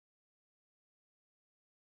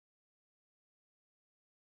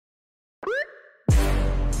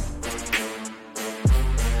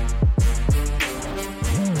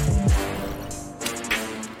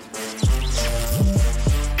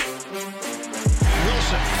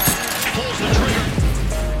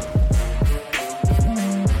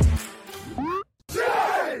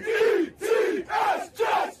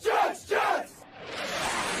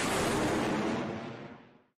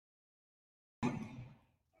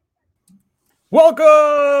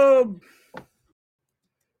Welcome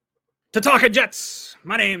to Talking Jets.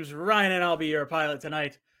 My name's Ryan, and I'll be your pilot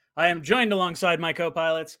tonight. I am joined alongside my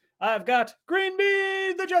co-pilots. I've got Green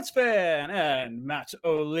Bean, the Jets fan, and Matt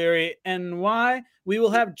O'Leary, NY. We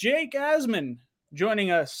will have Jake Asman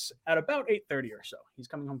joining us at about 8:30 or so. He's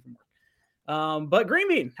coming home from work. But Green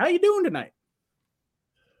Bean, how you doing tonight?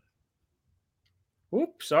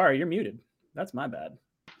 Oops, sorry, you're muted. That's my bad.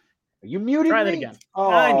 You muted Try me? that again. Oh,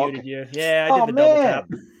 I muted you. Yeah, I did the double tap.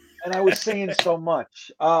 And I was saying so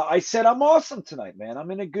much. I said I'm awesome tonight, man. I'm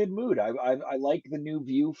in a good mood. I like the new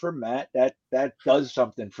view for Matt. That does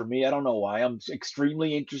something for me. I don't know why. I'm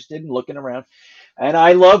extremely interested in looking around, and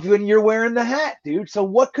I love when you're wearing the hat, dude. So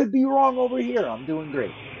what could be wrong over here? I'm doing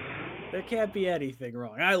great. There can't be anything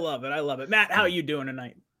wrong. I love it. I love it. Matt, how are you doing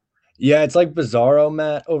tonight? Yeah, it's like Bizarro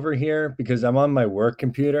Matt over here because I'm on my work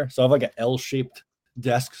computer. So I have like an L-shaped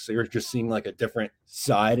desk. So you're just seeing like a different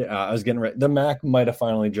side. I was getting ready. The Mac might have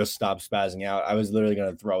finally just stopped spazzing out. I was literally going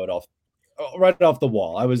to throw it off right off the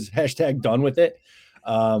wall. I was hashtag done with it.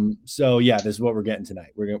 So yeah, this is what we're getting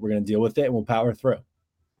tonight. We're going to deal with it and we'll power through.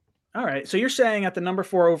 All right. So you're saying at the number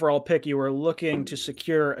 4 overall pick, you were looking to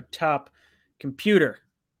secure a top computer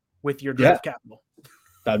with your draft capital.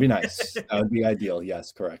 That'd be nice. That would be ideal.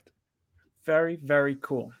 Yes, correct. Very, very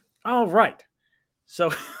cool. All right. So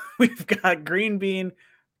we've got Green Bean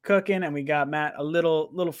cooking and we got Matt a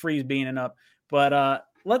little freeze beaning up. But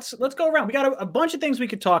let's go around. We got a bunch of things we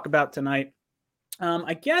could talk about tonight.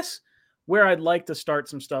 I guess where I'd like to start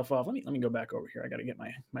some stuff off. Let me go back over here. I got to get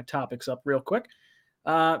my topics up real quick.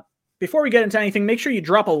 Before we get into anything, make sure you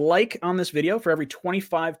drop a like on this video. For every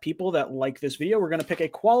 25 people that like this video, we're going to pick a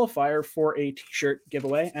qualifier for a t-shirt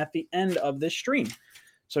giveaway at the end of this stream.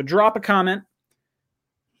 So drop a comment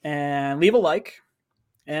and leave a like,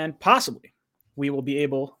 and possibly we will be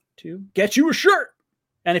able to get you a shirt.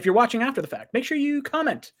 And if you're watching after the fact, make sure you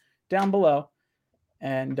comment down below,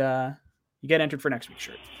 and you get entered for next week's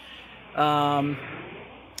shirt.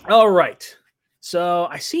 All right. So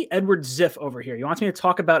I see Edward Ziff over here. He wants me to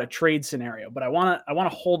talk about a trade scenario, but I want to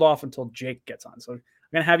hold off until Jake gets on. So I'm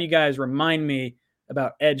going to have you guys remind me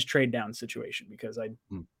about Ed's trade down situation because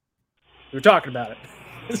we were talking about it.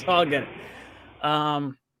 So I'll get it.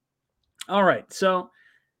 All right. So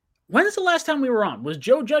when is the last time we were on? Was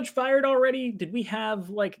Joe Judge fired already? Did we have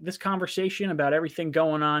like this conversation about everything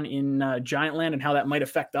going on in Giantland and how that might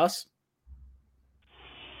affect us?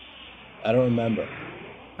 I don't remember.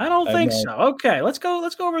 I don't think so. Okay, let's go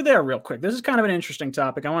over there real quick. This is kind of an interesting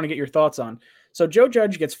topic. I want to get your thoughts on. So Joe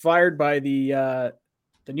Judge gets fired by the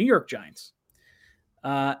New York Giants.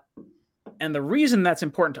 And the reason that's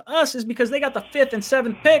important to us is because they got the 5th and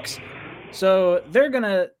 7th picks. So they're going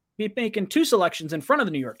to be making 2 selections in front of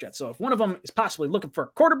the New York Jets. So if one of them is possibly looking for a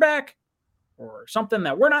quarterback or something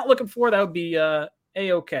that we're not looking for, that would be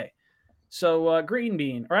A-okay. So Green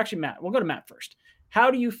Bean, or actually Matt, we'll go to Matt first. How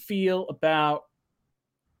do you feel about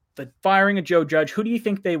the firing of Joe Judge? Who do you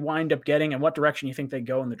think they wind up getting, and what direction you think they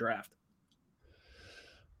go in the draft?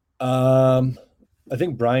 I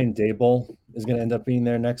think Brian Daboll is going to end up being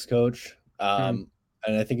their next coach.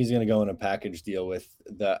 And I think he's going to go in a package deal with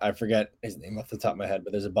I forget his name off the top of my head,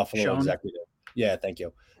 but there's a Buffalo executive. Yeah, thank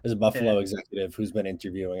you. There's a Buffalo executive who's been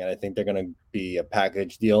interviewing, and I think they're going to be a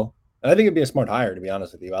package deal. And I think it'd be a smart hire, to be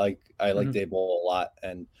honest with you. I like Daboll a lot,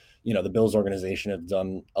 and the Bills organization have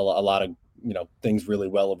done a lot of things really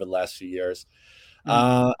well over the last few years.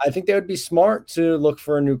 I think they would be smart to look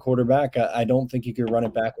for a new quarterback. I don't think you could run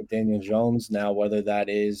it back with Daniel Jones now, whether that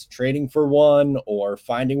is trading for one or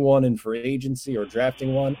finding one in free agency or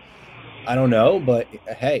drafting one. I don't know, but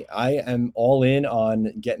hey, I am all in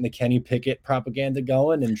on getting the Kenny Pickett propaganda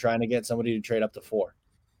going and trying to get somebody to trade up to 4.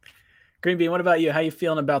 Green Bean, what about you? How you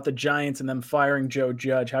feeling about the Giants and them firing Joe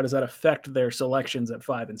Judge? How does that affect their selections at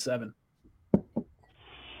 5 and 7?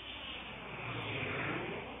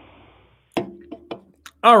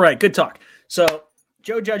 All right, good talk. So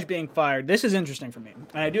Joe Judge being fired, this is interesting for me.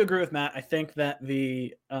 And I do agree with Matt. I think that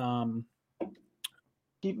the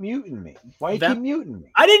keep muting me. Why you keep muting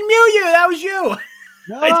me? I didn't mute you. That was you.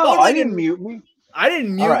 No, I didn't mute me. I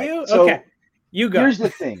didn't mute you? So okay. You go. Here's the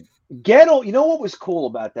thing. Gettle, you know what was cool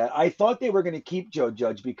about that? I thought they were going to keep Joe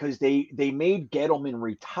Judge because they made Gettleman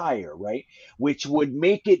retire, right? Which would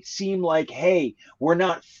make it seem like, hey, we're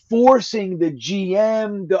not forcing the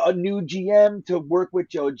GM, a new GM, to work with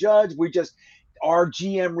Joe Judge. Our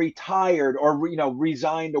GM retired or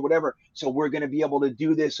resigned or whatever, so we're going to be able to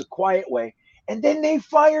do this a quiet way. And then they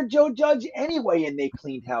fired Joe Judge anyway, and they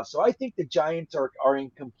cleaned house. So I think the Giants are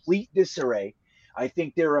in complete disarray. I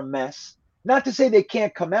think they're a mess. not to say they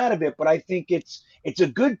can't come out of it, but I think it's a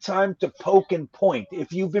good time to poke and point.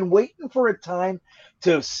 If you've been waiting for a time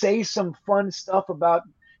to say some fun stuff about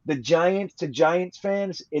the Giants to Giants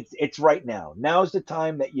fans, it's right now. Now's the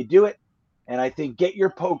time that you do it, and I think get your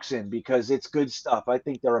pokes in because it's good stuff. I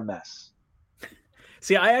think they're a mess.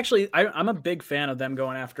 See, I'm a big fan of them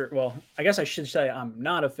going after. Well, I guess I should say I'm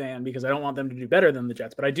not a fan because I don't want them to do better than the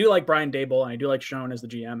Jets. But I do like Brian Daboll and I do like Schoen as the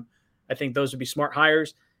GM. I think those would be smart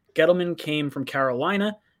hires. Gettleman came from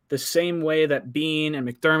Carolina the same way that Bean and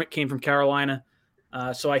McDermott came from Carolina.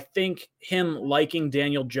 So I think him liking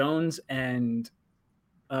Daniel Jones and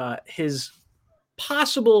his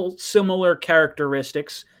possible similar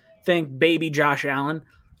characteristics. Think baby Josh Allen,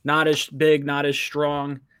 not as big, not as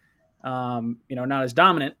strong. Not as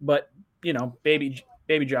dominant, but baby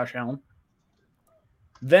Josh Allen.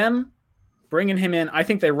 Them bringing him in, I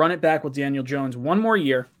think they run it back with Daniel Jones one more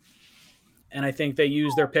year, and I think they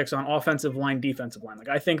use their picks on offensive line, defensive line. Like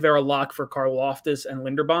I think they're a lock for Karlaftis and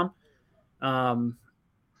Linderbaum.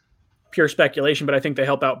 Pure speculation, but I think they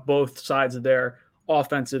help out both sides of their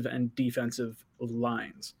offensive and defensive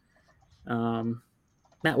lines.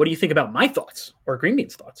 Matt, what do you think about my thoughts or Green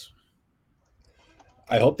Bean's thoughts?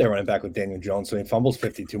 I hope they run it back with Daniel Jones so he fumbles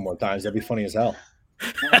 52 more times. That'd be funny as hell.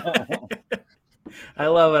 I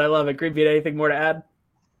love it. Green Bean, anything more to add?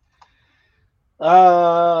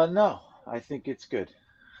 No, I think it's good.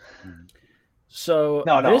 So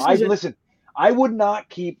listen. I would not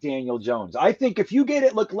keep Daniel Jones. I think if you get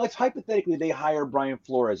it, look, let's hypothetically they hire Brian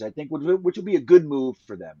Flores. I think which would be a good move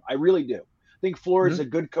for them. I really do. I think Flores is a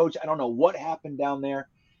good coach. I don't know what happened down there.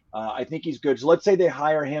 I think he's good. So let's say they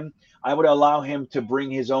hire him. I would allow him to bring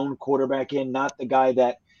his own quarterback in, not the guy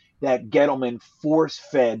that Gettleman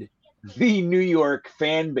force-fed the New York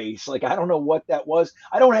fan base. Like, I don't know what that was.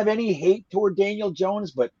 I don't have any hate toward Daniel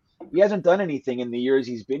Jones, but he hasn't done anything in the years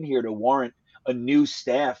he's been here to warrant a new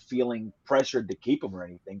staff feeling pressured to keep him or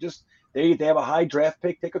anything. Just they have a high draft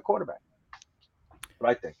pick, take a quarterback. What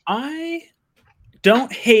I think. I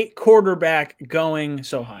don't hate quarterback going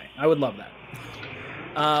so high. I would love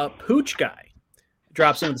that. Pooch Guy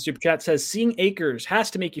drops into the super chat, says seeing Akers has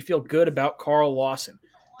to make you feel good about Carl Lawson.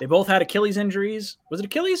 They both had Achilles injuries. Was it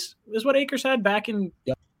Achilles? Is what Akers had back in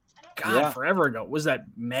forever ago. Was that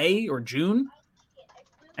May or June?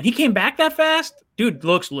 And he came back that fast? Dude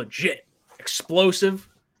looks legit. Explosive.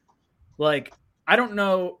 Like, I don't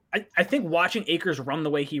know. I think watching Akers run the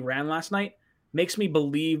way he ran last night makes me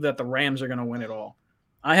believe that the Rams are going to win it all.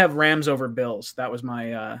 I have Rams over Bills. That was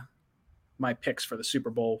my my picks for the Super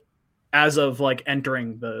Bowl as of like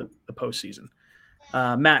entering the postseason.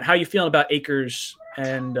 Matt, how you feeling about Akers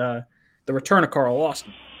and the return of Carl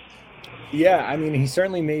Lawson? Yeah, I mean, he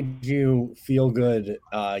certainly made you feel good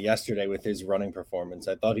yesterday with his running performance.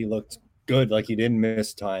 I thought he looked good, like he didn't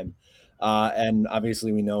miss time. And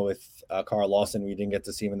obviously we know with Carl Lawson, we didn't get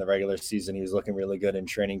to see him in the regular season. He was looking really good in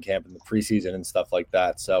training camp in the preseason and stuff like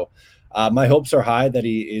that. So my hopes are high that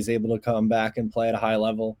he is able to come back and play at a high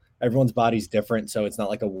level. Everyone's body's different, so it's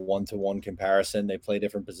not like a one-to-one comparison. They play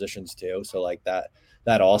different positions too. So like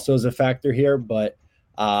that also is a factor here. But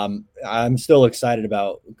I'm still excited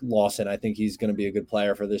about Lawson. I think he's going to be a good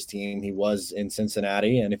player for this team. He was in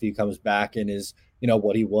Cincinnati, and if he comes back and is,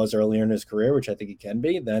 what he was earlier in his career, which I think he can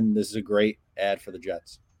be, then this is a great ad for the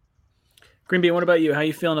Jets. Green Bean, what about you? How are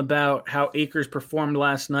you feeling about how Akers performed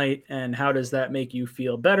last night, and how does that make you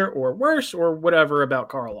feel better or worse or whatever about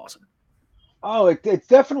Carl Lawson? Oh, it's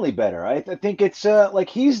definitely better. I think it's like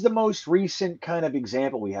he's the most recent kind of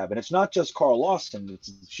example we have. And it's not just Carl Lawson.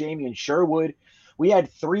 It's Shamian Sherwood. We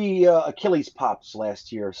had 3 Achilles pops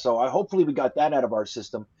last year. So hopefully we got that out of our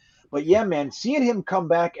system. But yeah, man, seeing him come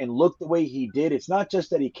back and look the way he did, it's not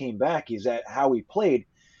just that he came back, he's at how he played.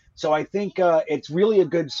 So I think it's really a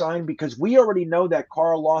good sign because we already know that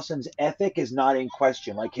Carl Lawson's ethic is not in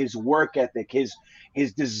question, like his work ethic,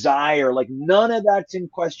 his desire, like none of that's in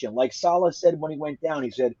question. Like Saleh said when he went down,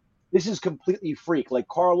 he said, this is completely freak. Like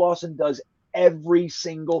Carl Lawson does every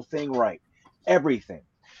single thing right, everything.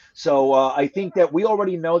 So I think that we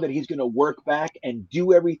already know that he's going to work back and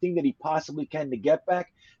do everything that he possibly can to get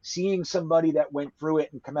back. Seeing somebody that went through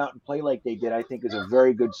it and come out and play like they did, I think is a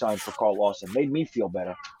very good sign for Carl Lawson. Made me feel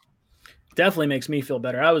better. Definitely makes me feel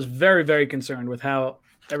better. I was very, very concerned with how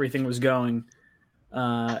everything was going,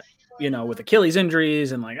 with Achilles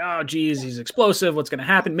injuries and like, oh, geez, he's explosive. What's going to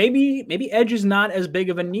happen? Maybe Edge is not as big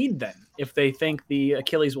of a need then if they think the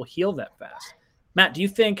Achilles will heal that fast. Matt, do you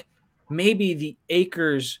think maybe the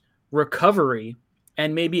Akers recovery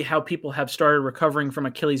and maybe how people have started recovering from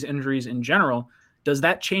Achilles injuries in general, does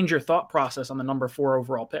that change your thought process on the number 4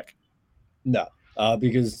 overall pick? No,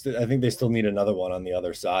 because I think they still need another one on the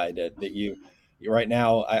other side. That you right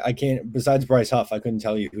now, I can't. Besides Bryce Huff, I couldn't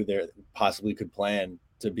tell you who they possibly could plan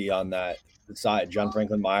to be on that side. John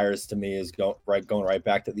Franklin Myers to me is going right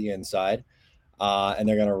back to the inside. And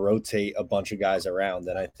they're going to rotate a bunch of guys around.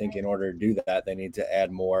 And I think in order to do that, they need to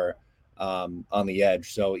add more on the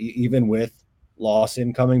edge. So even with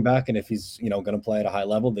Lawson coming back, and if he's going to play at a high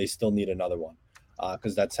level, they still need another one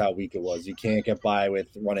because that's how weak it was. You can't get by with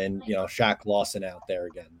running Shaq Lawson out there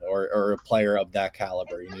again, or a player of that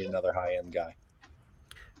caliber. You need another high end guy.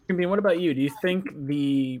 What about you? Do you think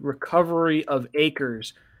the recovery of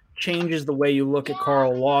Akers changes the way you look at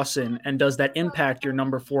Carl Lawson, and does that impact your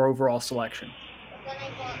number 4 overall selection?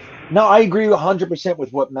 No, I agree 100%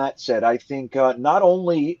 with what Matt said. I think not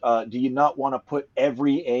only do you not want to put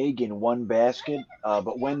every egg in one basket,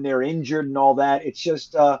 but when they're injured and all that, it's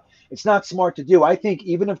just it's not smart to do. I think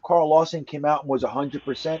even if Carl Lawson came out and was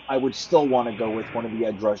 100%, I would still want to go with one of the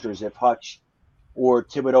edge rushers if Hutch or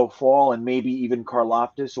Thibodeau fall, and maybe even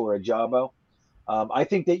Karlaftis or Ajabo. I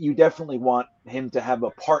think that you definitely want him to have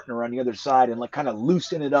a partner on the other side and kind of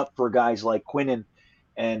loosen it up for guys like Quinnen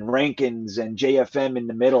and Rankins and JFM in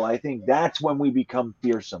the middle. I think that's when we become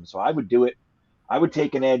fearsome. So I would do it. I would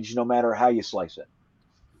take an edge no matter how you slice it.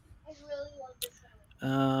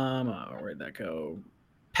 Where'd that go?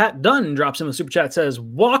 Pat Dunn drops in the super chat, says,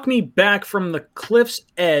 walk me back from the cliff's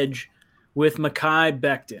edge with Mekhi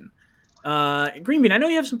Becton. Greenbean, I know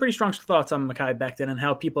you have some pretty strong thoughts on Mekhi Becton and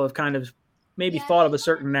how people have kind of maybe thought of a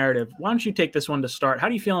certain narrative. Why don't you take this one to start? How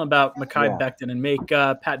do you feel about Mekhi Becton and make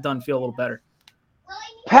Pat Dunn feel a little better?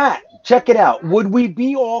 Pat, check it out. Would we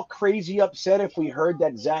be all crazy upset if we heard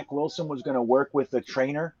that Zach Wilson was going to work with a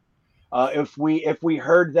trainer? If we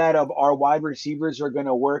heard that of our wide receivers are going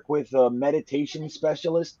to work with a meditation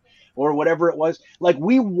specialist or whatever it was?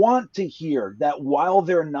 We want to hear that while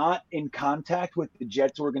they're not in contact with the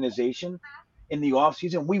Jets organization in the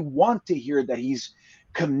offseason, we want to hear that he's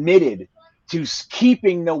committed to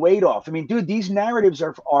keeping the weight off. I mean, dude, these narratives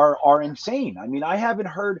are insane. I mean, I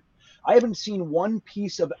haven't seen one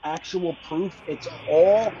piece of actual proof. It's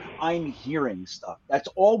all I'm hearing stuff. That's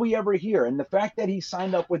all we ever hear. And the fact that he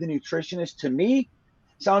signed up with a nutritionist, to me,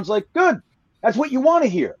 sounds like good. That's what you want to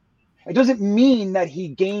hear. It doesn't mean that he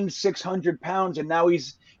gained 600 pounds and now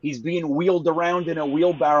he's being wheeled around in a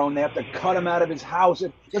wheelbarrow and they have to cut him out of his house.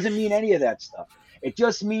 It doesn't mean any of that stuff. It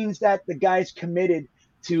just means that the guy's committed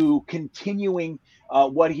to continuing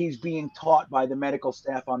what he's being taught by the medical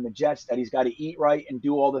staff on the Jets, that he's got to eat right and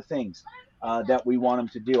do all the things that we want him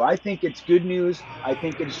to do. I think it's good news. I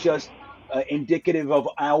think it's just indicative of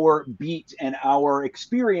our beat and our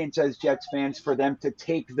experience as Jets fans for them to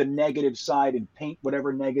take the negative side and paint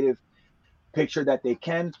whatever negative picture that they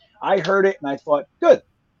can. I heard it and I thought, good.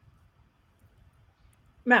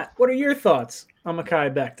 Matt, what are your thoughts on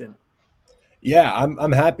Mekhi Becton? Yeah,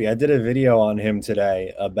 I'm happy. I did a video on him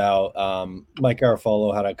today about Mike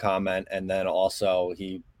Garafolo had a comment, and then also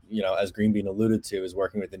he, as Greenbean alluded to, is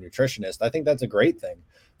working with a nutritionist. I think that's a great thing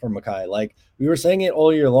for Mekhi. We were saying it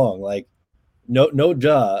all year long. No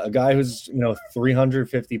duh, a guy who's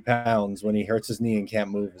 350 pounds when he hurts his knee and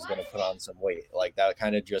can't move is going to put on some weight. That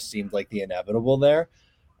kind of just seemed like the inevitable there.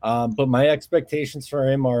 But my expectations for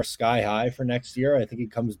him are sky high for next year. I think he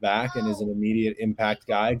comes back and is an immediate impact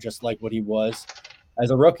guy, just like what he was as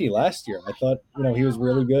a rookie last year. I thought, he was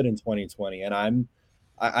really good in 2020, and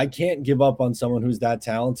I can't give up on someone who's that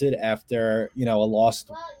talented after, a lost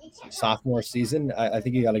sophomore season. I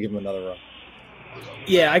think you got to give him another run.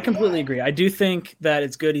 Yeah, I completely agree. I do think that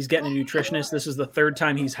it's good he's getting a nutritionist. This is the third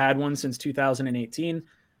time he's had one since 2018.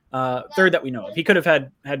 Third that we know of. He could have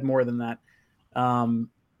had more than that.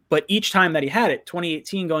 But each time that he had it,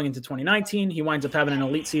 2018 going into 2019, he winds up having an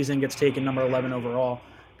elite season, gets taken number 11 overall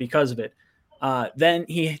because of it. Then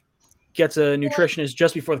he gets a nutritionist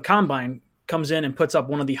just before the combine, comes in and puts up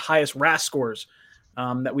one of the highest RAS scores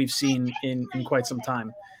that we've seen in quite some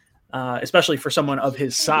time, especially for someone of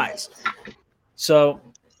his size. So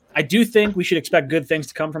I do think we should expect good things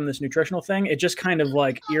to come from this nutritional thing. It just kind of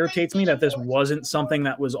irritates me that this wasn't something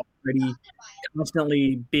that was already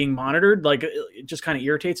constantly being monitored. It just kind of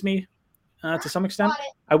irritates me to some extent.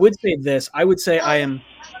 I would say this. I would say I am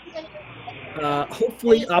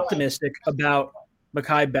hopefully optimistic about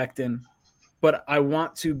Mekhi Becton, but I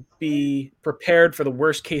want to be prepared for the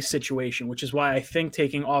worst case situation, which is why I think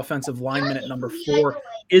taking offensive lineman at number 4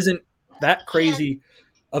 isn't that crazy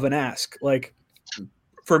of an ask.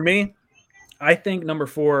 For me, I think number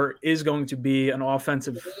 4 is going to be an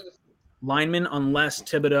offensive lineman unless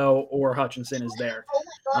Thibodeau or Hutchinson is there.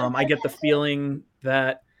 I get the feeling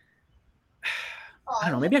that I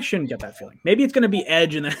don't know. Maybe I shouldn't get that feeling. Maybe it's going to be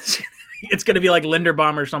edge and then it's going to be like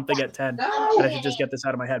Linderbaum or something at 10. But I should just get this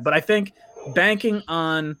out of my head. But I think banking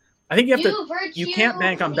on – I think you can't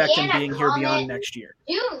bank on Becton being here beyond next year.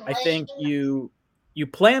 I think you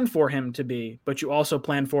plan for him to be, but you also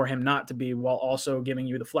plan for him not to be, while also giving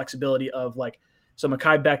you the flexibility of like – so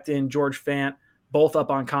Mekhi Becton, George Fant, both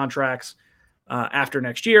up on contracts after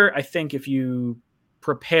next year. I think if you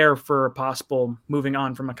prepare for a possible moving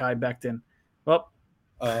on from Mekhi Becton, well,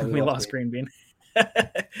 we lost Green Bean.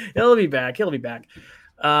 He'll be back.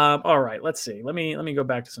 All right, let's see. Let me go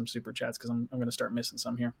back to some super chats because I'm going to start missing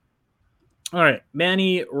some here. All right,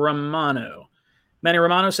 Manny Romano. Manny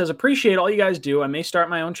Romano says, appreciate all you guys do. I may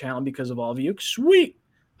start my own channel because of all of you. Sweet.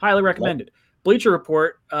 Highly recommended. Yep. Bleacher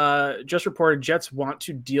Report just reported Jets want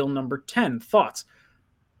to deal number 10. Thoughts?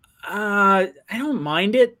 I don't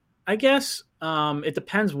mind it, I guess. It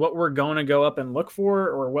depends what we're going to go up and look for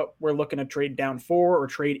or what we're looking to trade down for or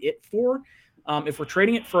trade it for. If we're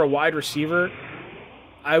trading it for a wide receiver,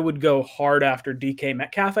 I would go hard after DK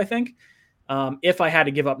Metcalf, I think, if I had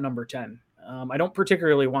to give up number 10. I don't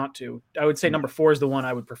particularly want to. I would say number 4 is the one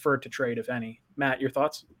I would prefer to trade, if any. Matt, your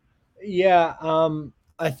thoughts? Yeah,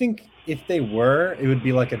 I think if they were, it would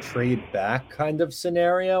be like a trade back kind of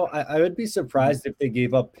scenario. I would be surprised if they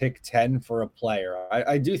gave up pick 10 for a player.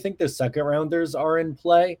 I do think the second rounders are in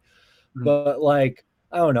play, but like,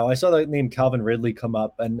 I don't know. I saw the name Calvin Ridley come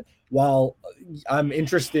up, and while I'm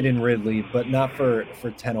interested in Ridley, but not for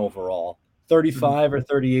 10 overall, 35 or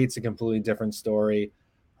 38 is a completely different story.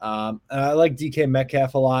 And I like DK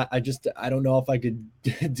Metcalf a lot. I don't know if I could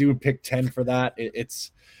do pick 10 for that.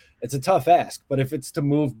 It's a tough ask, but if it's to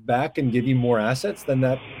move back and give you more assets, then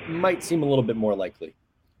that might seem a little bit more likely.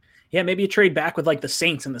 Yeah, maybe you trade back with like the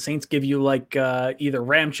Saints, and the Saints give you like either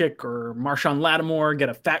Ramchick or Marshawn Lattimore, get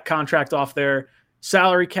a fat contract off their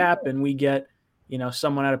salary cap, and we get,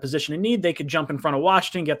 someone at a position in need. They could jump in front of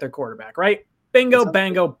Washington, get their quarterback, right? Bingo,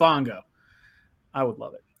 bango, bongo. I would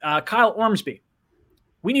love it. Kyle Ormsby.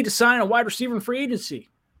 We need to sign a wide receiver in free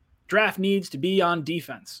agency. Draft needs to be on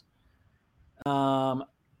defense.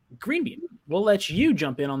 Green Bean, we'll let you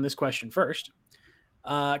jump in on this question first.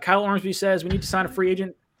 Kyle Ormsby says we need to sign a free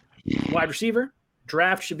agent wide receiver.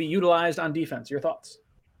 Draft should be utilized on defense. Your thoughts?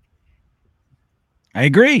 I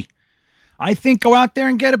agree. I think go out there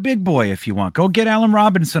and get a big boy if you want. Go get Allen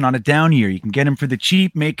Robinson on a down year. You can get him for the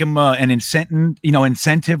cheap, make him an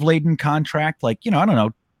incentive-laden contract. Like, I don't know,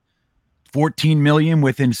 $14 million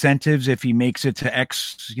with incentives if he makes it to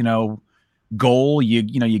X, goal.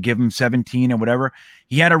 You give him 17 or whatever.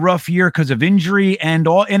 He had a rough year because of injury, and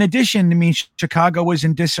all. In addition, I mean, Chicago was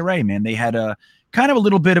in disarray, man. They had a kind of a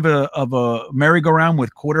little bit of a merry-go-round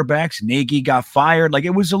with quarterbacks. Nagy got fired. Like it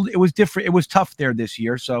was different. It was tough there this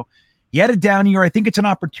year. So he had a down year. I think it's an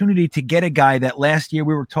opportunity to get a guy that last year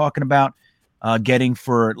we were talking about getting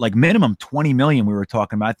for like minimum $20 million. We were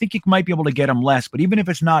talking about. I think you might be able to get him less, but even if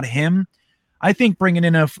it's not him, I think bringing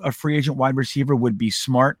in a free agent wide receiver would be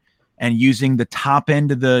smart. And using the top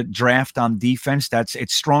end of the draft on defense,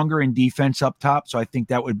 it's stronger in defense up top. So I think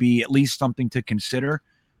that would be at least something to consider.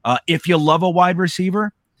 If you love a wide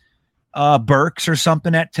receiver, Burks or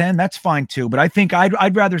something at 10, that's fine too. But I think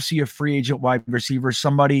I'd rather see a free agent wide receiver,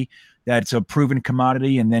 somebody that's a proven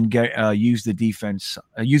commodity, and then use the defense,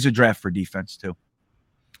 use a draft for defense too.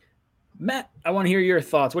 Matt, I want to hear your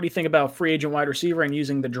thoughts. What do you think about free agent wide receiver and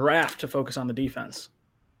using the draft to focus on the defense?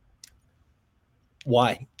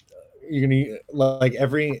 Why? You're gonna like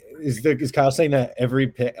is Kyle saying that every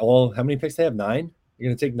pick? Well, how many picks they have? 9. You're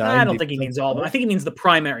gonna take 9. I don't think he means all of them. I think he means the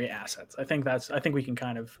primary assets. I think we can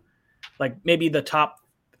kind of like maybe the top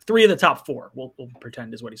 3 of the top 4. We'll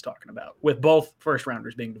pretend is what he's talking about, with both first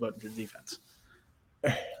rounders being devoted to the defense.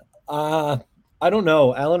 I don't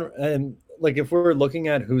know, Alan. And like if we're looking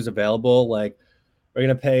at who's available, like we're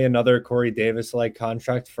gonna pay another Corey Davis like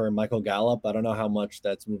contract for Michael Gallup. I don't know how much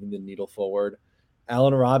that's moving the needle forward.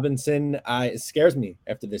 Allen Robinson, it scares me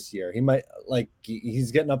after this year. He might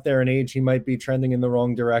he's getting up there in age. He might be trending in the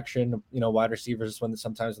wrong direction. Wide receivers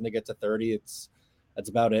sometimes when they get to 30, that's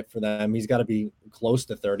about it for them. He's got to be close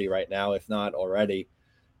to 30 right now, if not already.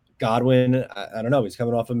 Godwin, I don't know. He's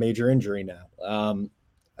coming off a major injury now.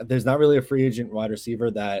 There's not really a free agent wide receiver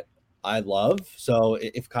that I love. So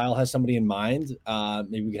if Kyle has somebody in mind,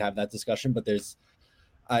 maybe we can have that discussion. But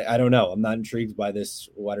I don't know. I'm not intrigued by this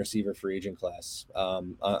wide receiver free agent class.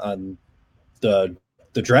 On the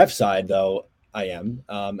draft side, though, I am.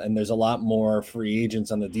 And there's a lot more free agents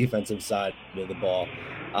on the defensive side of the ball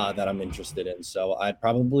that I'm interested in. So I'd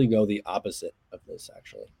probably go the opposite of this,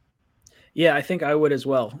 actually. Yeah, I think I would as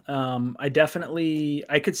well. I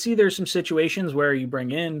could see there's some situations where you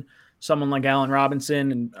bring in someone like Allen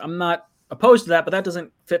Robinson, and I'm not opposed to that, but that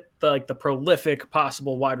doesn't fit the prolific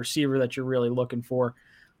possible wide receiver that you're really looking for.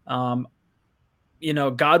 Godwin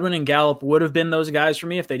and Gallup would have been those guys for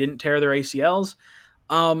me if they didn't tear their ACLs.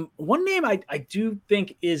 One name I do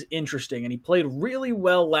think is interesting, and he played really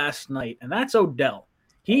well last night, and that's Odell.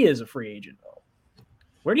 He is a free agent.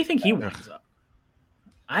 Where do you think he winds up?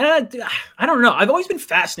 I don't know. I've always been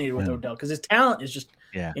fascinated with Odell because his talent is just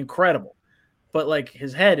incredible. But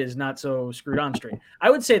his head is not so screwed on straight. I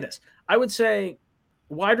would say this. I would say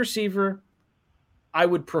wide receiver, I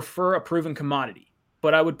would prefer a proven commodity,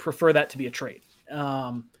 but I would prefer that to be a trade.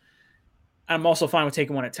 I'm also fine with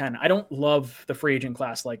taking one at 10. I don't love the free agent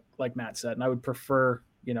class like Matt said, and I would prefer,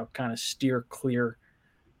 kind of steer clear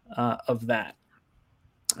of that.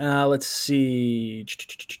 Let's see.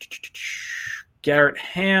 Garrett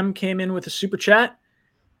Ham came in with a super chat.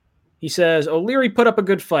 He says, O'Leary put up a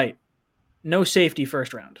good fight. No safety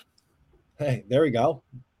first round. Hey, there we go.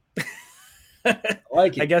 I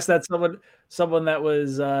like it. I guess that's someone that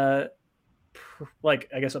was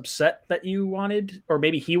upset that you wanted, or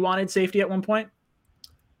maybe he wanted safety at one point.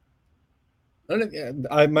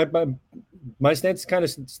 My stance kind of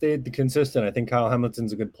stayed consistent. I think Kyle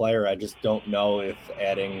Hamilton's a good player. I just don't know if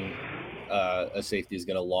adding a safety is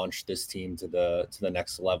going to launch this team to the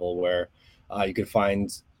next level where you could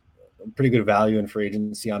find pretty good value in free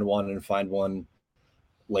agency on one and find one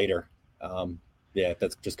later.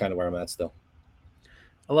 That's just kind of where I'm at still.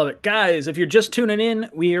 I love it. Guys, if you're just tuning in,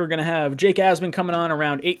 we are going to have Jake Asman coming on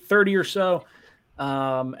around 8:30 or so.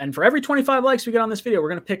 And for every 25 likes we get on this video, we're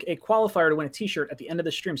going to pick a qualifier to win a t-shirt at the end of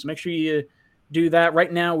the stream. So make sure you do that.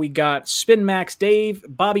 Right now, we got Spin Max Dave,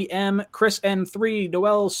 Bobby M, Chris N3,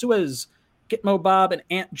 Noel Suez, Gitmo Bob, and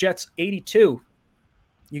Ant Jets 82.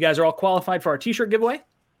 You guys are all qualified for our t-shirt giveaway.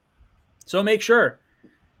 So make sure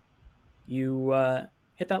you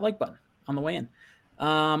hit that like button on the way in.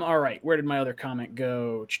 All right. Where did my other comment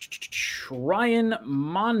go? Ryan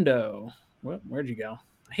Mondo. Where'd you go?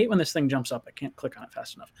 I hate when this thing jumps up. I can't click on it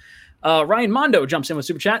fast enough. Ryan Mondo jumps in with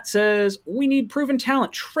Super Chat, says, we need proven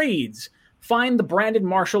talent trades. Find the Brandon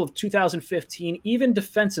Marshall of 2015, even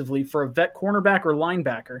defensively, for a vet cornerback or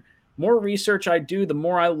linebacker. More research I do, the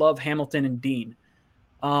more I love Hamilton and Dean.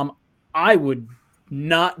 I would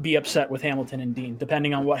not be upset with Hamilton and Dean,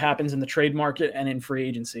 depending on what happens in the trade market and in free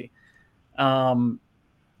agency.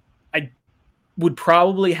 I would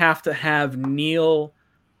probably have to have Neal,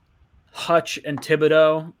 Hutch, and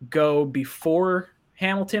Thibodeau go before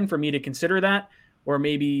Hamilton for me to consider that, or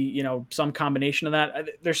maybe, some combination of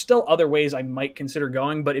that. There's still other ways I might consider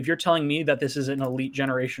going, but if you're telling me that this is an elite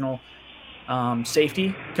generational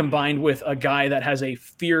safety combined with a guy that has a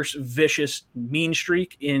fierce, vicious, mean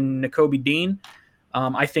streak in Nakobe Dean,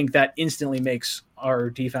 I think that instantly makes our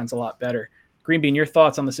defense a lot better. Green Bean, your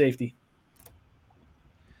thoughts on the safety?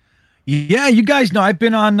 Yeah, you guys know I've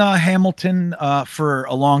been on Hamilton for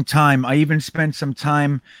a long time. I even spent some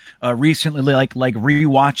time recently, like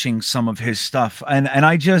rewatching some of his stuff, and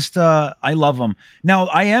I just I love him. Now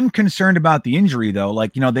I am concerned about the injury though.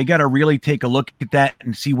 They got to really take a look at that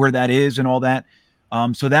and see where that is and all that.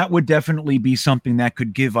 So that would definitely be something that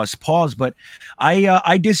could give us pause. But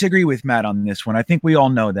I disagree with Matt on this one. I think we all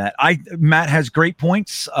know that. Matt has great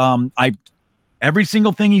points. Every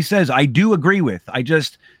single thing he says, I do agree with.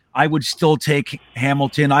 I would still take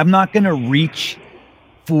Hamilton. I'm not going to reach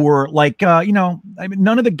for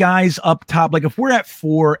none of the guys up top. If we're at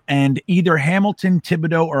 4 and either Hamilton,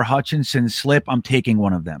 Thibodeau, or Hutchinson slip, I'm taking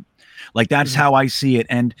one of them. That's how I see it.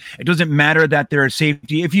 And it doesn't matter that they're a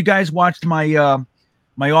safety. If you guys watched my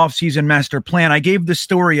off-season master plan, I gave the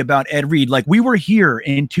story about Ed Reed. We were here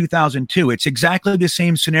in 2002. It's exactly the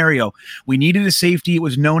same scenario. We needed a safety. It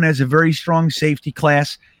was known as a very strong safety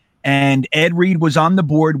class. And Ed Reed was on the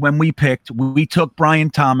board when we picked. We took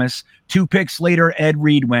Brian Thomas. 2 picks later, Ed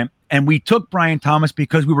Reed went. And we took Brian Thomas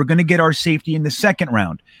because we were going to get our safety in the second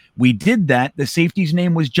round. We did that. The safety's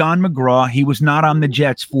name was John McGraw. He was not on the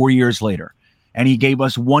Jets 4 years later. And he gave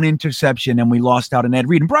us 1 interception, and we lost out on Ed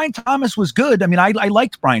Reed. And Brian Thomas was good. I mean, I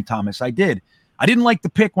liked Brian Thomas. I did. I didn't like the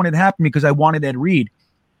pick when it happened because I wanted Ed Reed.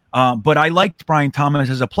 But I liked Brian Thomas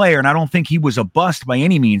as a player, and I don't think he was a bust by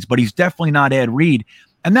any means, but he's definitely not Ed Reed.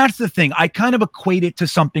 And that's the thing. I kind of equate it to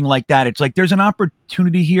something like that. It's there's an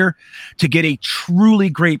opportunity here to get a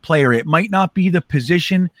truly great player. It might not be the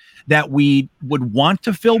position that we would want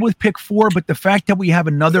to fill with pick 4, but the fact that we have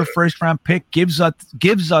another first-round pick gives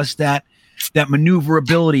us that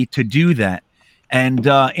maneuverability to do that. And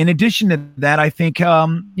in addition to that, I think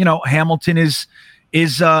Hamilton is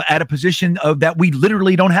at a position of that we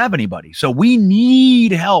literally don't have anybody. So we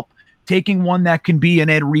need help. Taking one that can be an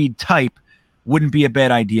Ed Reed type wouldn't be a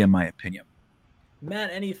bad idea, in my opinion.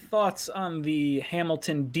 Matt, any thoughts on the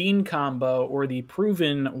Hamilton-Dean combo or the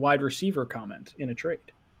proven wide receiver comment in a trade?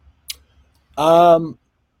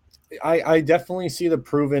 I definitely see the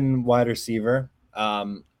proven wide receiver.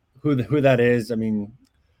 Who that is, I mean,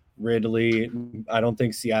 Ridley. I don't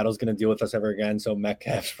think Seattle's going to deal with us ever again. So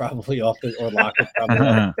Metcalf's probably off the or Lockett's probably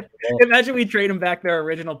off the table. Imagine we trade him back their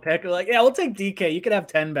original pick. We're like, yeah, we'll take DK. You could have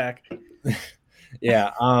 10 back.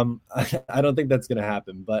 Yeah, I don't think that's going to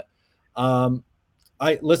happen. But I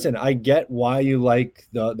get why you like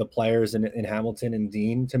the players in Hamilton and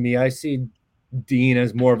Dean. To me, I see Dean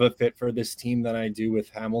as more of a fit for this team than I do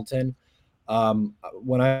with Hamilton.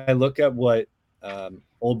 When I look at what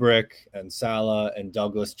Ulbrich and Saleh and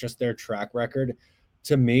Douglas, just their track record,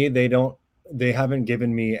 to me, they haven't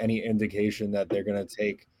given me any indication that they're going to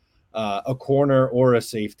take a corner or a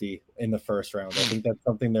safety in the first round. I think that's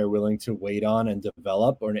something they're willing to wait on and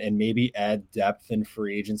develop, and maybe add depth in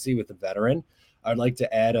free agency with a veteran. I'd like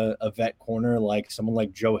to add a vet corner like someone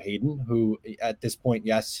like Joe Hayden, who at this point,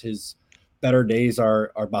 yes, his better days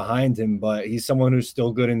are behind him, but he's someone who's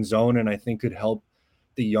still good in zone and I think could help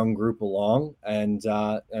the young group along. And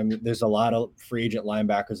I mean, there's a lot of free agent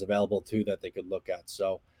linebackers available too that they could look at.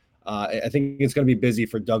 So I think it's going to be busy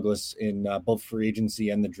for Douglas in both free agency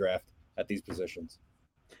and the draft at these positions.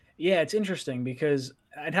 Yeah, it's interesting because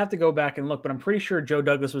I'd have to go back and look, but I'm pretty sure Joe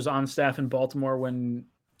Douglas was on staff in Baltimore when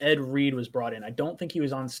Ed Reed was brought in. I don't think he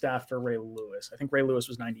was on staff for Ray Lewis. I think Ray Lewis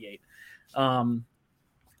was 98.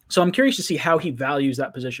 So I'm curious to see how he values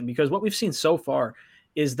that position, because what we've seen so far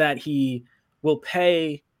is that he will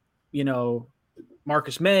pay,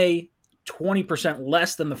 Marcus May 20%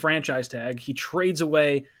 less than the franchise tag. He trades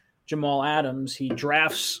away Jamal Adams. He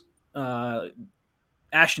drafts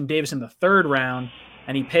Ashton Davis in the third round,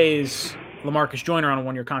 and he pays LaMarcus Joyner on a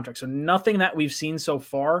one-year contract. So nothing that we've seen so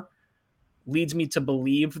far leads me to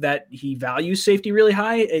believe that he values safety really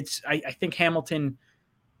high. I think Hamilton,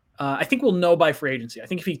 I think we'll know by free agency. I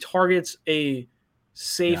think if he targets a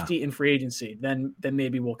safety in free agency, then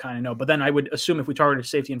maybe we'll kind of know. But then I would assume if we target a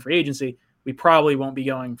safety in free agency, we probably won't be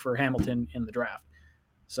going for Hamilton in the draft.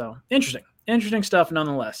 So interesting stuff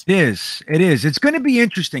nonetheless. It is. It's going to be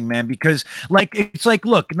interesting, man, because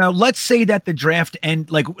look, now let's say that the draft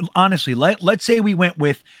honestly, let's say we went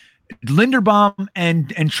with Linderbaum and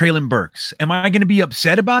Treylon Burks. Am I going to be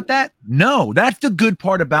upset about that? No, that's the good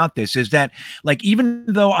part about this, is that even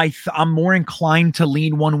though I'm more inclined to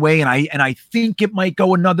lean one way and I think it might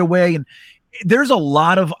go another way, and there's a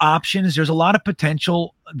lot of options, there's a lot of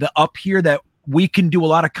potential up here that we can do a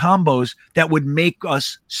lot of combos that would make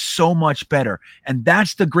us so much better. And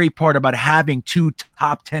that's the great part about having 2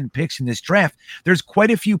 top 10 picks in this draft. There's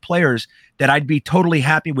quite a few players that I'd be totally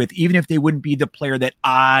happy with, even if they wouldn't be the player that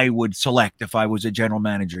I would select if I was a general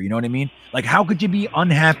manager. You know what I mean? How could you be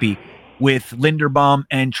unhappy with Linderbaum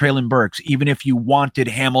and Treylon Burks, even if you wanted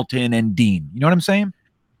Hamilton and Dean? You know what I'm saying?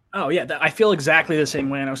 Oh, yeah. I feel exactly the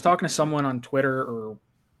same way. And I was talking to someone on Twitter or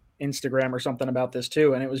Instagram or something about this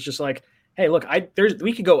too. And it was just like, hey, look,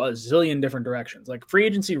 we could go a zillion different directions. Free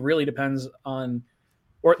agency really depends on,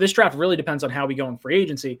 or this draft really depends on how we go in free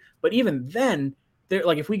agency. But even then,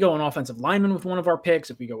 if we go an offensive lineman with one of our picks,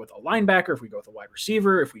 if we go with a linebacker, if we go with a wide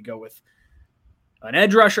receiver, if we go with an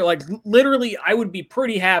edge rusher, literally, I would be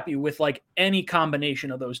pretty happy with any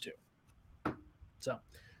combination of those two. So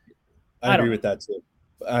I agree with that too.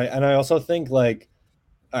 I also think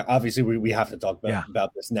obviously we have to talk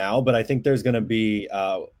about this now, but I think there's going to be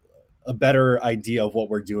a better idea of what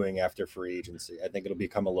we're doing after free agency. I think it'll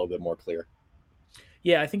become a little bit more clear.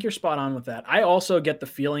 Yeah, I think you're spot on with that. I also get the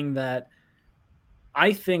feeling that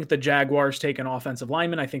I think the Jaguars take an offensive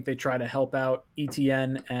lineman. I think they try to help out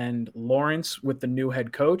Etienne and Lawrence with the new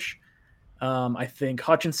head coach. I think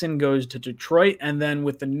Hutchinson goes to Detroit. And then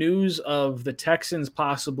with the news of the Texans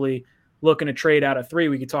possibly looking to trade out of 3,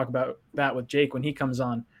 we could talk about that with Jake when he comes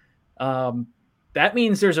on. That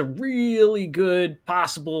means there's a really good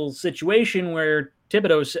possible situation where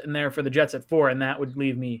Thibodeau's sitting there for the Jets at 4, and that would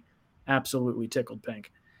leave me absolutely tickled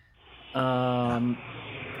pink. All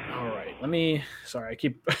right, I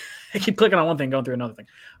keep clicking on one thing, going through another thing.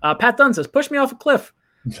 Pat Dunn says, push me off a cliff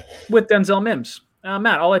with Denzel Mims.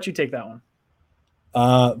 Matt, I'll let you take that one.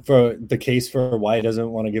 For the case for why he doesn't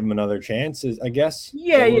want to give him another chance, I guess.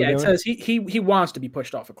 Yeah. It says he wants to be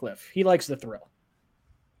pushed off a cliff. He likes the thrill.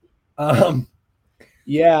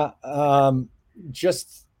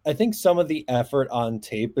 Just I think some of the effort on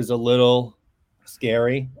tape is a little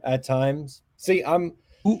scary at times. See, it's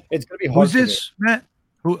gonna be hard. Who's this, Matt?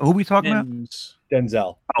 Who are we talking Mims. about?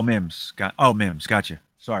 Denzel. Mims. Mims. Gotcha.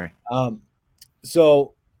 Sorry.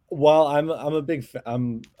 So While I'm a big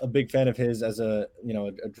fan of his as a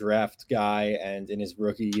a draft guy and in his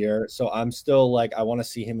rookie year, so I'm still like I want to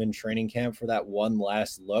see him in training camp for that one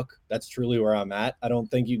last look. That's truly where I'm at. I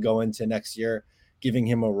don't think you go into next year giving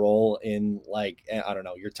him a role in like I don't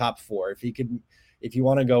know your top 4. If you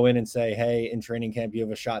want to go in and say, hey, in training camp you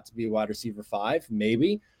have a shot to be wide receiver 5,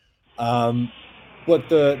 maybe, but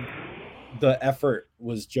the effort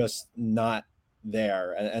was just not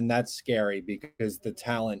there, and that's scary because the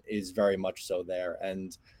talent is very much so there,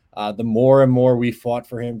 and the more and more we fought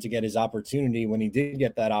for him to get his opportunity, when he did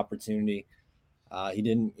get that opportunity, he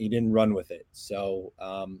didn't run with it. So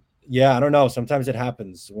I don't know, sometimes it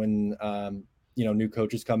happens when new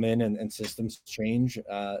coaches come in and systems change.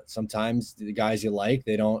 Sometimes the guys you like,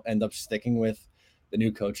 they don't end up sticking with the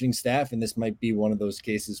new coaching staff, and this might be one of those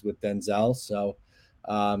cases with Denzel. So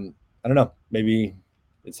I don't know, maybe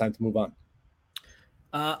it's time to move on.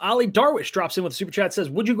 Ali Darwish drops in with a super chat, says,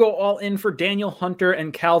 would you go all in for Daniel Hunter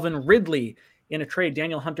and Calvin Ridley in a trade?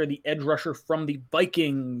 Daniel Hunter, the edge rusher from the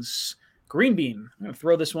Vikings. Green Bean, I'm going to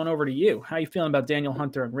throw this one over to you. How are you feeling about Daniel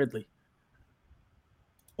Hunter and Ridley?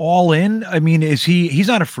 All in? I mean, he's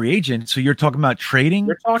not a free agent, so you're talking about trading?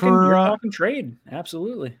 You're talking trade.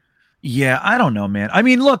 Absolutely. Yeah, I don't know, man. I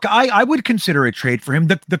mean, look, I would consider a trade for him.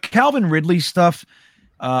 The Calvin Ridley stuff,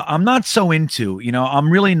 I'm not so into,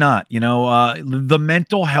 I'm really not, the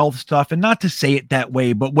mental health stuff, and not to say it that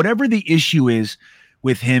way, but whatever the issue is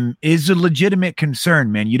with him is a legitimate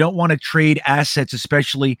concern, man. You don't want to trade assets,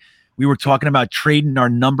 especially we were talking about trading our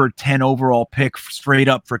number 10 overall pick straight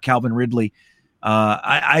up for Calvin Ridley.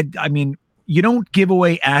 I mean, you don't give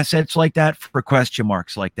away assets like that for question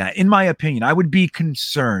marks like that. In my opinion, I would be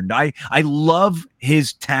concerned. I love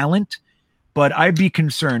his talent, but I'd be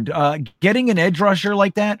concerned. Getting an edge rusher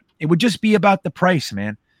like that, it would just be about the price,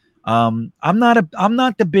 man. I'm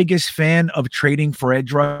not the biggest fan of trading for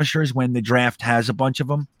edge rushers when the draft has a bunch of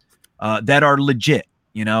them that are legit.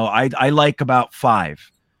 I like about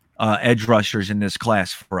 5 edge rushers in this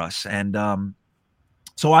class for us, and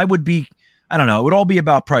so I would be. I don't know. It would all be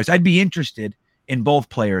about price. I'd be interested in both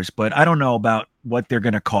players, but I don't know about what they're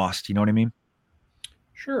going to cost. You know what I mean?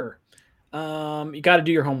 Sure. You got to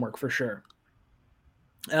do your homework for sure.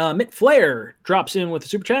 Mitt Flair drops in with a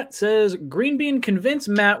super chat, says, Green Bean, convince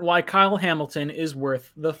Matt why Kyle Hamilton is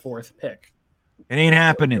worth the 4th pick. It ain't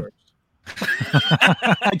happening.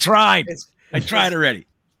 I tried. I tried already.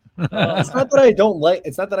 It's not that I don't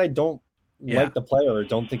like the player or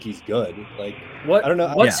don't think he's good. Like, what? I don't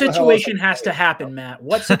know. What situation has to happen, Matt?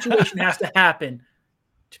 What situation has to happen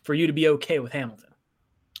for you to be okay with Hamilton?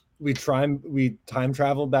 We time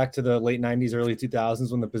travel back to the late 90s, early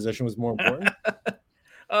 2000s when the position was more important.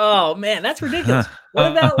 Oh man, that's ridiculous.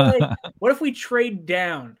 What about what if we trade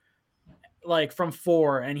down from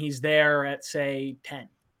 4 and he's there at say 10?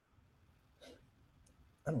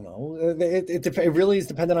 I don't know. It really is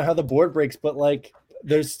dependent on how the board breaks, but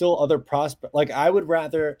there's still other prospects. I would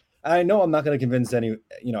rather. I know I'm not going to convince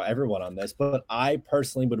everyone on this, but I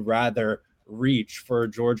personally would rather reach for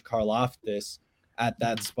George Karlaftis at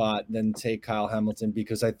that spot than take Kyle Hamilton,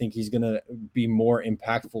 because I think he's going to be more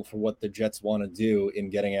impactful for what the Jets want to do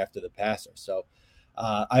in getting after the passer. So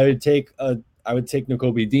I would take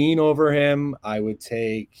Nakobe Dean over him. I would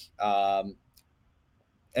take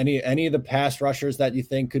any of the pass rushers that you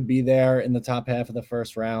think could be there in the top half of the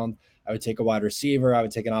first round. I would take a wide receiver. I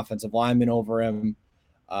would take an offensive lineman over him.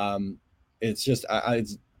 It's just I'm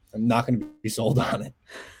not going to be sold on it.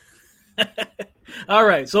 All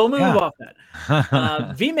right, so we'll move off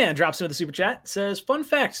that. V-Man drops into the super chat, says, fun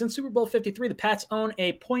fact, since Super Bowl 53, the Pats own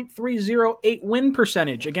a .308 win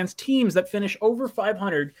percentage against teams that finish over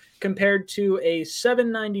 500 compared to a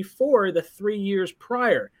 794 the 3 years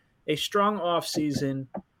prior. A strong offseason,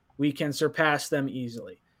 we can surpass them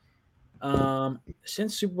easily.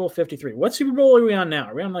 Since Super Bowl 53. What Super Bowl are we on now?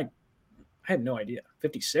 Are we on I had no idea.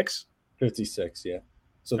 56? 56, yeah.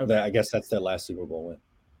 So okay. I guess that's their last Super Bowl win.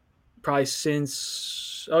 Probably since,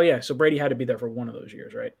 so Brady had to be there for one of those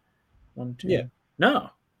years, right? 1, 2. Yeah. No.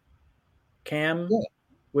 Cam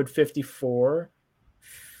would 54.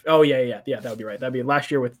 Oh, yeah, that would be right. That'd be last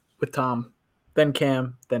year with Tom, then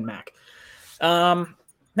Cam, then Mac.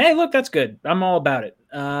 Hey, look, that's good. I'm all about it.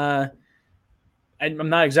 I'm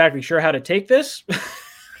not exactly sure how to take this.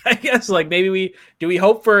 I guess maybe we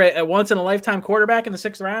hope for a once in a lifetime quarterback in the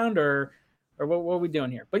 6th round, or what are we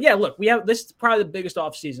doing here? But yeah, look, this is probably the biggest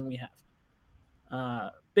offseason we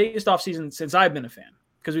have. Biggest offseason since I've been a fan,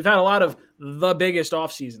 because we've had a lot of the biggest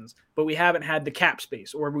offseasons, but we haven't had the cap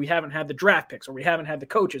space, or we haven't had the draft picks, or we haven't had the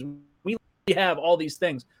coaches. We have all these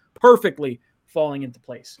things perfectly falling into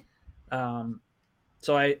place.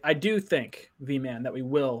 So I do think, V-Man, that we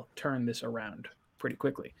will turn this around pretty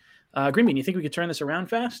quickly. Green Bean, you think we could turn this around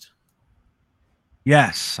fast?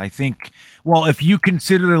 Yes, I think. Well, if you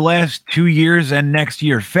consider the last 2 years and next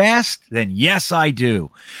year fast, then yes, I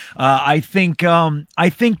do. I think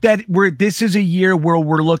that this is a year where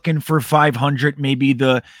we're looking for 500, maybe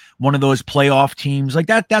one of those playoff teams like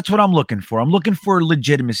that. That's what I'm looking for. I'm looking for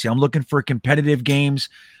legitimacy. I'm looking for competitive games.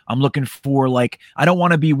 I'm looking for I don't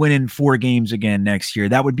want to be winning 4 games again next year.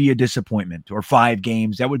 That would be a disappointment, or 5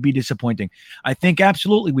 games. That would be disappointing. I think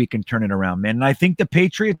absolutely we can turn it around, man. And I think the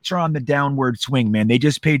Patriots are on the downward swing, man. They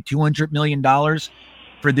just paid $200 million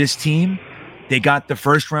for this team. They got the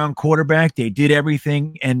first round quarterback. They did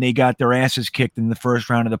everything, and they got their asses kicked in the first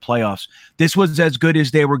round of the playoffs. This was as good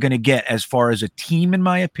as they were going to get as far as a team, in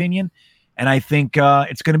my opinion. And I think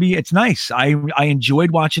it's nice. I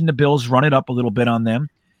enjoyed watching the Bills run it up a little bit on them.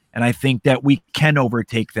 And I think that we can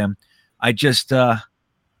overtake them. I just, I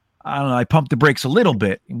don't know. I pumped the brakes a little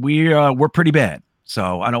bit. We're pretty bad,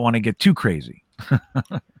 so I don't want to get too crazy.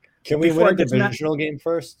 Can we win a divisional game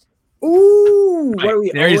first? Ooh, what are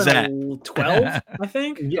we? There's that 12, I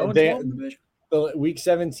think. Yeah, week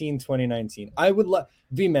 17, 2019. I would love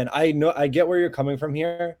V-Man. I get where you're coming from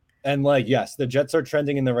here, and yes, the Jets are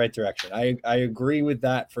trending in the right direction. I agree with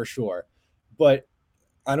that for sure, but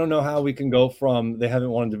I don't know how we can go from they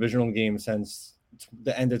haven't won a divisional game since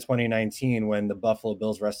the end of 2019 when the Buffalo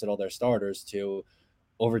Bills rested all their starters to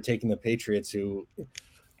overtaking the Patriots, who,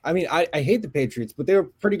 I mean, I hate the Patriots, but they were a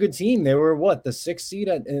pretty good team. They were the 6th seed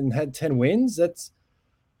and had 10 wins. That's,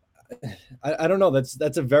 I don't know.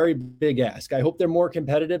 That's a very big ask. I hope they're more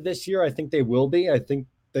competitive this year. I think they will be. I think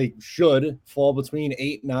they should fall between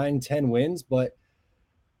 8, 9, 10 wins, but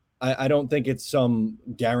I don't think it's some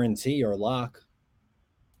guarantee or lock.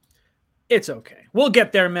 It's okay. We'll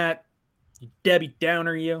get there, Matt. You Debbie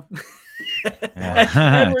Downer, you.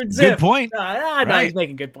 Edward Ziff. Good point. No, he's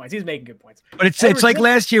making good points. But it's like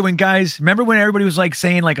last year when guys, remember when everybody was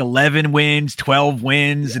saying 11 wins, 12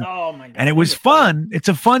 wins, and, oh my God, and it was fun. It's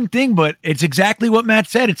a fun thing, but it's exactly what Matt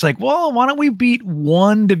said. It's well, why don't we beat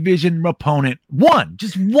one division opponent,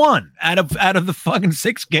 just one out of the fucking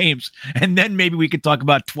 6 games, and then maybe we could talk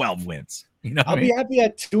about 12 wins. I'll be happy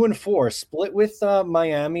at 2 and 4, split with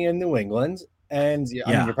Miami and New England. And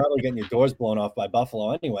I mean, you're probably getting your doors blown off by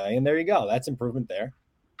Buffalo anyway. And there you go. That's improvement there.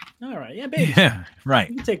 All right. Yeah, baby. Yeah, right.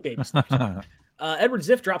 You can take baby steps. Edward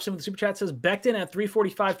Ziff drops in with the super chat, says Becton at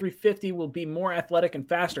 345, 350 will be more athletic and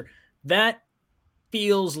faster. That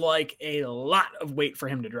feels like a lot of weight for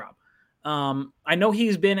him to drop. I know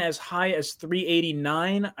he's been as high as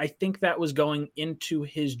 389. I think that was going into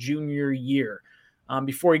his junior year.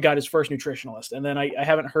 Before he got his first nutritionalist. And then I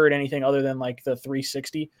haven't heard anything other than the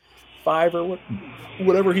 365 or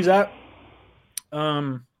whatever he's at.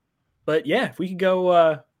 But yeah, if we could go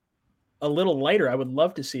a little lighter, I would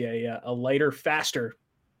love to see a lighter, faster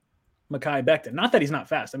Mekhi Becton. Not that he's not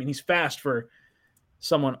fast. I mean, he's fast for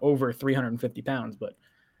someone over 350 pounds, but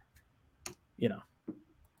I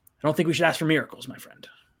don't think we should ask for miracles, my friend.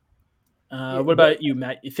 What about you,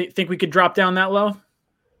 Matt? You think we could drop down that low?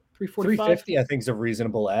 350, I think, is a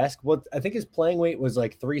reasonable ask. Well, I think his playing weight was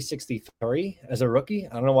 363 as a rookie.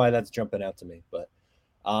 I don't know why that's jumping out to me, but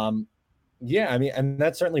yeah, I mean, and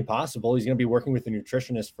that's certainly possible. He's going to be working with a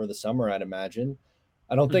nutritionist for the summer, I'd imagine.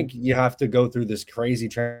 I don't think you have to go through this crazy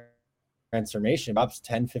transformation. About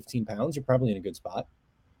 10, 15 pounds, you're probably in a good spot.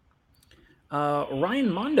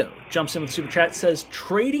 Ryan Mondo jumps in with super chat, says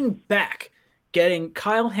trading back, getting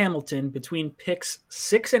Kyle Hamilton between picks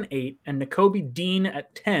 6 and 8 and Nakobe Dean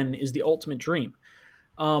at 10 is the ultimate dream.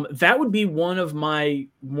 That would be one of my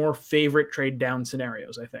more favorite trade down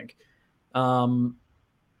scenarios, I think.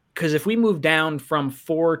 Because if we move down from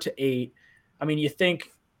 4 to 8, I mean, you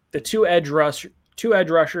think the two edge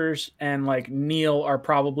rushers and Neal are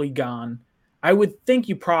probably gone. I would think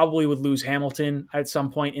you probably would lose Hamilton at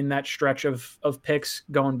some point in that stretch of picks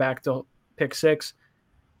going back to pick 6.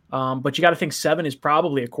 But you got to think 7 is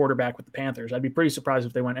probably a quarterback with the Panthers. I'd be pretty surprised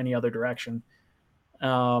if they went any other direction.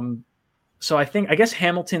 So I guess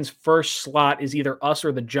Hamilton's first slot is either us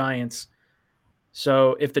or the Giants.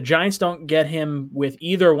 So if the Giants don't get him with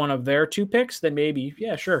either one of their 2 picks, then maybe,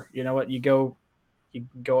 yeah, sure. You know what? You go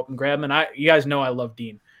up and grab him. And you guys know I love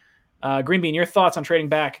Dean. Green Bean, your thoughts on trading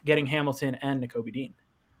back, getting Hamilton and Nakobe Dean?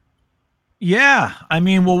 Yeah, I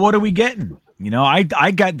mean, well, what are we getting?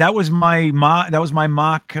 I got that was my mock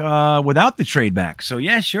without the trade back. So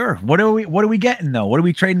yeah, sure. What are we getting though? What are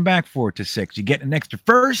we trading back for to 6? You getting an extra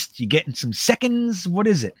first? You getting some seconds? What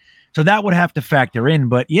is it? So that would have to factor in.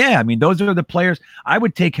 But yeah, I mean, those are the players. I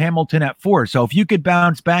would take Hamilton at 4. So if you could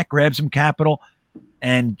bounce back, grab some capital,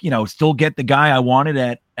 and, still get the guy I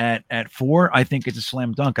wanted at 4, I think it's a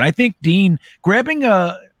slam dunk. And I think Dean grabbing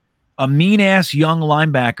a mean ass young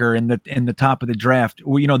linebacker in the top of the draft,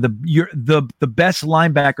 the best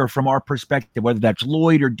linebacker from our perspective, whether that's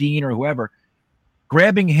Lloyd or Dean or whoever,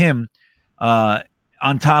 grabbing him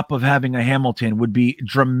on top of having a Hamilton would be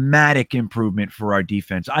dramatic improvement for our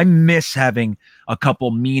defense. I miss having a couple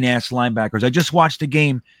mean ass linebackers. I just watched a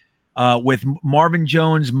game with Marvin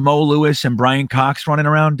Jones, Mo Lewis, and Brian Cox running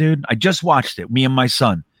around, dude. I just watched it, me and my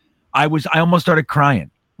son. I almost started crying.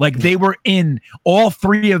 Like, they were all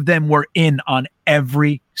 3 of them were in on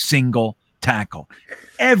every single tackle.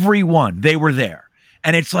 Every one, they were there.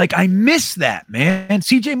 And it's like, I miss that, man.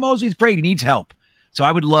 CJ Mosley's great. He needs help. So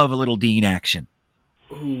I would love a little Dean action.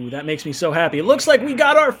 Ooh, that makes me so happy. It looks like we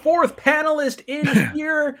got our 4th panelist in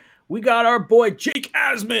here. We got our boy Jake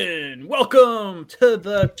Asman. Welcome to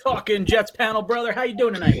the Talking Jets panel, brother. How you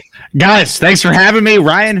doing tonight? Guys, thanks for having me.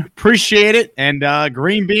 Ryan, appreciate it. And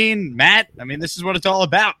Green Bean, Matt, I mean, this is what it's all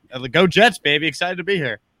about. Go Jets, baby. Excited to be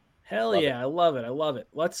here. Hell yeah. I love it. I love it.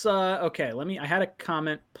 Let's, okay, I had a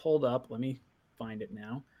comment pulled up. Let me find it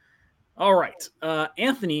now. All right.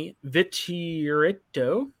 Anthony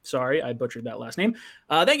Vitirito. Sorry, I butchered that last name.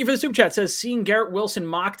 Thank you for the super chat. Says, seeing Garrett Wilson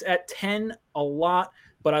mocked at 10 a lot,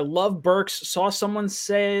 but I love Burks. Saw someone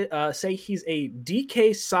say he's a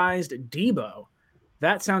DK-sized Debo.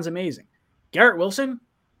 That sounds amazing. Garrett Wilson,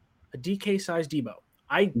 a DK-sized Debo.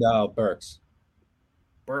 No, Burks.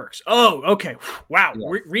 Oh, okay. Wow.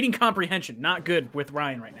 Yeah. Reading comprehension, not good with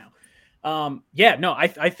Ryan right now.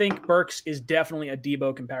 I think Burks is definitely a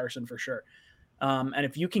Debo comparison for sure. And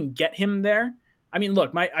if you can get him there, I mean,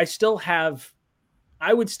 look, I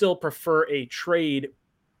would still prefer a trade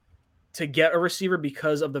to get a receiver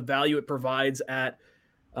because of the value it provides at,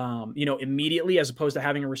 immediately, as opposed to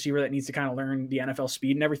having a receiver that needs to kind of learn the NFL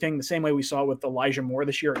speed and everything. The same way we saw with Elijah Moore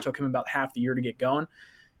this year, it took him about half the year to get going.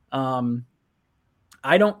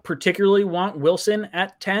 I don't particularly want Wilson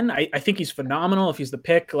at 10. I think he's phenomenal if he's the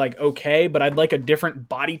pick, okay, but I'd like a different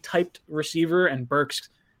body typed receiver, and Burks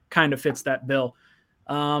kind of fits that bill.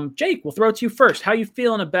 Jake, we'll throw it to you first. How you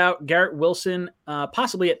feeling about Garrett Wilson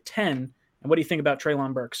possibly at 10, and what do you think about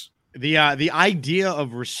Treylon Burks? The idea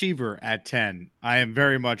of receiver at 10, I am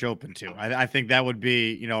very much open to. I think that would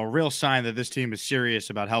be, a real sign that this team is serious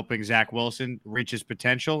about helping Zach Wilson reach his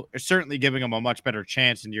potential. It's certainly giving him a much better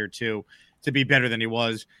chance in year 2 to be better than he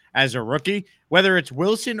was as a rookie. Whether it's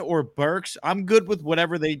Wilson or Burks, I'm good with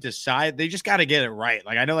whatever they decide. They just got to get it right.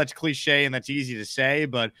 I know that's cliche and that's easy to say,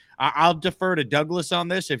 but I'll defer to Douglas on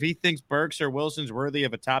this. If he thinks Burks or Wilson's worthy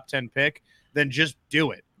of a top 10 pick, then just do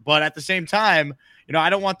it. But at the same time, I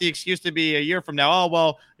don't want the excuse to be a year from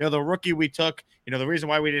now, the rookie we took, the reason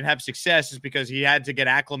why we didn't have success is because he had to get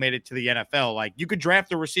acclimated to the NFL. You could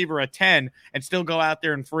draft a receiver at 10 and still go out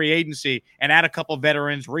there in free agency and add a couple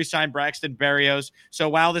veterans, re-sign Braxton Berrios. So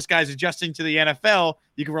while this guy's adjusting to the NFL,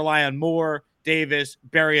 you can rely on Moore, Davis,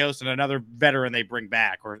 Berrios, and another veteran they bring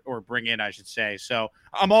back or bring in, I should say. So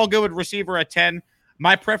I'm all good with receiver at 10.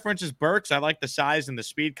 My preference is Burks. I like the size and the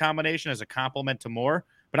speed combination as a complement to Moore.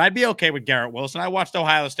 But I'd be okay with Garrett Wilson. I watched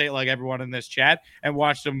Ohio State like everyone in this chat and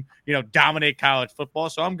watched them, dominate college football.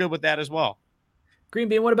 So I'm good with that as well. Green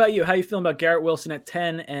Bean, what about you? How you feeling about Garrett Wilson at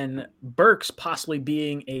 10 and Burks possibly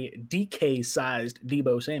being a DK-sized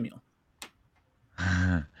Debo Samuel?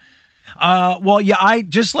 I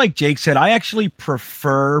just like Jake said, I actually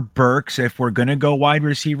prefer Burks if we're going to go wide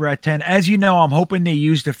receiver at 10. As you know, I'm hoping they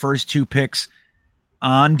use the first 2 picks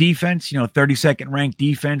on defense, 32nd ranked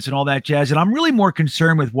defense and all that jazz. And I'm really more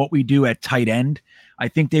concerned with what we do at tight end. I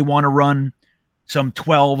think they want to run some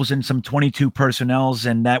 12s and some 22 personnels,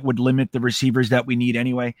 and that would limit the receivers that we need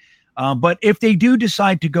anyway. But if they do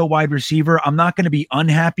decide to go wide receiver, I'm not going to be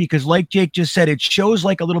unhappy because, like Jake just said, it shows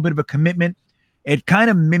like a little bit of a commitment. It kind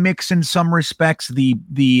of mimics in some respects the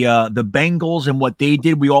Bengals and what they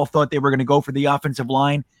did. We all thought they were going to go for the offensive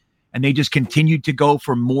line, and they just continued to go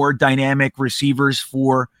for more dynamic receivers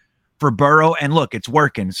for Burrow. And look, it's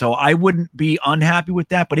working. So I wouldn't be unhappy with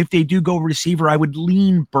that. But if they do go receiver, I would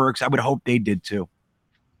lean Burks. I would hope they did too.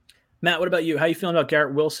 Matt, what about you? How you feeling about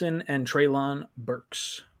Garrett Wilson and Treylon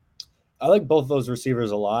Burks? I like both those receivers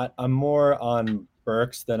a lot. I'm more on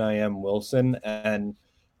Burks than I am Wilson. And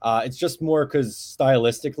it's just more because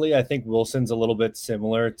stylistically, I think Wilson's a little bit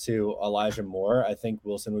similar to Elijah Moore. I think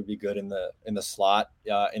Wilson would be good in the slot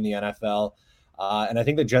in the NFL. And I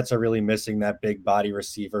think the Jets are really missing that big body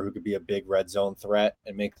receiver who could be a big red zone threat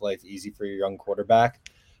and make life easy for your young quarterback.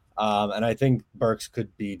 And I think Burks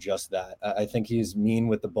could be just that. I think he's mean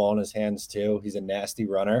with the ball in his hands too. He's a nasty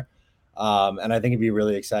runner. And I think it'd be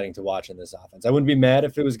really exciting to watch in this offense. I wouldn't be mad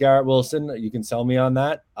if it was Garrett Wilson. You can sell me on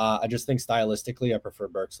that. I just think stylistically, I prefer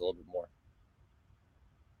Burks a little bit more.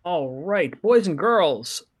 All right, boys and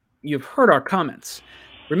girls, you've heard our comments.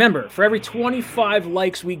 Remember, for every 25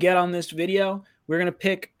 likes we get on this video, we're going to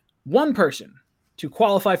pick one person to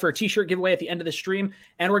qualify for a t-shirt giveaway at the end of the stream.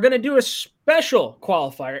 And we're going to do a special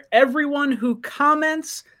qualifier. Everyone who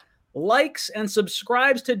comments, likes, and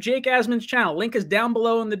subscribes to Jake Asman's channel, link is down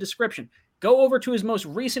below in the description. Go over to his most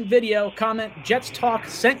recent video, comment Jets Talk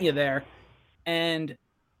sent you there, and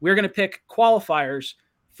we're going to pick qualifiers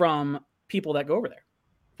from people that go over there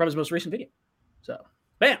from his most recent video. So,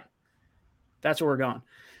 bam. That's where we're going.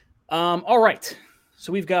 All right.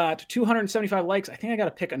 So we've got 275 likes. I think I got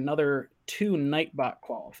to pick another 2 Nightbot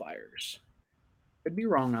qualifiers. Could be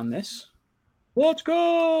wrong on this. Let's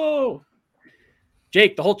go.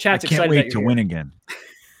 Jake, the whole chat's excited. I can't wait to win again.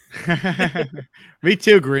 Me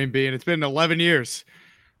too, Green Bean. It's been 11 years.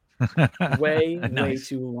 Way Nice.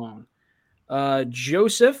 too long.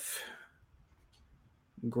 Joseph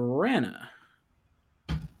Grana.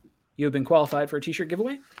 You have been qualified for a t-shirt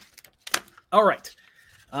giveaway. All right.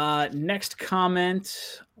 Next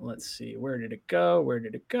comment. Let's see. Where did it go?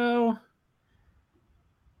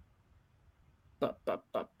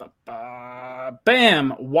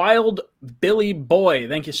 Bam. Wild Billy Boy.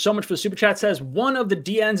 Thank you so much for the super chat. Says one of the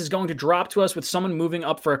DNs is going to drop to us with someone moving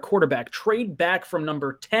up for a quarterback. Trade back from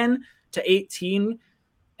number 10 to 18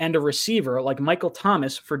 and a receiver like Michael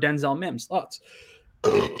Thomas for Denzel Mims. Thoughts?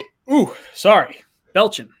 Ooh, sorry.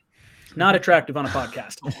 Belching. Not attractive on a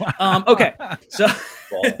podcast. Okay.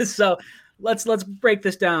 So let's break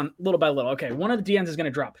this down little by little. Okay. One of the DNs is going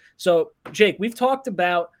to drop. So Jake, we've talked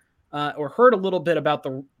about or heard a little bit about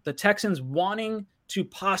the Texans wanting to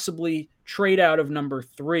possibly trade out of number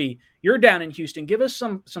 3. You're down in Houston. Give us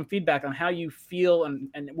some feedback on how you feel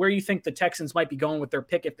and where you think the Texans might be going with their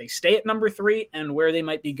pick if they stay at number 3 and where they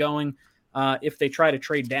might be going if they try to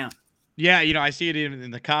trade down. Yeah, I see it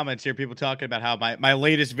in the comments here. People talking about how my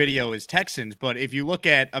latest video is Texans. But if you look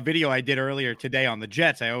at a video I did earlier today on the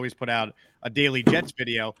Jets, I always put out a daily Jets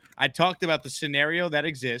video. I talked about the scenario that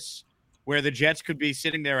exists where the Jets could be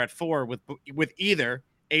sitting there at 4 with either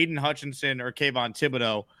Aiden Hutchinson or Kayvon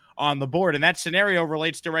Thibodeau on the board. And that scenario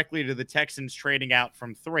relates directly to the Texans trading out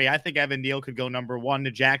from 3. I think Evan Neal could go number 1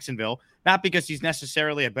 to Jacksonville, not because he's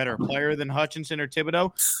necessarily a better player than Hutchinson or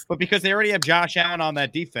Thibodeau, but because they already have Josh Allen on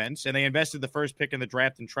that defense and they invested the first pick in the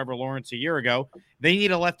draft in Trevor Lawrence a year ago. They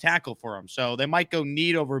need a left tackle for him. So they might go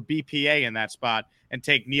need over BPA in that spot and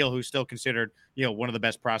take Neal, who's still considered, one of the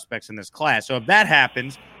best prospects in this class. So if that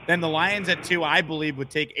happens, then the Lions at 2, I believe, would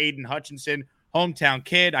take Aiden Hutchinson, hometown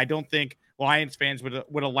kid. I don't think Lions fans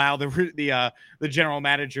would allow the general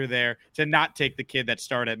manager there to not take the kid that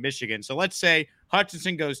started at Michigan. So let's say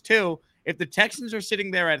Hutchinson goes 2. If the Texans are sitting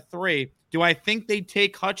there at 3, do I think they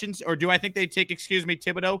take Hutchinson or do I think they take,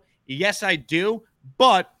 Thibodeau? Yes, I do.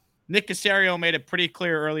 But Nick Caserio made it pretty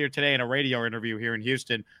clear earlier today in a radio interview here in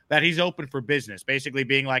Houston that he's open for business, basically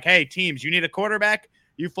being like, hey, teams, you need a quarterback.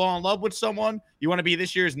 You fall in love with someone. You want to be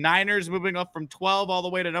this year's Niners moving up from 12 all the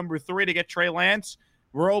way to number 3 to get Trey Lance.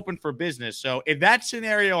 We're open for business. So if that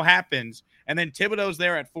scenario happens and then Thibodeau's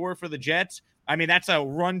there at 4 for the Jets, I mean, that's a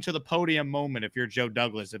run to the podium moment if you're Joe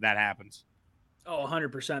Douglas, if that happens. Oh,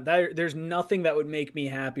 100%. There's nothing that would make me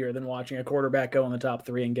happier than watching a quarterback go in the top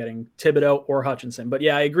 3 and getting Thibodeau or Hutchinson. But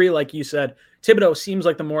yeah, I agree. Like you said, Thibodeau seems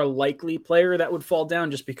like the more likely player that would fall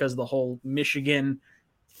down just because of the whole Michigan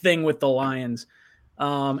thing with the Lions.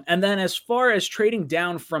 And then as far as trading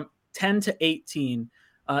down from 10 to 18,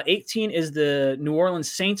 18 is the New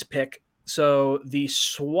Orleans Saints pick. So the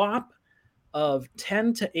swap of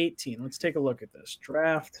 10 to 18. Let's take a look at this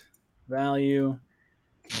draft value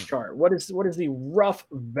chart. What is the rough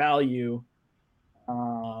value?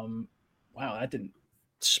 Wow, that didn't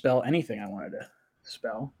spell anything I wanted to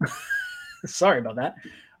spell. Sorry about that.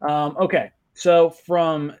 Okay, so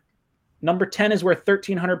from number 10 is worth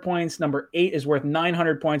 1,300 points. Number 8 is worth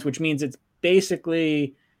 900 points, which means it's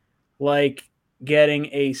basically like getting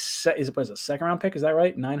a second round pick. Is that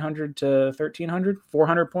right? 900 to 1,300,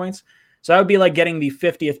 400 points. So that would be like getting the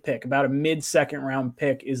 50th pick. About a mid-second round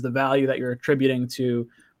pick is the value that you're attributing to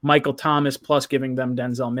Michael Thomas plus giving them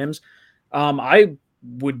Denzel Mims. I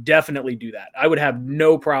would definitely do that. I would have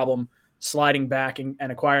no problem sliding back and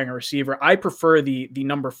acquiring a receiver. I prefer the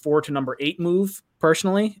number 4 to number 8 move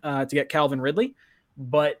personally to get Calvin Ridley.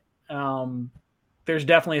 But there's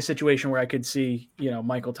definitely a situation where I could see,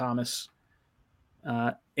 Michael Thomas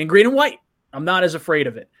in green and white. I'm not as afraid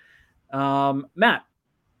of it. Matt,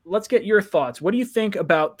 let's get your thoughts. What do you think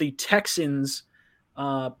about the Texans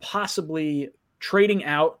possibly trading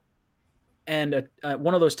out and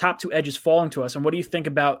one of those top two edges falling to us. And what do you think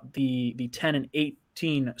about the 10 and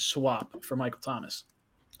 18 swap for Michael Thomas?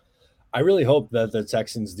 I really hope that the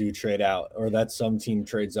Texans do trade out, or that some team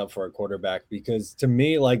trades up for a quarterback, because to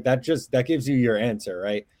me, like, that gives you your answer,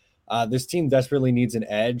 right? This team desperately needs an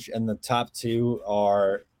edge, and the top two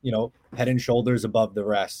are, head and shoulders above the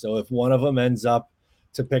rest. So if one of them ends up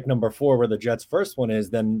to pick number 4, where the Jets' first one is,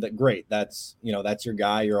 then great. That's your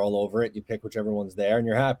guy. You're all over it. You pick whichever one's there, and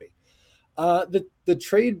you're happy. The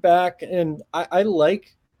trade back, and I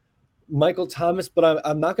like Michael Thomas, but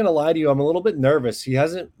I'm not going to lie to you. I'm a little bit nervous. He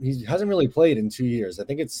hasn't really played in 2 years. I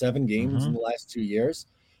think it's 7 games in the last 2 years.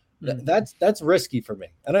 That's risky for me.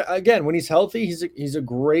 And again, when he's healthy, he's a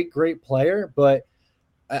great player. But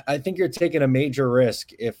I think you're taking a major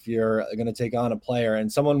risk if you're going to take on a player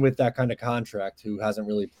and someone with that kind of contract who hasn't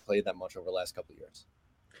really played that much over the last couple of years.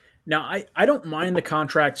 Now, I don't mind the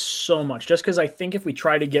contract so much, just because I think if we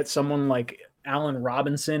try to get someone like Allen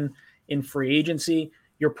Robinson in free agency,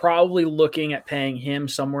 you're probably looking at paying him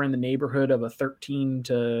somewhere in the neighborhood of a 13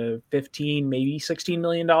 to 15, maybe $16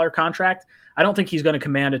 million contract. I don't think he's going to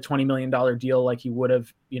command a $20 million deal like he would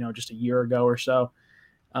have, just a year ago or so.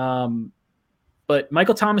 But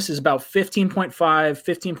Michael Thomas is about 15.5,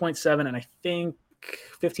 15.7, and I think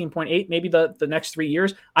 15.8, maybe the next 3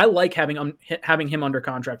 years. I like having him under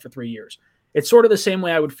contract for 3 years. It's sort of the same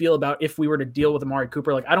way I would feel about if we were to deal with Amari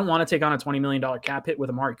Cooper. Like, I don't want to take on a $20 million cap hit with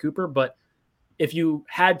Amari Cooper, but if you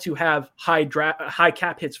had to have high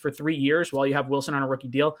cap hits for 3 years while you have Wilson on a rookie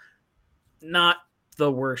deal, not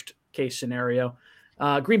the worst case scenario.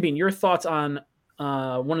 Green Bean, your thoughts on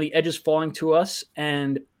one of the edges falling to us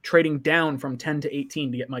and trading down from 10 to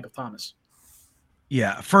 18 to get Michael Thomas?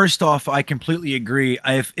 Yeah, first off, I completely agree.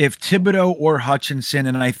 If Thibodeau or Hutchinson,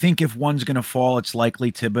 and I think if one's going to fall, it's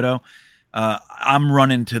likely Thibodeau, I'm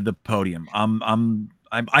running to the podium.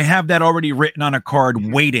 I have that already written on a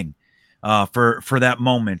card, waiting for that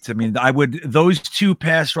moment. I mean, those two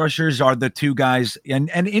pass rushers are the two guys, and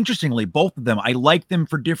interestingly, both of them, I like them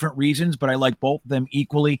for different reasons, but I like both of them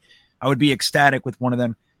equally. I would be ecstatic with one of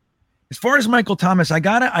them. As far as Michael Thomas, I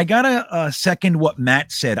gotta second what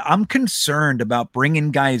Matt said. I'm concerned about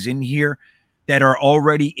bringing guys in here that are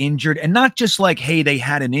already injured, and not just like, hey, they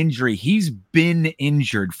had an injury. He's been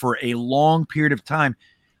injured for a long period of time.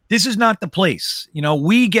 This is not the place.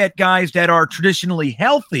 We get guys that are traditionally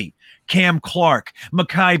healthy, Cam Clark,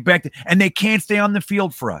 Mekhi Becton, and they can't stay on the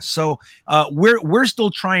field for us. So we're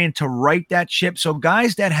still trying to right that ship. So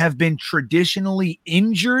guys that have been traditionally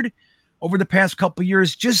injured over the past couple of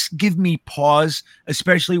years, just give me pause,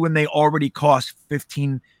 especially when they already cost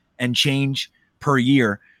 15 and change per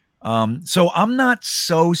year. So I'm not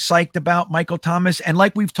so psyched about Michael Thomas. And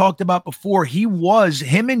like we've talked about before,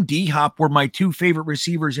 him and D-Hop were my two favorite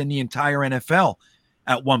receivers in the entire NFL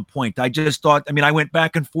at one point. I just thought, I went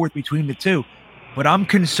back and forth between the two, but I'm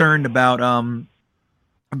concerned about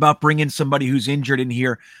bringing somebody who's injured in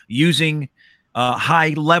here, using high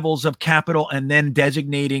levels of capital, and then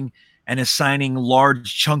designating and assigning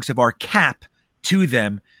large chunks of our cap to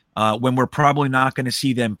them when we're probably not going to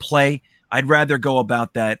see them play. I'd rather go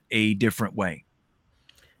about that a different way.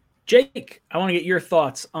 Jake, I want to get your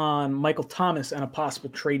thoughts on Michael Thomas and a possible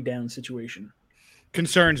trade down situation.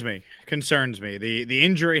 Concerns me. The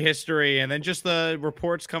injury history, and then just the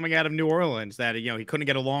reports coming out of New Orleans that he couldn't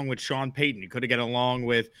get along with Sean Payton. He couldn't get along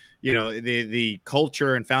with the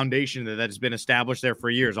culture and foundation that has been established there for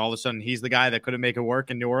years. All of a sudden, he's the guy that couldn't make it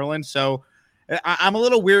work in New Orleans. So I'm a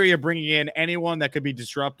little weary of bringing in anyone that could be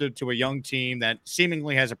disruptive to a young team that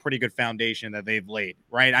seemingly has a pretty good foundation that they've laid.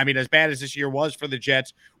 Right? As bad as this year was for the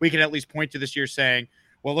Jets, we can at least point to this year saying,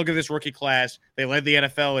 well, look at this rookie class. They led the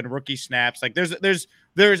NFL in rookie snaps. Like there's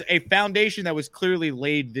a foundation that was clearly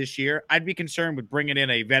laid this year. I'd be concerned with bringing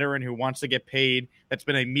in a veteran who wants to get paid, that's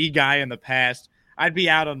been a me guy in the past. I'd be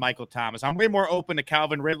out on Michael Thomas. I'm way more open to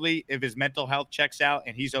Calvin Ridley if his mental health checks out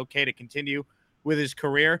and he's okay to continue with his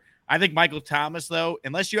career. I think Michael Thomas, though,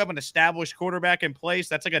 unless you have an established quarterback in place,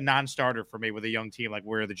 that's like a non-starter for me with a young team like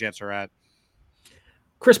where the Jets are at.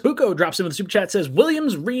 Chris Bucco drops in with the super chat, says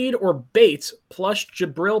Williams, Reed, or Bates plus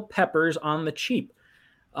Jabril Peppers on the cheap.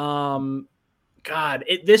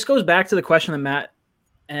 This goes back to the question that Matt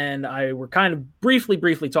and I were kind of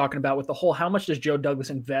briefly talking about with the whole, how much does Joe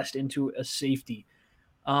Douglas invest into a safety?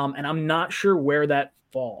 And I'm not sure where that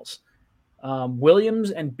falls.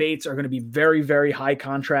 Williams and Bates are going to be very, very high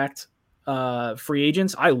contract free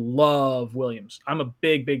agents. I love Williams. I'm a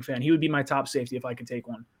big fan. He would be my top safety if I could take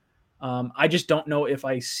one. I just don't know if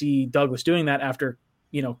I see Douglas doing that after,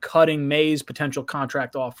 cutting May's potential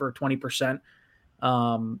contract offer 20%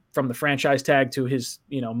 from the franchise tag to his,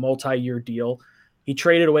 multi-year deal. He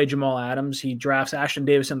traded away Jamal Adams. He drafts Ashton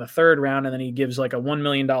Davis in the 3rd round, and then he gives like a $1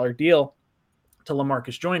 million deal to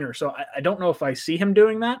LaMarcus Joyner. So I don't know if I see him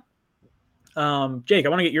doing that. Jake, I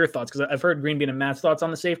want to get your thoughts because I've heard Green Bean and Matt's thoughts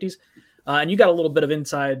on the safeties. And you got a little bit of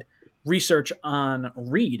inside research on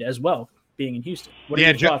Reed as well, being in Houston. What are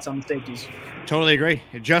your thoughts on the safeties? Totally agree.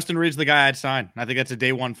 Justin Reed's the guy I'd sign. I think that's a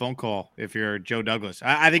day one phone call if you're Joe Douglas.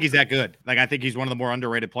 I think he's that good. Like, I think he's one of the more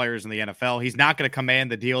underrated players in the NFL. He's not going to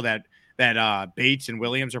command the deal that Bates and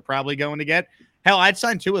Williams are probably going to get. Hell, I'd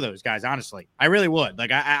sign 2 of those guys, honestly. I really would.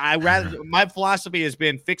 Like, I rather my philosophy has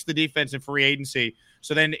been fix the defense in free agency.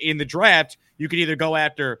 So then in the draft, you could either go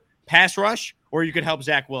after pass rush or you could help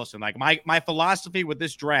Zach Wilson. Like, my philosophy with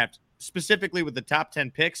this draft, specifically with the top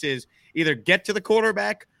 10 picks, is either get to the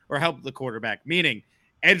quarterback or help the quarterback, meaning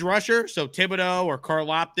edge rusher. So Thibodeau or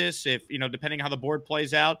Karlaftis, if, depending how the board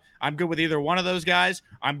plays out, I'm good with either one of those guys.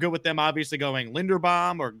 I'm good with them obviously going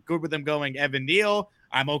Linderbaum, or good with them going Evan Neal.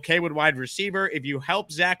 I'm okay with wide receiver. If you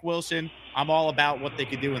help Zach Wilson, I'm all about what they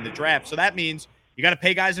could do in the draft. So that means you got to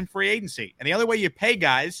pay guys in free agency. And the other way you pay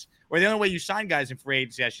guys, or the only way you sign guys in free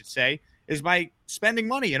agency, I should say, is by spending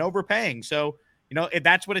money and overpaying. So, if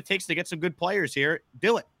that's what it takes to get some good players here,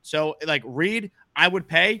 do it. So, like Reed, I would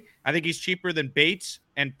pay. I think he's cheaper than Bates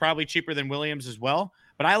and probably cheaper than Williams as well.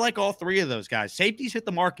 But I like all 3 of those guys. Safeties hit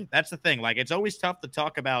the market. That's the thing. Like, it's always tough to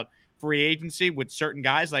talk about free agency with certain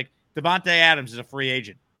guys. Like, Devontae Adams is a free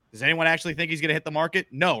agent. Does anyone actually think he's going to hit the market?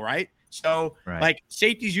 No, right? So, like,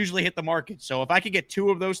 safeties usually hit the market. So if I could get 2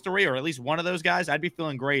 of those 3, or at least one of those guys, I'd be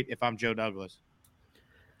feeling great if I'm Joe Douglas.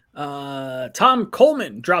 Tom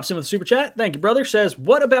Coleman drops in with a super chat. Thank you, brother. Says,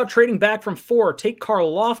 what about trading back from 4? Take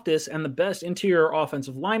Karlaftis and the best interior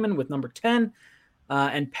offensive lineman with number 10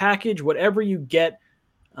 and package whatever you get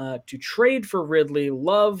to trade for Ridley.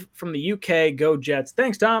 Love from the UK. Go Jets.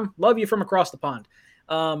 Thanks, Tom. Love you from across the pond.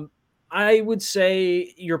 I would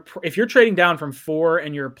say if you're trading down from 4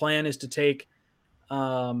 and your plan is to take,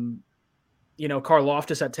 Karlaftis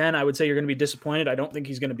at 10, I would say you're going to be disappointed. I don't think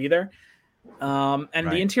he's going to be there. The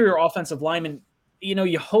interior offensive lineman,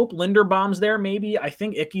 you hope Linderbaum's there. Maybe. I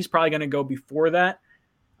think Icky's probably going to go before that.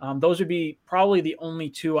 Those would be probably the only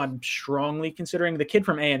 2 I'm strongly considering. The kid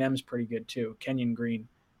from A&M is pretty good too. Kenyon Green.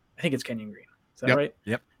 I think it's Kenyon Green. Is that right?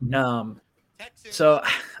 Yep. So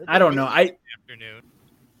I don't know.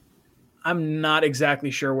 I'm not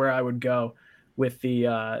exactly sure where I would go with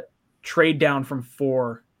the trade down from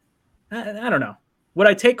 4. I don't know. Would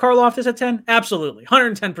I take Karlaftis at 10? Absolutely.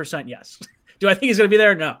 110% yes. Do I think he's going to be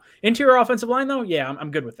there? No. Interior offensive line, though? Yeah,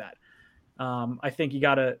 I'm good with that. I think you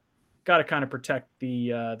got to kind of protect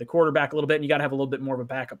the quarterback a little bit, and you got to have a little bit more of a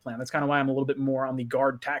backup plan. That's kind of why I'm a little bit more on the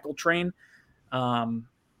guard tackle train. I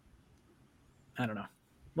don't know.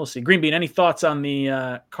 We'll see. Green Bean, any thoughts on the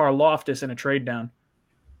Karlaftis and a trade down?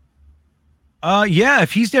 Yeah,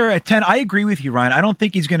 if he's there at 10, I agree with you, Ryan. I don't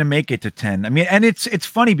think he's going to make it to 10. I mean, and it's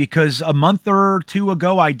funny because a month or 2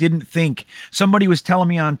 ago, I didn't think somebody was telling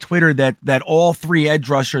me on Twitter that all 3 edge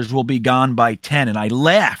rushers will be gone by 10. And I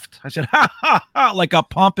laughed. I said, ha, ha, ha, like a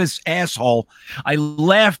pompous asshole. I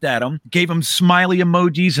laughed at him, gave him smiley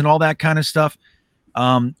emojis and all that kind of stuff.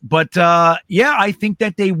 Yeah, I think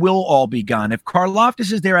that they will all be gone. If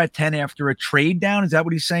Karlaftis is there at 10 after a trade down, is that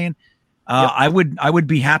what he's saying? Yep. I would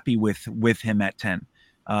be happy with him at 10.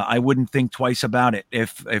 I wouldn't think twice about it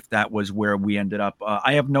if that was where we ended up.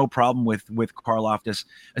 I have no problem with Karlaftis,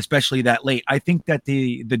 especially that late. I think that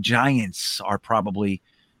the Giants are probably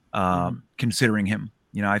considering him.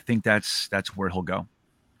 I think that's where he'll go.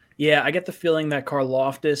 Yeah, I get the feeling that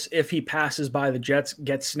Karlaftis, if he passes by the Jets,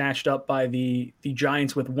 gets snatched up by the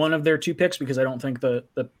Giants with one of their 2 picks, because I don't think the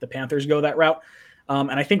Panthers go that route.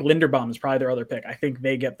 And I think Linderbaum is probably their other pick. I think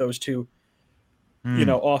they get those 2,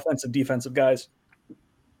 offensive, defensive guys.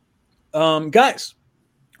 Guys,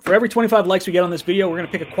 for every 25 likes we get on this video, we're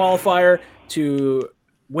going to pick a qualifier to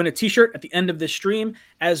win a t-shirt at the end of this stream,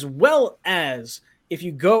 as well as if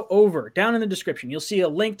you go over down in the description, you'll see a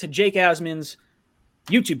link to Jake Asman's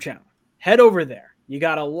YouTube channel. Head over there. You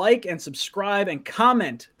got to like and subscribe and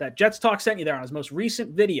comment that Jets Talk sent you there on his most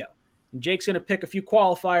recent video. And Jake's going to pick a few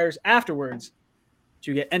qualifiers afterwards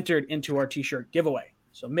to get entered into our t-shirt giveaway.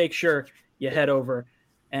 So make sure you head over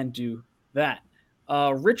and do that.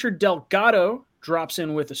 Richard Delgado drops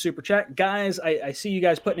in with a super chat. Guys, I see you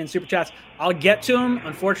guys putting in super chats. I'll get to them.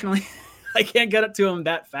 Unfortunately, I can't get it to them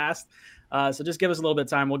that fast. So just give us a little bit of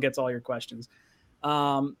time. We'll get to all your questions.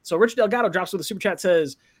 So Richard Delgado drops with a super chat,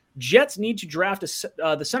 says, Jets need to draft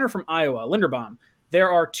the center from Iowa, Linderbaum. There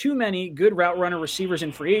are too many good route runner receivers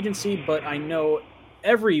in free agency, but I know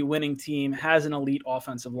every winning team has an elite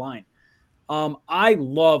offensive line. I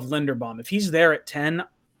love Linderbaum. If he's there at 10,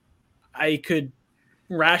 I could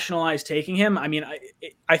rationalize taking him. I mean,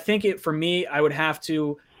 I think for me, I would have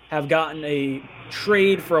to have gotten a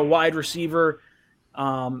trade for a wide receiver,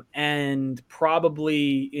 and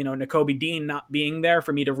probably, Nakobe Dean not being there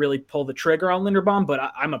for me to really pull the trigger on Linderbaum.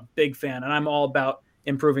 But I'm a big fan, and I'm all about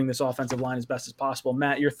improving this offensive line as best as possible.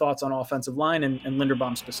 Matt, your thoughts on offensive line and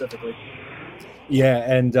Linderbaum specifically?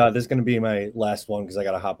 Yeah, and this is going to be my last one because I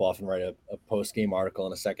got to hop off and write a post-game article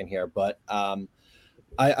in a second here. But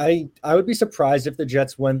I would be surprised if the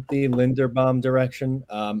Jets went the Linderbaum direction.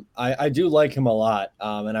 I do like him a lot,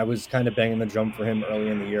 and I was kind of banging the drum for him early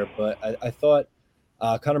in the year. But I thought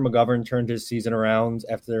Connor McGovern turned his season around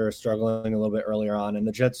after struggling a little bit earlier on, and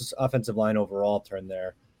the Jets' offensive line overall turned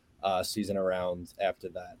their season around after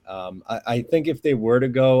that. I think if they were to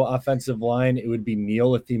go offensive line, it would be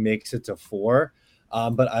Neal if he makes it to 4.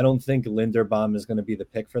 But I don't think Linderbaum is going to be the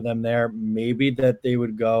pick for them there. Maybe that they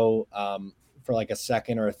would go for like a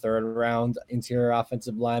second or a third round interior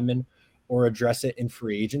offensive lineman or address it in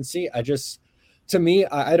free agency. To me,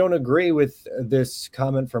 I don't agree with this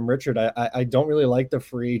comment from Richard. I don't really like the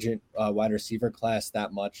free agent wide receiver class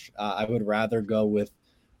that much. I would rather go with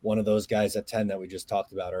one of those guys at 10 that we just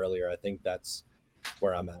talked about earlier. I think that's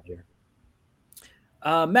where I'm at here.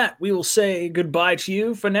 Matt, we will say goodbye to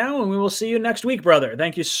you for now, and we will see you next week, brother.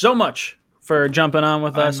 Thank you so much for jumping on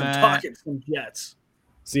with us and talking some Jets.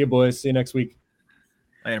 See you, boys. See you next week.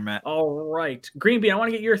 Later, Matt. All right. Green Bean, I want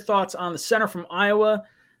to get your thoughts on the center from Iowa.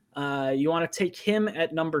 You want to take him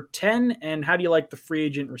at number 10, and how do you like the free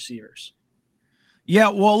agent receivers? Yeah,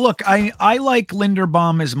 well, look, I like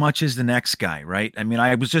Linderbaum as much as the next guy, right? I mean,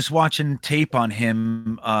 I was just watching tape on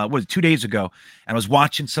him, 2 days ago, and I was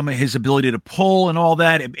watching some of his ability to pull and all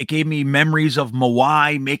that. It gave me memories of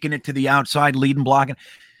Mawai making it to the outside, leading, blocking,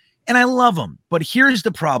 and I love him. But here's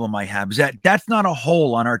the problem I have is that's not a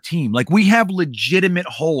hole on our team. Like, we have legitimate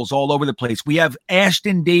holes all over the place. We have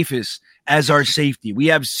Ashton Davis as our safety. We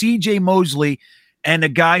have C.J. Mosley and a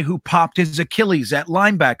guy who popped his Achilles at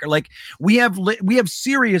linebacker. Like, we have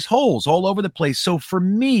serious holes all over the place. So for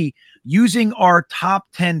me, using our top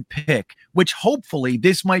 10 pick, which hopefully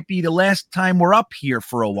this might be the last time we're up here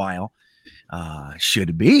for a while,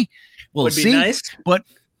 should it be? We'll Would see. Be nice. But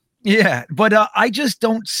I just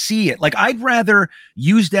don't see it. Like, I'd rather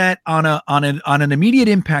use that on an immediate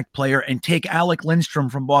impact player and take Alec Lindstrom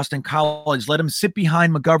from Boston College, let him sit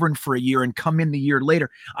behind McGovern for a year and come in the year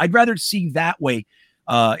later. I'd rather see that way.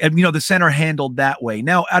 And the center handled that way.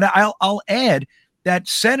 Now, I'll add that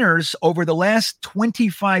centers over the last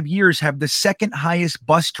 25 years have the second highest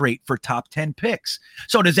bust rate for top 10 picks.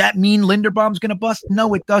 So does that mean Linderbaum's going to bust?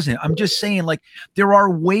 No, it doesn't. I'm just saying, like, there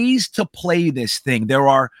are ways to play this thing. There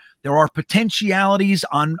are potentialities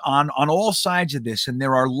on all sides of this, and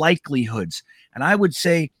there are likelihoods. And I would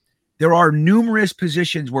say there are numerous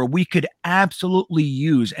positions where we could absolutely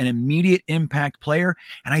use an immediate impact player.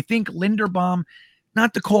 And I think Linderbaum,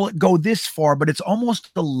 not to call it go this far, but it's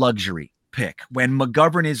almost a luxury pick when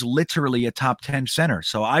McGovern is literally a top 10 center.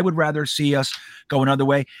 So I would rather see us go another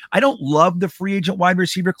way. I don't love the free agent wide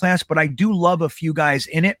receiver class, but I do love a few guys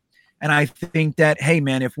in it. And I think that, hey,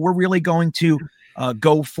 man, if we're really going to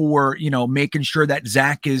go for, making sure that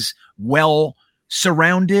Zach is well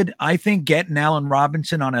surrounded, I think getting Allen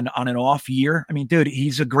Robinson on an off year. I mean, dude,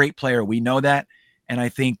 he's a great player. We know that. And I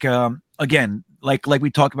think, again, like we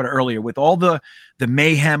talked about earlier, with all the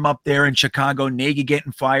mayhem up there in Chicago, Nagy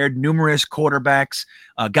getting fired, numerous quarterbacks,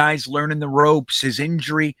 guys learning the ropes, his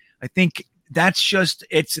injury, I think that's just,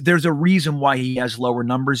 there's a reason why he has lower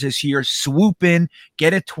numbers this year. Swoop in,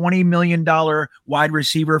 get a $20 million wide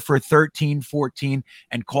receiver for 13, 14,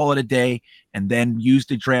 and call it a day, and then use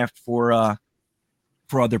the draft for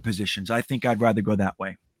other positions. I think I'd rather go that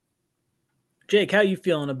way. Jake, how you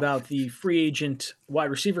feeling about the free agent wide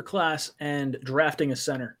receiver class and drafting a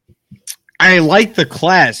center? I like the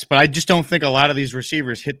class, but I just don't think a lot of these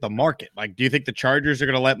receivers hit the market. Like, do you think the Chargers are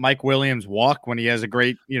going to let Mike Williams walk when he has a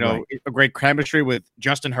great chemistry with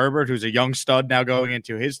Justin Herbert, who's a young stud now going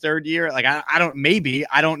into his third year? Like, I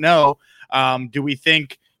don't know. Do we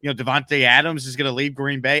think, Devontae Adams is going to leave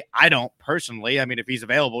Green Bay? I don't personally. I mean, if he's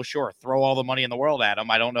available, sure, throw all the money in the world at him.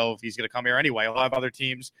 I don't know if he's going to come here anyway. We'll have other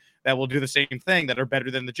teams that will do the same thing that are better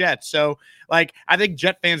than the Jets. So, like, I think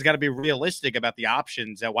Jet fans got to be realistic about the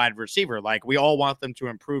options at wide receiver. Like, we all want them to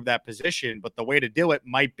improve that position, but the way to do it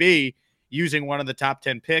might be using one of the top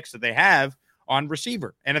 10 picks that they have on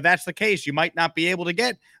receiver. And if that's the case, you might not be able to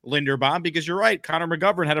get Linderbaum because you're right. Connor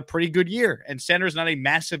McGovern had a pretty good year, and center is not a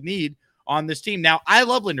massive need on this team. Now, I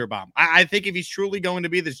love Linderbaum. I think if he's truly going to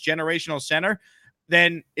be this generational center,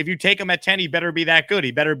 then if you take him at 10, he better be that good.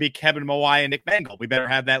 He better be Kevin Mawai and Nick Mangold. We better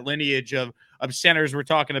have that lineage of of centers we're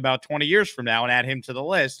talking about 20 years from now and add him to the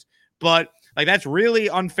list. But like, that's really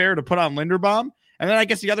unfair to put on Linderbaum. And then I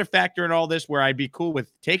guess the other factor in all this where I'd be cool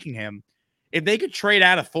with taking him, if they could trade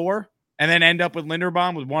out of 4 and then end up with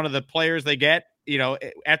Linderbaum with one of the players they get,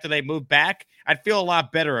 after they move back, I'd feel a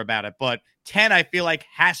lot better about it. But 10, I feel like,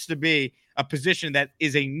 has to be a position that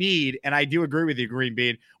is a need. And I do agree with you, Green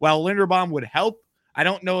Bean. While Linderbaum would help, I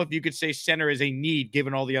don't know if you could say center is a need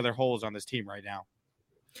given all the other holes on this team right now.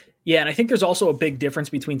 Yeah, and I think there's also a big difference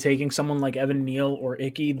between taking someone like Evan Neal or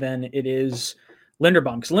Icky than it is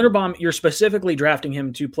Linderbaum. Because Linderbaum, you're specifically drafting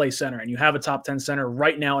him to play center, and you have a top 10 center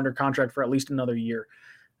right now under contract for at least another year.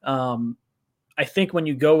 I think when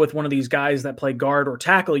you go with one of these guys that play guard or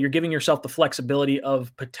tackle, you're giving yourself the flexibility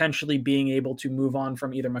of potentially being able to move on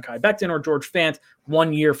from either Mekhi Becton or George Fant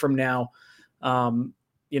 1 year from now.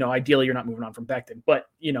 Ideally you're not moving on from Becton, but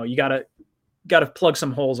you gotta plug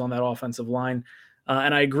some holes on that offensive line.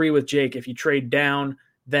 And I agree with Jake. If you trade down,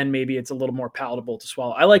 then maybe it's a little more palatable to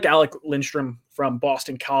swallow. I like Alec Lindstrom from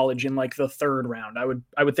Boston College in like the 3rd round.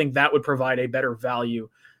 I would think that would provide a better value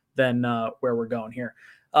than where we're going here.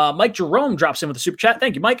 Mike Jerome drops in with a super chat.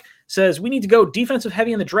 Thank you, Mike. Says, we need to go defensive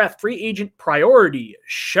heavy in the draft. Free agent priority.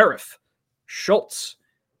 Sheriff, Schultz,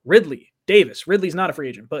 Ridley, Davis. Ridley's not a free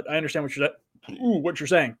agent, but I understand what you're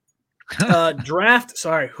saying. Draft.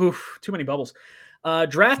 Sorry. Too many bubbles.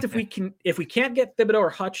 Draft. If we can't get Thibodeau or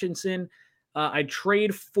Hutchinson, I'd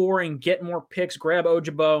trade for and get more picks. Grab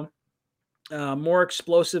Ojabo. More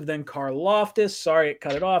explosive than Karlaftis. Sorry, it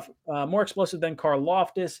cut it off. More explosive than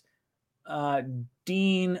Karlaftis.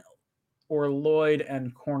 Dean or Lloyd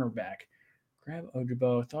and cornerback. Grab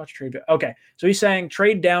Ojabo. Thoughts trade. Okay. So he's saying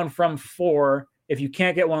trade down from 4 if you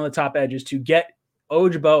can't get one of the top edges to get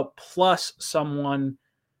Ojabo plus someone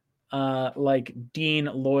like Dean,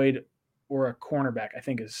 Lloyd, or a cornerback, I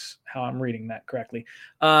think is how I'm reading that correctly.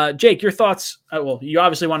 Jake, your thoughts? You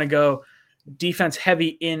obviously want to go defense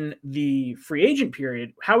heavy in the free agent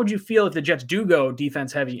period. How would you feel if the Jets do go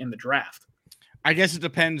defense heavy in the draft? I guess it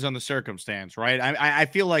depends on the circumstance, right? I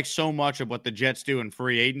feel like so much of what the Jets do in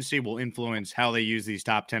free agency will influence how they use these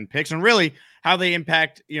top 10 picks and really how they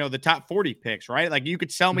impact, the top 40 picks, right? Like you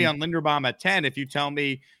could sell me on Linderbaum at 10 if you tell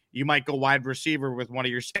me you might go wide receiver with one of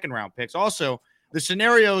your 2nd round picks. Also, the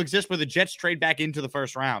scenario exists where the Jets trade back into the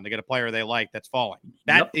 1st round to get a player they like that's falling.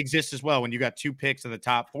 That exists as well when you got 2 picks in the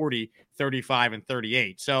top 40, 35, and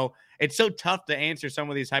 38. So it's so tough to answer some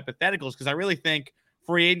of these hypotheticals because I really think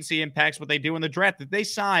free agency impacts what they do in the draft. If they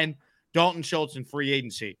sign Dalton Schultz in free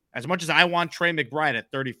agency, as much as I want Trey McBride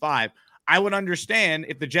at 35, I would understand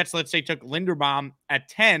if the Jets, let's say, took Linderbaum at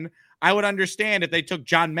 10. I would understand if they took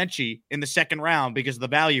John Mechie in the 2nd round because the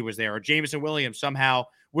value was there, or Jameson Williams somehow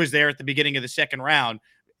was there at the beginning of the 2nd round.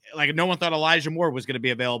 Like no one thought Elijah Moore was going to be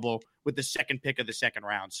available with the 2nd pick of the 2nd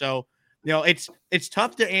round. So, it's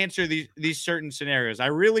tough to answer these certain scenarios. I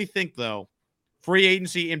really think, though, free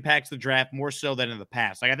agency impacts the draft more so than in the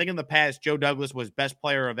past. Like I think in the past, Joe Douglas was best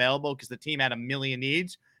player available because the team had a million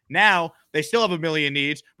needs. Now they still have a million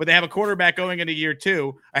needs, but they have a quarterback going into year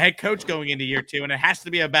 2, a head coach going into year 2, and it has to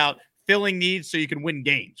be about filling needs so you can win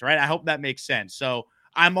games, right? I hope that makes sense. So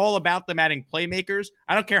I'm all about them adding playmakers.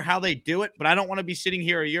 I don't care how they do it, but I don't want to be sitting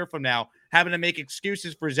here a year from now having to make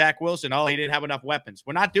excuses for Zach Wilson. Oh, he didn't have enough weapons.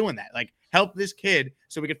 We're not doing that. Like help this kid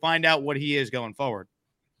so we can find out what he is going forward.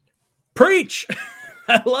 Preach.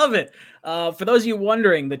 I love it. For those of you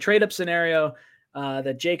wondering, the trade-up scenario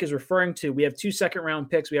that Jake is referring to, we have 2 second-round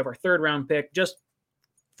picks. We have our 3rd round pick. Just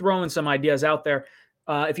throwing some ideas out there.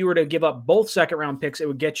 If you were to give up both second-round picks, it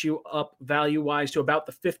would get you up value-wise to about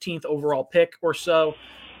the 15th overall pick or so.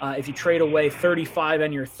 If you trade away 35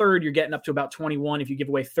 and your 3rd, you're getting up to about 21. If you give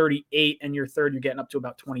away 38 and your 3rd, you're getting up to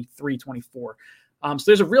about 23, 24. So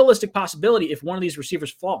there's a realistic possibility if one of these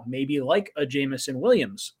receivers fall, maybe like a Jameson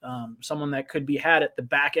Williams, someone that could be had at the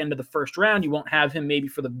back end of the 1st round. You won't have him maybe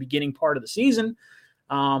for the beginning part of the season,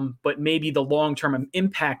 but maybe the long-term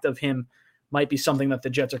impact of him might be something that the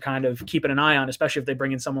Jets are kind of keeping an eye on, especially if they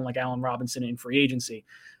bring in someone like Allen Robinson in free agency.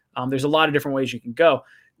 There's a lot of different ways you can go.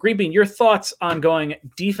 Green Bean, your thoughts on going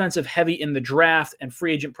defensive heavy in the draft and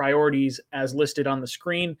free agent priorities as listed on the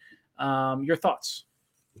screen. Your thoughts?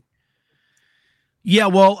 Yeah,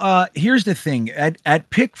 well, here's the thing. At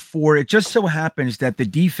pick 4, it just so happens that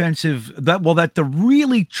that the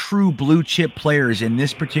really true blue chip players in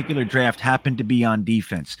this particular draft happen to be on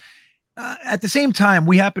defense. At the same time,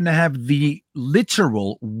 we happen to have the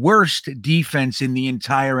literal worst defense in the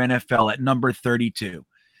entire NFL at number 32.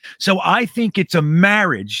 So I think it's a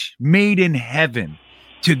marriage made in heaven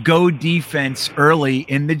to go defense early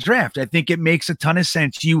in the draft. I think it makes a ton of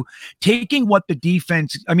sense. You taking what the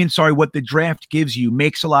draft gives you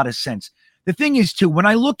makes a lot of sense. the thing is too, when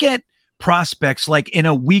I look at prospects like in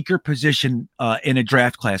a weaker position in a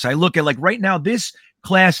draft class, I look at like right now, this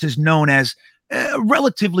class is known as a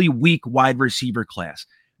relatively weak wide receiver class.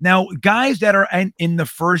 Now, guys that are in the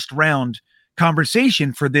first round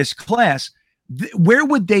conversation for this class, where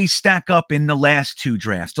would they stack up in the last two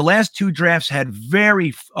drafts? The last two drafts had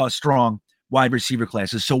very strong wide receiver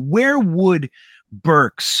classes. So where would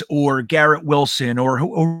Burks or Garrett Wilson or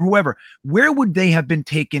whoever, where would they have been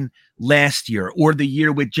taken last year or the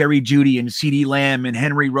year with Jerry Jeudy and CeeDee Lamb and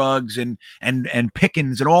Henry Ruggs and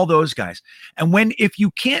Pickens and all those guys? And if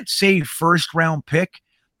you can't say first round pick,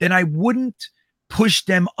 then I wouldn't push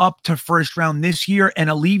them up to first round this year and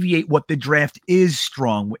alleviate what the draft is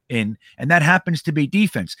strong in. And that happens to be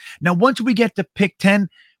defense. Now, once we get to pick 10,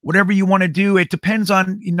 whatever you want to do, it depends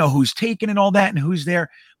on, who's taken and all that and who's there.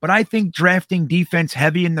 But I think drafting defense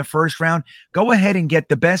heavy in the first round, go ahead and get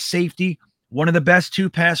the best safety, one of the best 2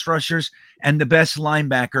 pass rushers, and the best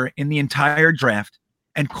linebacker in the entire draft,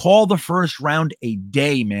 and call the first round a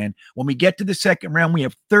day, man. When we get to the second round, we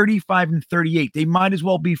have 35 and 38. They might as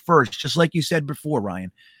well be first, just like you said before,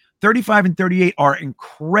 Ryan. 35 and 38 are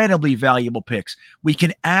incredibly valuable picks. We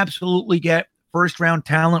can absolutely get first round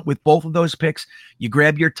talent with both of those picks. You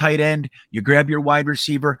grab your tight end, you grab your wide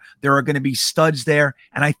receiver. There are going to be studs there.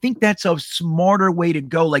 And I think that's a smarter way to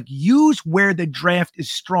go. Like, use where the draft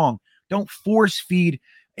is strong. Don't force feed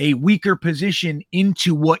a weaker position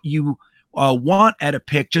into what you want at a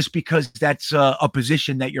pick just because that's a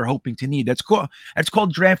position that you're hoping to need. That's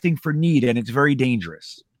called drafting for need, and it's very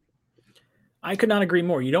dangerous. I could not agree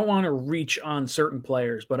more. You don't want to reach on certain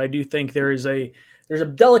players, but I do think there's a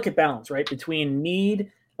delicate balance, right, between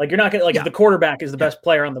need. Like, you're not going to, if the quarterback is the best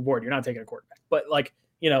player on the board, you're not taking a quarterback. But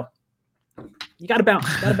you got to balance.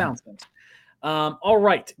 Got to balance things. All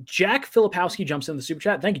right. Jack Filipowski jumps in the super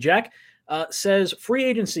chat. Thank you, Jack. Says free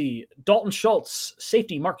agency, Dalton Schultz,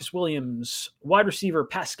 safety, Marcus Williams, wide receiver,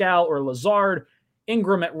 Pascal or Lazard,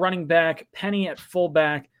 Ingram at running back, Penny at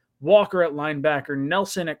fullback, Walker at linebacker,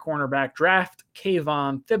 Nelson at cornerback, draft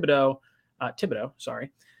Kayvon Thibodeau.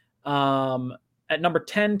 At number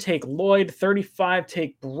 10, take Lloyd, 35,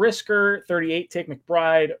 take Brisker, 38, take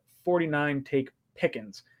McBride, 49, take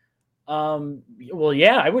Pickens. Well,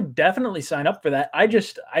 yeah, I would definitely sign up for that. I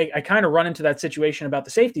kind of run into that situation about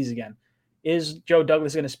the safeties again. Is Joe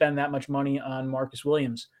Douglas going to spend that much money on Marcus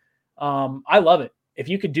Williams? I love it. If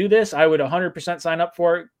you could do this, I would 100% sign up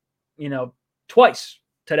for it, twice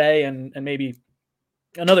today and maybe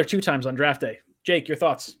another 2 times on draft day. Jake, your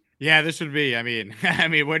thoughts? Yeah, this would be,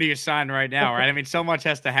 where do you sign right now, right? So much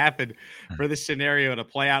has to happen for this scenario to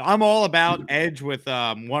play out. I'm all about edge with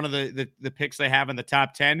one of the picks they have in the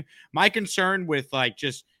top 10. My concern with you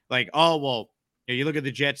look at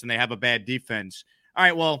the Jets and they have a bad defense. All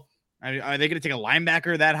right, well, are they going to take a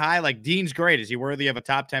linebacker that high? Like, Dean's great. Is he worthy of a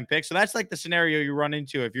top 10 pick? So that's like the scenario you run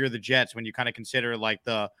into if you're the Jets when you kind of consider like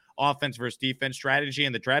the offense versus defense strategy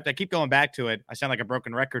in the draft. I keep going back to it. I sound like a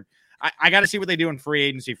broken record. I got to see what they do in free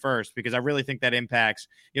agency first, because I really think that impacts,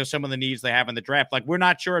 some of the needs they have in the draft. Like, we're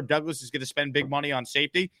not sure if Douglas is going to spend big money on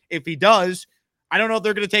safety. If he does, I don't know if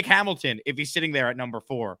they're going to take Hamilton if he's sitting there at number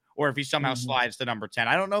 4, or if he somehow slides to number 10.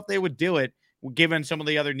 I don't know if they would do it given some of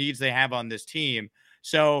the other needs they have on this team.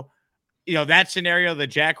 So, that scenario that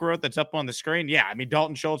Jack wrote that's up on the screen, yeah,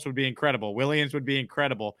 Dalton Schultz would be incredible. Williams would be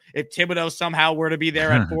incredible. If Thibodeau somehow were to be there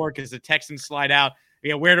at 4 because the Texans slide out,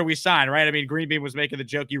 where do we sign, right? Green Bean was making the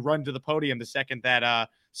joke, you run to the podium the second that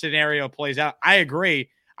scenario plays out. I agree.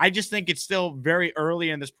 I just think it's still very early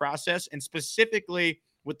in this process, and specifically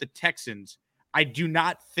with the Texans, I do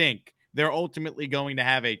not think they're ultimately going to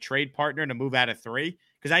have a trade partner to move out of 3,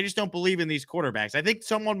 because I just don't believe in these quarterbacks. I think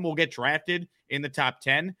someone will get drafted in the top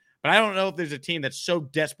 10, but I don't know if there's a team that's so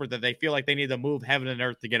desperate that they feel like they need to move heaven and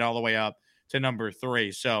earth to get all the way up to number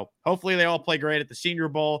 3. So hopefully they all play great at the Senior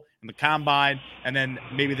Bowl and the Combine, and then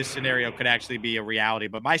maybe this scenario could actually be a reality.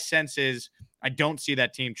 But my sense is I don't see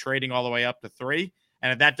that team trading all the way up to 3.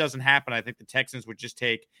 And if that doesn't happen, I think the Texans would just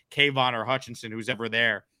take Kayvon or Hutchinson, who's ever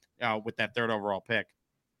there, with that 3rd overall pick.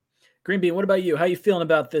 Green Bean, what about you? How you feeling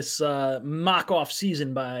about this mock-off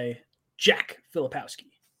season by Jack Filipowski?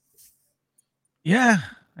 Yeah,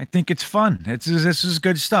 I think it's fun. This is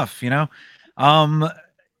good stuff, for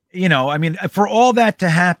all that to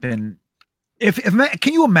happen, if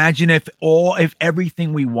can you imagine if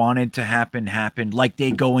everything we wanted to happen happened, like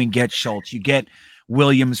they go and get Schultz, you get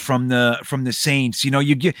Williams from the Saints,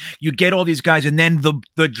 you get all these guys, and then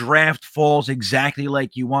the draft falls exactly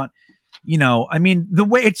like you want. you know, I mean, the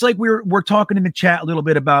way it's like we're talking in the chat a little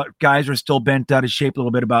bit about guys are still bent out of shape a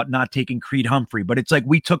little bit about not taking Creed Humphrey, but it's like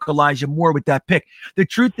we took Elijah Moore with that pick. The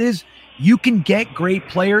truth is, you can get great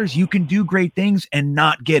players, you can do great things, and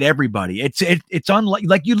not get everybody. It's unlike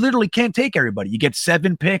like you literally can't take everybody. You get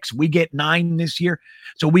 7 picks, we get 9 this year,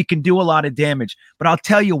 so we can do a lot of damage. But I'll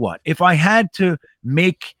tell you what, if I had to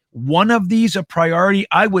make one of these a priority,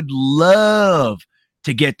 I would love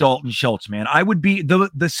to get Dalton Schultz, man. I would be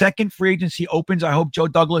the second free agency opens. I hope Joe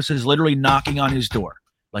Douglas is literally knocking on his door.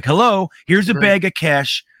 Like, hello, here's a bag of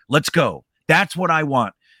cash. Let's go. That's what I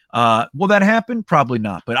want. Will that happen? Probably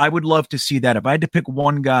not. But I would love to see that. If I had to pick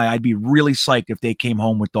one guy, I'd be really psyched if they came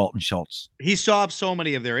home with Dalton Schultz. He solves so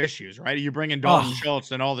many of their issues, right? You bring in Dalton Schultz,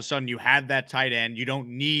 and all of a sudden you have that tight end. You don't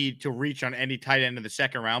need to reach on any tight end in the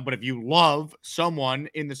second round. But if you love someone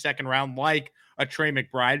in the second round, like a Trey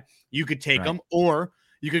McBride, you could take him, or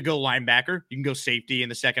you could go linebacker. You can go safety in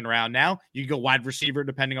the second round now. You can go wide receiver,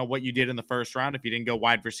 depending on what you did in the first round, if you didn't go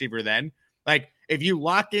wide receiver then. Like, if you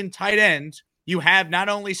lock in tight ends, you have not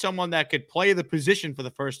only someone that could play the position for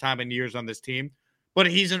the first time in years on this team, but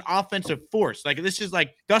he's an offensive force. Like, this is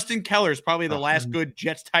like Dustin Keller is probably the last good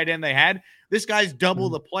Jets tight end they had. This guy's double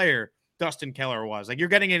the player Dustin Keller was. Like, you're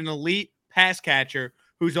getting an elite pass catcher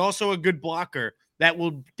who's also a good blocker that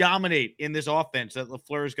will dominate in this offense that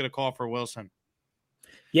LaFleur is going to call for Wilson.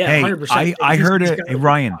 Yeah, hey, 100%. I heard it. Hey,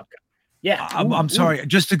 Ryan. Yeah. I'm sorry.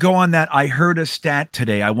 Just to go on that, I heard a stat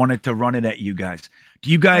today. I wanted to run it at you guys.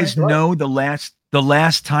 Do you guys know the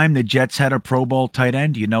last time the Jets had a Pro Bowl tight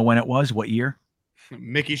end? Do you know when it was? What year?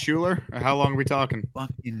 Mickey Schuler? How long are we talking?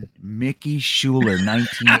 Fucking Mickey Schuler,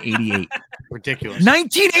 1988. Ridiculous.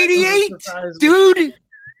 1988, dude.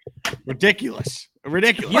 Ridiculous. You're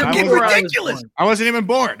ridiculous. I wasn't even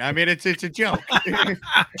born. I mean, it's a joke.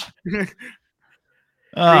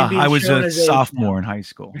 I was a sophomore in high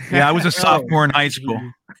school. Yeah, I was a sophomore in high school,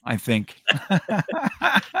 I think.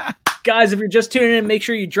 Guys, if you're just tuning in, make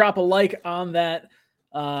sure you drop a like on that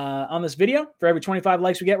on this video. For every 25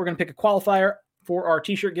 likes we get, we're going to pick a qualifier for our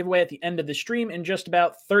t-shirt giveaway at the end of the stream in just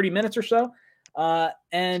about 30 minutes or so.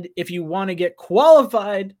 And if you want to get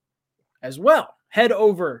qualified as well, head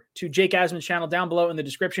over to Jake Asman's channel down below in the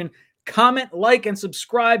description. Comment, like, and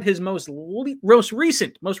subscribe his most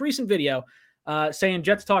recent video saying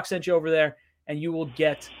Jets Talk sent you over there, and you will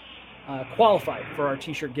get qualified for our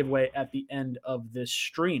t-shirt giveaway at the end of this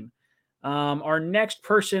stream. Our next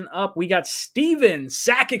person up, we got Steven,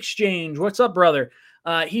 Sack Exchange. What's up, brother?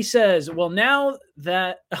 He says, now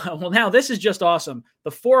this is just awesome.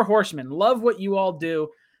 The 4 horsemen, love what you all do.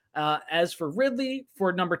 As for Ridley,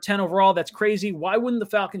 for number 10 overall, that's crazy. Why wouldn't the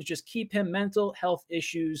Falcons just keep him? Mental health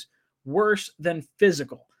issues worse than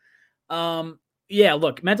physical. Yeah,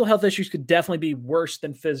 look, mental health issues could definitely be worse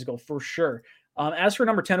than physical for sure. As for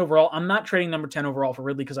number 10 overall, I'm not trading number 10 overall for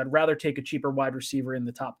Ridley because I'd rather take a cheaper wide receiver in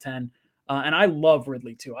the top 10. And I love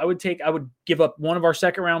Ridley too. I would give up one of our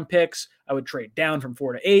second round picks. I would trade down from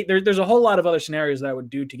 4 to 8. There's a whole lot of other scenarios that I would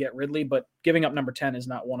do to get Ridley, but giving up number 10 is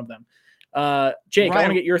not one of them. Jake, Ryan, I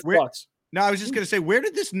want to get your thoughts. No, I was just going to say, where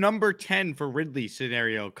did this number 10 for Ridley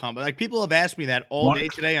scenario come? Like, people have asked me that all day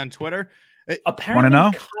today on Twitter. Apparently,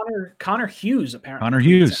 know? Connor Hughes. Apparently, Connor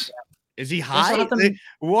Hughes. Is he high?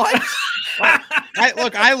 What?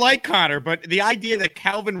 I like Connor, but the idea that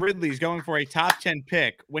Calvin Ridley is going for a top 10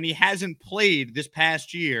 pick when he hasn't played this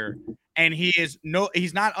past year and he's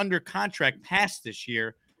not under contract past this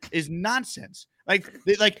year is nonsense.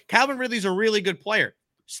 Like Calvin Ridley's a really good player.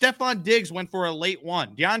 Stephon Diggs went for a late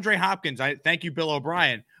one. DeAndre Hopkins, thank you, Bill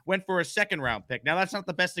O'Brien, went for a second round pick. Now, that's not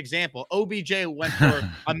the best example. OBJ went for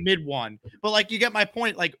a mid one. But, like, you get my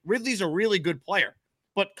point. Like, Ridley's a really good player.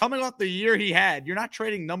 But coming off the year he had, you're not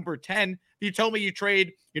trading number 10. If you told me you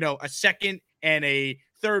trade, a second and a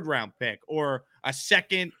third round pick, or a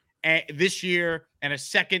second this year and a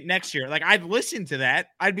second next year, like, I'd listen to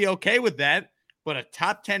that. I'd be okay with that. But a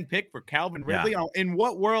top 10 pick for Calvin Ridley, in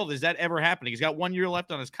what world is that ever happening? He's got 1 year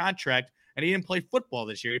left on his contract, and he didn't play football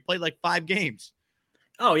this year. He played like 5 games.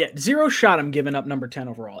 Oh, yeah. Zero shot I'm giving up number 10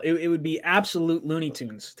 overall. It would be absolute Looney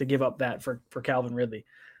Tunes to give up that for Calvin Ridley.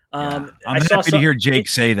 I'm happy to hear Jake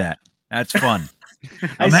say that. That's fun.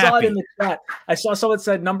 I saw it in the chat. I saw someone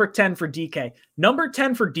said number 10 for DK. Number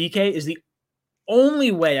 10 for DK is the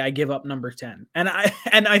only way I give up number 10. And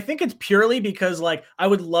I think it's purely because, like, I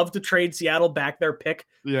would love to trade Seattle back their pick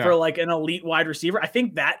for, like, an elite wide receiver. I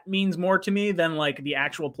think that means more to me than, like, the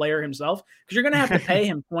actual player himself, because you're going to have to pay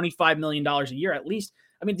him $25 million a year at least.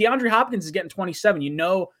 I mean, DeAndre Hopkins is getting 27.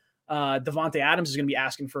 Devontae Adams is going to be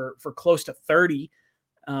asking for close to 30.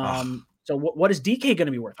 So what is DK going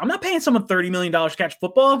to be worth? I'm not paying someone $30 million to catch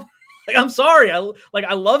football. Like, I'm sorry.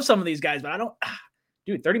 I love some of these guys, but I don't.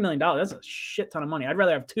 Dude, $30 million, that's a shit ton of money. I'd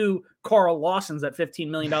rather have 2 Carl Lawsons at $15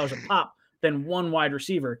 million a pop than 1 wide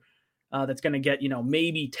receiver that's going to get,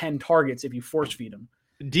 maybe 10 targets if you force feed him.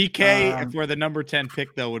 DK for the number 10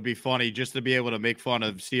 pick, though, would be funny just to be able to make fun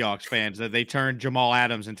of Seahawks fans that they turned Jamal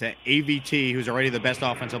Adams into AVT, who's already the best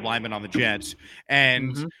offensive lineman on the Jets,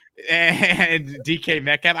 and DK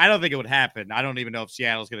Metcalf. I don't think it would happen. I don't even know if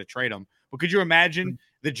Seattle's going to trade him. But could you imagine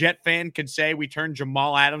the Jet fan could say we turned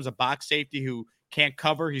Jamal Adams, a box safety who can't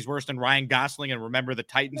cover. He's worse than Ryan Gosling. And remember the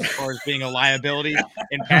Titans as far as being a liability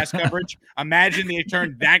in pass coverage. Imagine they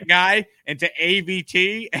turned that guy into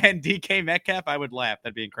AVT and DK Metcalf. I would laugh.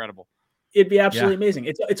 That'd be incredible. It'd be absolutely amazing.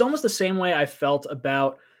 It's almost the same way I felt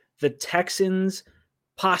about the Texans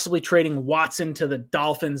possibly trading Watson to the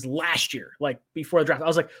Dolphins last year, like before the draft. I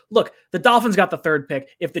was like, look, the Dolphins got the 3rd pick.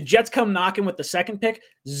 If the Jets come knocking with the 2nd pick,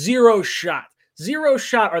 zero shot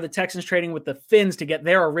are the Texans trading with the Finns to get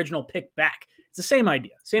their original pick back. It's the same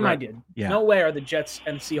idea. Yeah. No way are the Jets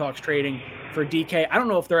and Seahawks trading for DK. I don't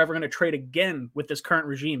know if they're ever going to trade again with this current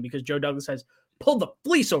regime because Joe Douglas has pulled the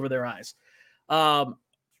fleece over their eyes.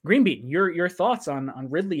 Green Bean, your thoughts on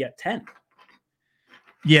Ridley at 10?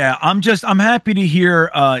 Yeah, I'm happy to hear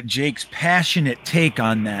Jake's passionate take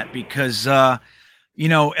on that because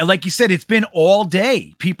like you said, it's been all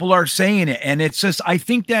day. People are saying it, and it's just I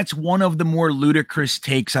think that's one of the more ludicrous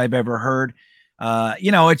takes I've ever heard.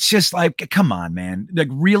 It's just like, come on, man. Like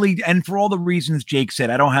really, and for all the reasons Jake said,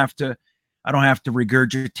 I don't have to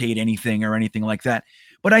regurgitate anything or anything like that.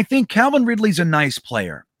 But I think Calvin Ridley's a nice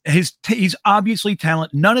player. He's obviously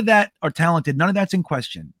talented. None of that are talented. None of that's in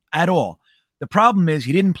question at all. The problem is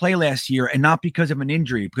he didn't play last year, and not because of an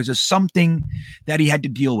injury, because of something that he had to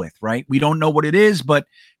deal with, right? We don't know what it is, but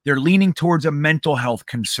they're leaning towards a mental health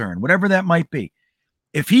concern, whatever that might be.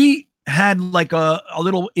 If he had like a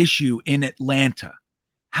little issue in Atlanta,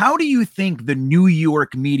 how do you think the New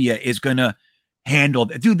York media is going to handle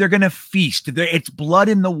that? Dude, they're going to feast. It's blood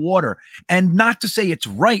in the water. And not to say it's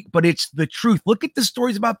right, but it's the truth. Look at the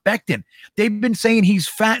stories about Becton. They've been saying he's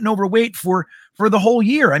fat and overweight for the whole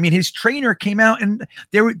year. I mean, his trainer came out and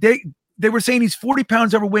they were saying he's 40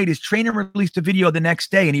 pounds overweight. His trainer released a video the next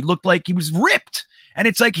day and he looked like he was ripped. And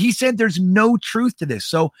it's like he said there's no truth to this.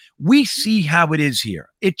 So we see how it is here.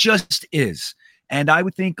 It just is. And I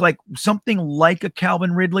would think like something like a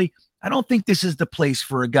Calvin Ridley, I don't think this is the place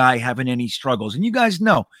for a guy having any struggles. And you guys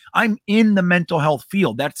know I'm in the mental health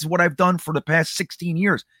field. That's what I've done for the past 16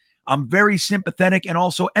 years. I'm very sympathetic and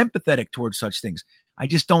also empathetic towards such things. I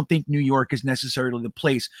just don't think New York is necessarily the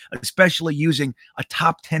place, especially using a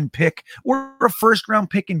top 10 pick or a 1st round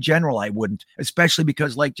pick in general. I wouldn't, especially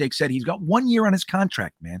because like Jake said, he's got 1 year on his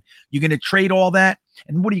contract, man. You're going to trade all that.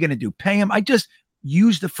 And what are you going to do? Pay him? I just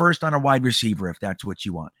use the 1st on a wide receiver if that's what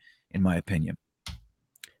you want, in my opinion.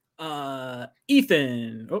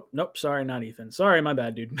 Ethan. Oh, nope. Sorry, not Ethan. Sorry, my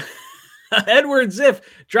bad, dude. Edward Ziff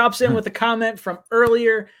drops in with a comment from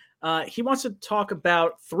earlier. He wants to talk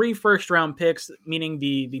about 3 first-round picks, meaning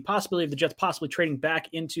the possibility of the Jets possibly trading back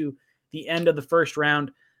into the end of the 1st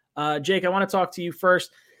round. Jake, I want to talk to you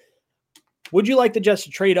first. Would you like the Jets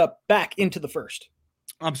to trade up back into the 1st?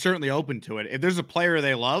 I'm certainly open to it. If there's a player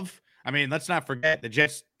they love, I mean, let's not forget the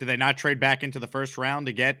Jets. Did they not trade back into the 1st round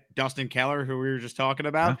to get Dustin Keller, who we were just talking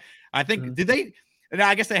about? Huh? I think, did they?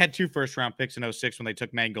 I guess they had 2 first-round picks in 2006 when they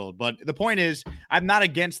took Mangold. But the point is, I'm not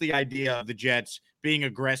against the idea of the Jets being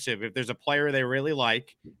aggressive. If there's a player they really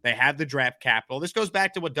like, they have the draft capital. This goes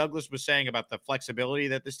back to what Douglas was saying about the flexibility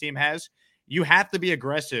that this team has. You have to be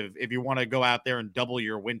aggressive if you want to go out there and double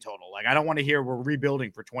your win total. Like, I don't want to hear we're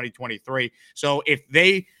rebuilding for 2023. So if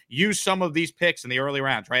they use some of these picks in the early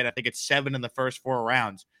rounds, right? I think it's 7 in the first 4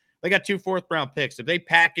 rounds. They got 2 4th-round picks. If they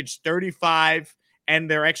package 35 and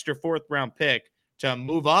their extra 4th-round pick to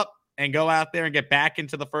move up and go out there and get back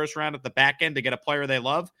into the 1st round at the back end to get a player they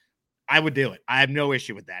love, I would do it. I have no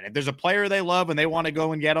issue with that. If there's a player they love and they want to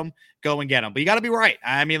go and get them, go and get them. But you got to be right.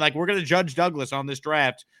 I mean, like, we're going to judge Douglas on this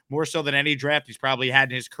draft more so than any draft he's probably had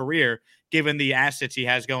in his career, given the assets he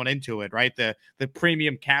has going into it, right? The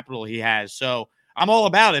premium capital he has. So I'm all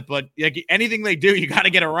about it, but like anything they do, you got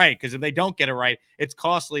to get it right. Because if they don't get it right, it's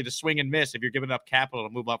costly to swing and miss if you're giving up capital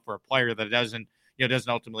to move up for a player that doesn't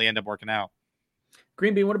ultimately end up working out.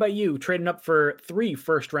 Green Bean, what about you? Trading up for 3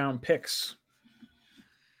 first-round picks.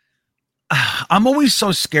 I'm always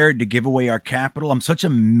so scared to give away our capital. I'm such a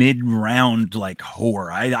mid-round like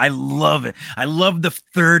whore. I love it. I love the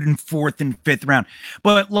 3rd and 4th and 5th round.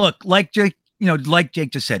 But look, like Jake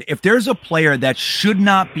just said, if there's a player that should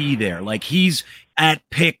not be there, like he's at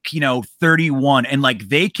pick, 31, and like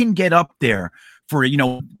they can get up there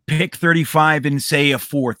for, pick 35 and say a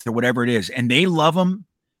fourth or whatever it is, and they love him,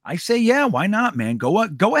 I say, yeah, why not, man? Go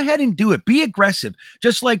ahead and do it. Be aggressive,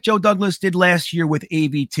 just like Joe Douglas did last year with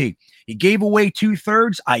AVT. He gave away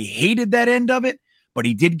 2/3. I hated that end of it, but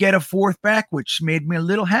he did get a fourth back, which made me a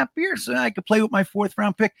little happier, so I could play with my 4th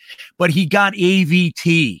round pick. But he got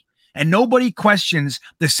AVT, and nobody questions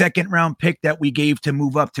the 2nd round pick that we gave to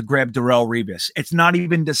move up to grab Darrelle Revis. It's not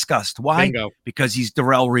even discussed. Why? Bingo. Because he's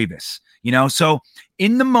Darrelle Revis. So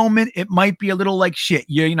in the moment, it might be a little like shit.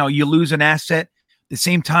 You lose an asset. At the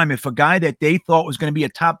same time, if a guy that they thought was going to be a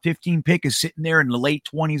top 15 pick is sitting there in the late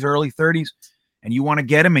 20s, early 30s, and you want to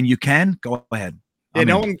get him and you can, go ahead. Yeah,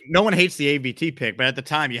 no one hates the AVT pick, but at the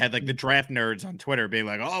time you had like the draft nerds on Twitter being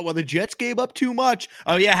like, "Oh, well, the Jets gave up too much."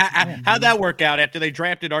 Oh yeah, how'd that work out after they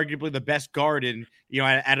drafted arguably the best guard in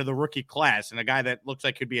out of the rookie class and a guy that looks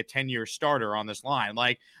like could be a 10-year starter on this line?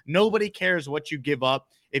 Like nobody cares what you give up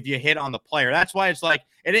if you hit on the player. That's why it's like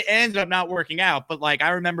it ended up not working out. But like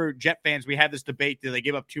I remember Jet fans, we had this debate: did they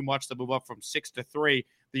give up too much to move up from 6 to 3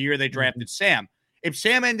 the year they drafted Sam? If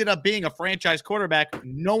Sam ended up being a franchise quarterback,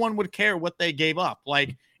 no one would care what they gave up.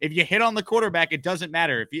 Like if you hit on the quarterback, it doesn't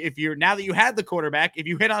matter. If you're now that you had the quarterback, if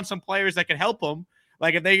you hit on some players that can help them,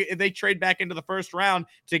 like if they trade back into the 1st round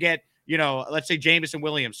to get, let's say Jameson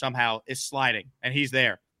Williams somehow is sliding and he's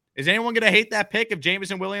there. Is anyone going to hate that pick if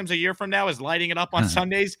Jameson Williams a year from now is lighting it up on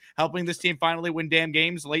Sundays, helping this team finally win damn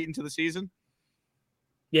games late into the season?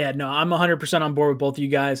 Yeah, no, I'm 100% on board with both of you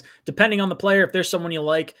guys. Depending on the player, if there's someone you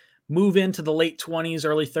like, move into the late 20s,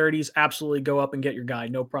 early 30s, absolutely go up and get your guy.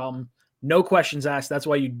 No problem. No questions asked. That's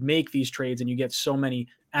why you make these trades and you get so many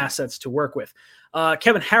assets to work with.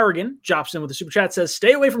 Kevin Harrigan drops in with a super chat, says,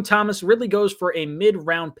 stay away from Thomas. Ridley goes for a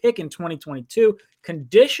mid-round pick in 2022,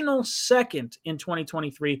 conditional 2nd in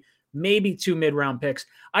 2023, maybe 2 mid-round picks.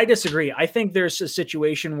 I disagree. I think there's a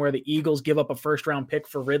situation where the Eagles give up a 1st-round pick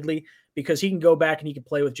for Ridley because he can go back and he can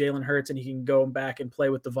play with Jalen Hurts and he can go back and play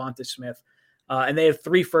with Devonta Smith. And they have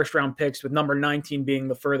 3 1st-round picks, with number 19 being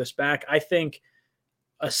the furthest back. I think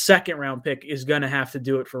a 2nd-round pick is going to have to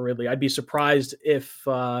do it for Ridley. I'd be surprised if,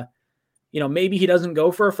 maybe he doesn't go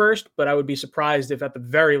for a 1st, but I would be surprised if at the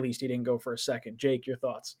very least he didn't go for a 2nd. Jake, your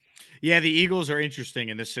thoughts? Yeah, the Eagles are interesting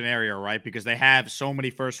in this scenario, right? Because they have so many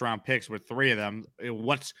 1st-round picks with 3 of them.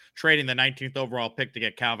 What's trading the 19th overall pick to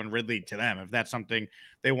get Calvin Ridley to them, if that's something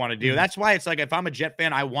they want to do? Mm-hmm. That's why it's like if I'm a Jet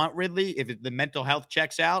fan, I want Ridley if the mental health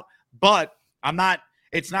checks out, but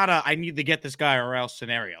it's not a I need to get this guy or else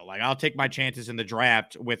scenario. Like I'll take my chances in the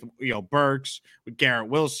draft with Burks, with Garrett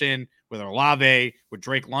Wilson, with Olave, with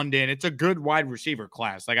Drake London. It's a good wide receiver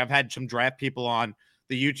class. Like I've had some draft people on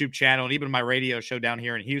the YouTube channel and even my radio show down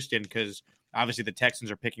here in Houston, because obviously the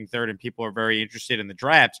Texans are picking 3rd and people are very interested in the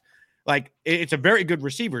drafts. Like it's a very good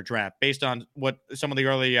receiver draft based on what some of the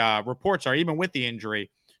early reports are, even with the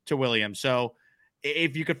injury to Williams. So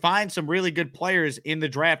if you could find some really good players in the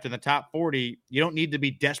draft in the top 40, you don't need to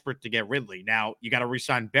be desperate to get Ridley. Now, you got to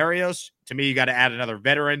re-sign Berrios. To me, you got to add another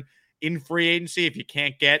veteran in free agency. If you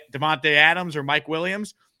can't get Devontae Adams or Mike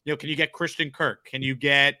Williams, can you get Christian Kirk? Can you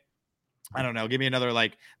get, I don't know, give me another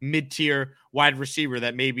like mid-tier wide receiver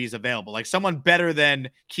that maybe is available, like someone better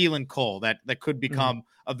than Keelan Cole that could become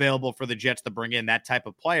available for the Jets to bring in that type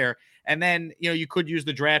of player. And then, you could use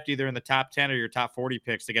the draft either in the top 10 or your top 40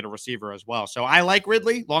 picks to get a receiver as well. So I like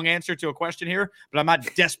Ridley. Long answer to a question here, but I'm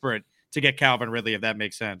not desperate to get Calvin Ridley, if that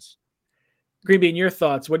makes sense. Green Bean, your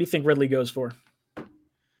thoughts. What do you think Ridley goes for?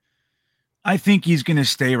 I think he's going to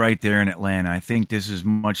stay right there in Atlanta. I think this is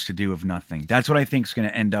much to do with nothing. That's what I think is going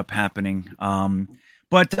to end up happening.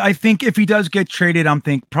 But I think if he does get traded, I'm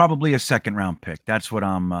think probably a 2nd-round pick. That's what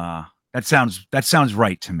that sounds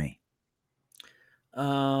right to me.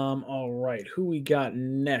 All right. Who we got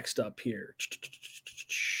next up here?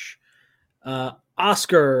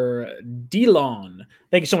 Oscar Delon.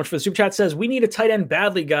 Thank you so much for the super chat. Says, we need a tight end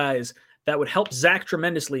badly, guys. That would help Zach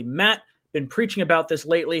tremendously. Matt, been preaching about this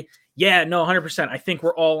lately. Yeah, no, 100%. I think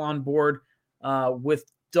we're all on board with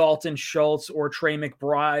Dalton Schultz or Trey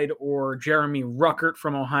McBride or Jeremy Ruckert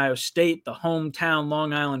from Ohio State, the hometown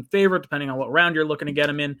Long Island favorite, depending on what round you're looking to get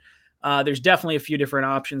him in. There's definitely a few different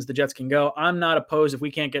options the Jets can go. I'm not opposed. If we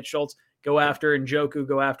can't get Schultz, go after Njoku,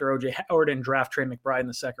 go after OJ Howard, and draft Trey McBride in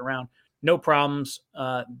the 2nd round. No problems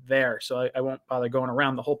there. So I won't bother going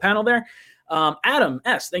around the whole panel there. Adam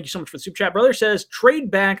S., thank you so much for the super chat, brother, says, trade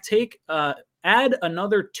back, add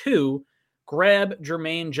another 2, grab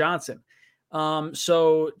Jermaine Johnson.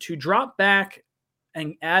 So to drop back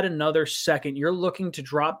and add another 2nd, you're looking to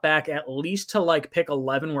drop back at least to like pick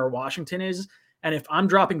 11 where Washington is. And if I'm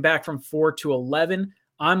dropping back from 4 to 11,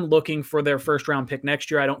 I'm looking for their 1st-round pick next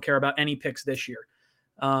year. I don't care about any picks this year.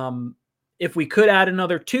 if we could add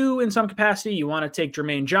another 2 in some capacity, you want to take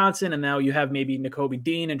Jermaine Johnson, and now you have maybe Nakobe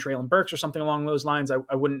Dean and Treylon Burks or something along those lines.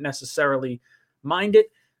 I wouldn't necessarily mind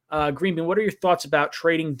it. Greenbean, what are your thoughts about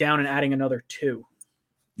trading down and adding another 2?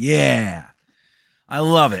 Yeah, I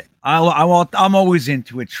love it. I'm always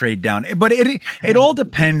into a trade down, but it all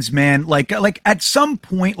depends, man. Like at some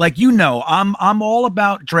point, I'm all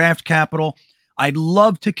about draft capital. I'd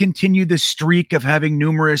love to continue the streak of having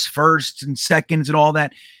numerous firsts and seconds and all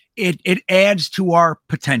that. It adds to our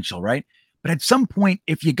potential, right? But at some point,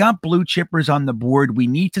 if you got blue chippers on the board, we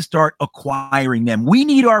need to start acquiring them. We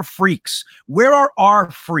need our freaks. Where are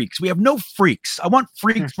our freaks? We have no freaks. I want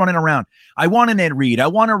freaks running around. I want an Ed Reed. I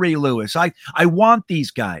want a Ray Lewis. I want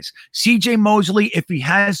these guys. CJ Mosley, if he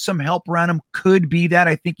has some help around him, could be that.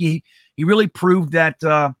 I think he really proved that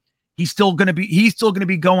he's still going to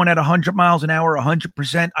be going at 100 miles an hour,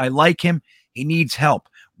 100%. I like him. He needs help.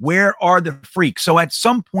 Where are the freaks? So at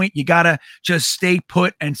some point, you got to just stay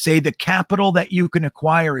put and say the capital that you can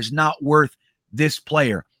acquire is not worth this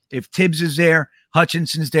player. If Tibbs is there,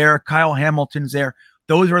 Hutchinson's there, Kyle Hamilton's there,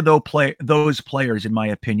 those are those players, in my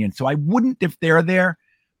opinion. So I wouldn't if they're there,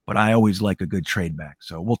 but I always like a good trade back.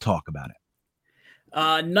 So we'll talk about it.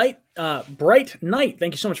 Bright Knight,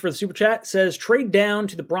 thank you so much for the super chat, says trade down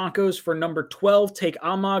to the Broncos for number 12, take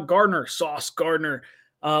Ahmad Gardner, Sauce Gardner.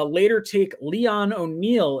 Later take Leon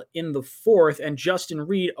O'Neal in the 4th and Justin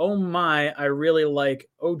Reed. Oh my, I really like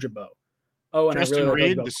Ojabo. Oh, and Justin I really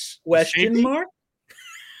Reed, like the question safety? mark?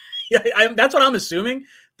 Yeah, that's what I'm assuming,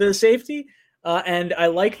 the safety. And I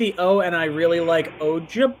like the O, and I really like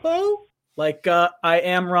Ojabo. Like I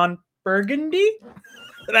am Ron Burgundy.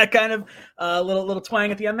 That kind of little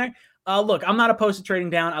twang at the end there. Look, I'm not opposed to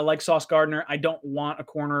trading down. I like Sauce Gardner. I don't want a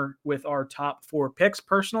corner with our top 4 picks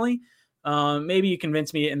personally. Maybe you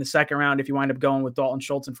convince me in the second round if you wind up going with Dalton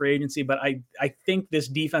Schultz in free agency, but I think this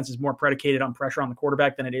defense is more predicated on pressure on the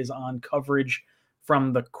quarterback than it is on coverage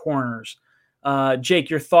from the corners.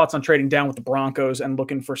 Jake, your thoughts on trading down with the Broncos and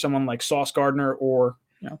looking for someone like Sauce Gardner or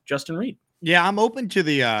Justin Reed? Yeah, I'm open to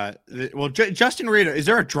Justin Reed. Is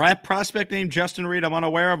there a draft prospect named Justin Reed I'm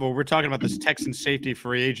unaware of, or we're talking about this Texan safety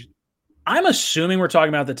free agent? I'm assuming we're talking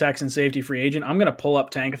about the Texan safety free agent. I'm going to pull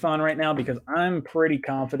up Tankathon right now because I'm pretty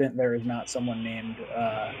confident there is not someone named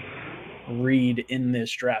Reed in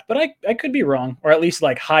this draft. But I could be wrong, or at least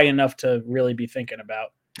like high enough to really be thinking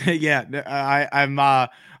about. Yeah, I'm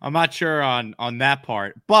not sure on that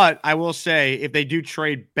part. But I will say if they do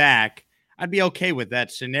trade back, I'd be okay with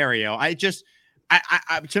that scenario.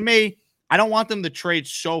 To me, I don't want them to trade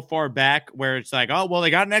so far back where it's like, oh, well, they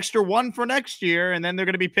got an extra 1 for next year, and then they're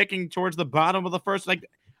going to be picking towards the bottom of the first. Like,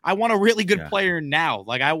 I want a really good player now.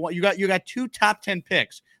 Like, you got 2 top 10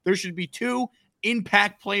 picks. There should be 2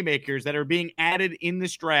 impact playmakers that are being added in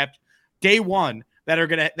this draft day one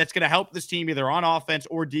that's gonna help this team either on offense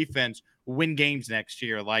or defense win games next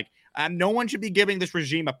year. Like, no one should be giving this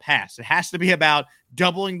regime a pass. It has to be about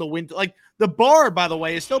doubling the win. Like, the bar, by the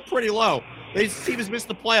way, is still pretty low. This team has missed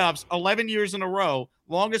the playoffs 11 years in a row,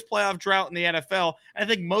 longest playoff drought in the NFL. And I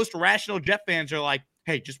think most rational Jet fans are like,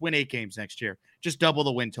 hey, just win 8 games next year. Just double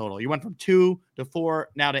the win total. You went from 2 to 4,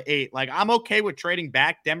 now to 8. Like, I'm okay with trading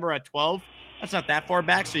back Denver at 12. That's not that far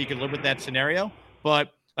back, so you can live with that scenario.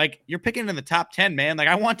 But, like, you're picking in the top 10, man. Like,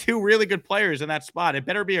 I want 2 really good players in that spot. It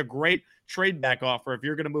better be a great trade back offer if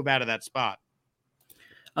you're going to move out of that spot.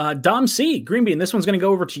 Dom C. Greenbean, this one's going to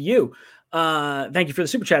go over to you. Thank you for the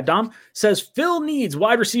super chat. Dom says Phil needs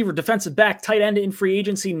wide receiver, defensive back, tight end in free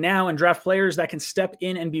agency now and draft players that can step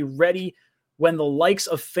in and be ready when the likes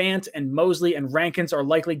of Fant and Mosley and Rankins are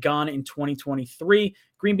likely gone in 2023.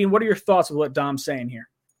 Greenbean, what are your thoughts of what Dom's saying here?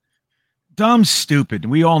 Dom's stupid.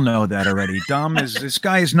 We all know that already. This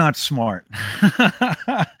guy is not smart.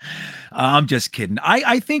 I'm just kidding.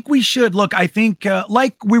 I think we should look. I think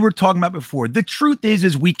like we were talking about before, the truth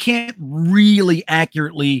is we can't really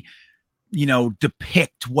accurately,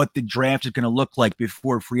 depict what the draft is going to look like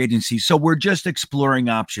before free agency. So we're just exploring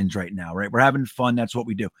options right now, right? We're having fun. That's what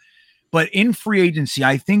we do. But in free agency,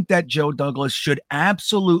 I think that Joe Douglas should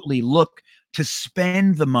absolutely look to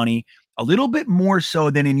spend the money a little bit more so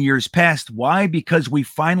than in years past. Why? Because we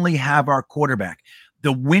finally have our quarterback.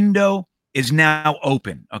 The window is now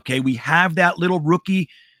open. Okay. We have that little rookie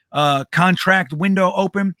contract window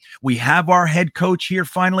open. We have our head coach here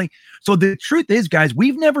finally. So the truth is, guys,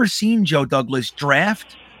 we've never seen Joe Douglas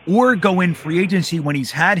draft or go in free agency when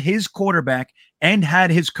he's had his quarterback and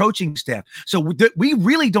had his coaching staff. So we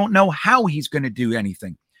really don't know how he's going to do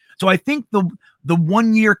anything. So I think the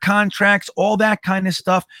 1-year contracts, all that kind of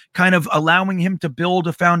stuff, kind of allowing him to build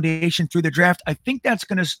a foundation through the draft, I think that's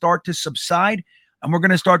going to start to subside. And we're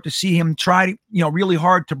going to start to see him try, really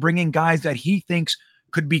hard to bring in guys that he thinks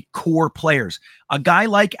could be core players. A guy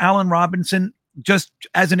like Allen Robinson, just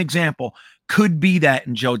as an example, could be that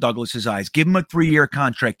in Joe Douglas's eyes. Give him a 3-year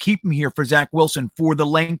contract. Keep him here for Zach Wilson for the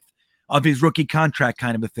length of his rookie contract,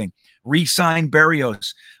 kind of a thing. Re-sign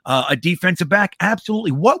Berrios, a defensive back.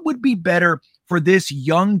 Absolutely. What would be better for this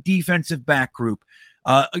young defensive back group?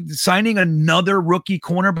 Signing another rookie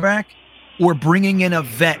cornerback or bringing in a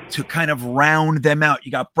vet to kind of round them out.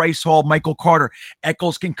 You got Bryce Hall, Michael Carter.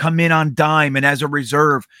 Echols can come in on dime and as a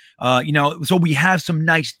reserve. So we have some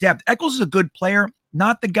nice depth. Echols is a good player,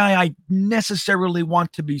 not the guy I necessarily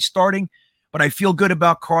want to be starting, but I feel good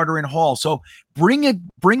about Carter and Hall. So bring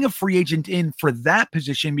a free agent in for that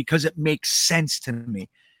position because it makes sense to me.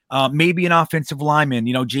 Maybe an offensive lineman,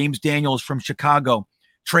 James Daniels from Chicago,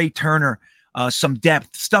 Trey Turner, some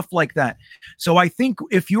depth, stuff like that. So I think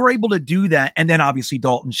if you're able to do that, and then obviously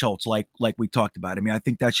Dalton Schultz, like we talked about, I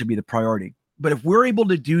think that should be the priority. But if we're able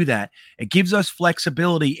to do that, it gives us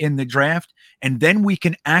flexibility in the draft, and then we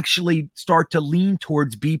can actually start to lean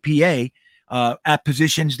towards BPA at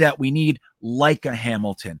positions that we need, like a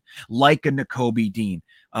Hamilton, like a Nakobe Dean,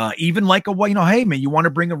 even like hey man, you want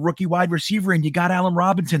to bring a rookie wide receiver and you got Allen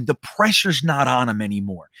Robinson. The pressure's not on him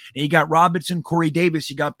anymore. And you got Robinson, Corey Davis,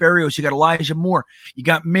 you got Berrios, you got Elijah Moore, you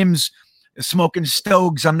got Mims smoking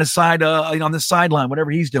Stokes on the side, on the sideline,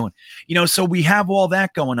 whatever he's doing. So we have all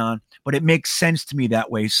that going on, but it makes sense to me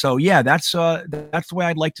that way. So yeah, that's the way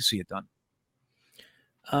I'd like to see it done.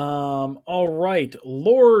 All right.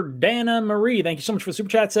 Lord Dana Marie, thank you so much for the super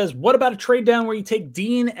chat. Says, what about a trade down where you take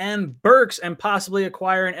Dean and Burks and possibly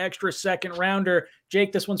acquire an extra second rounder?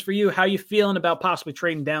 Jake, this one's for you. How you feeling about possibly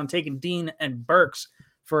trading down, taking Dean and Burks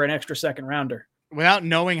for an extra second rounder? Without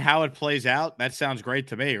knowing how it plays out, that sounds great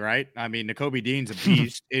to me, right? Nakobe Dean's a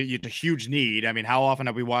beast. It's a huge need. How often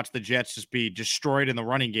have we watched the Jets just be destroyed in the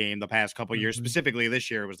running game the past couple of years? Specifically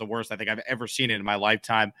this year, it was the worst I think I've ever seen it in my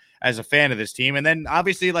lifetime as a fan of this team. And then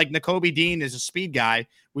obviously, Nakobe Dean is a speed guy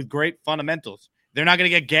with great fundamentals. They're not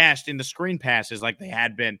going to get gashed in the screen passes like they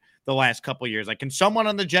had been the last couple of years. Can someone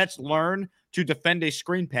on the Jets learn to defend a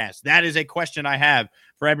screen pass? That is a question I have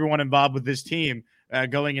for everyone involved with this team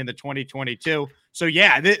going into 2022. So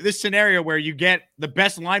yeah, this scenario where you get the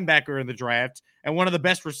best linebacker in the draft and one of the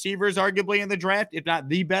best receivers arguably in the draft, if not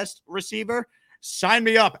the best receiver, sign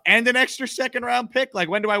me up. And an extra second round pick.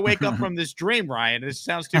 When do I wake up from this dream, Ryan? This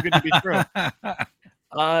sounds too good to be true.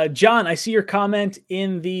 John, I see your comment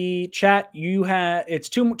in the chat. It's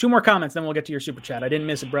two more comments, then we'll get to your super chat. I didn't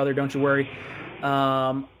miss it, brother. Don't you worry.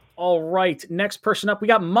 All right, next person up, we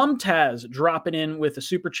got Mumtaz dropping in with a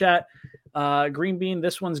super chat. Green Bean,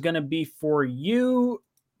 this one's going to be for you.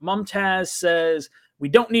 Mumtaz says, we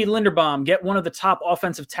don't need Linderbaum. Get one of the top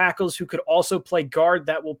offensive tackles who could also play guard.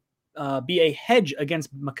 That will be a hedge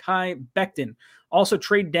against Mekhi Becton. Also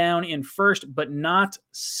trade down in first, but not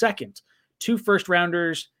second. 2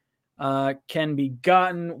 first-rounders can be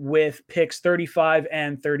gotten with picks 35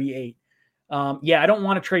 and 38. I don't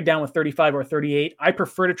want to trade down with 35 or 38. I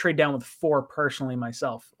prefer to trade down with 4 personally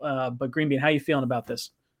myself. But Green Bean, how are you feeling about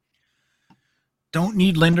this? Don't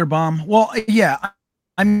need Linderbaum. Well, yeah.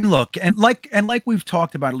 Look, and like we've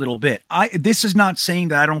talked about a little bit, this is not saying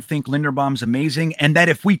that I don't think Linderbaum's amazing and that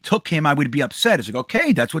if we took him, I would be upset. It's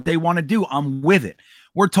okay, that's what they want to do. I'm with it.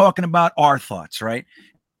 We're talking about our thoughts, right?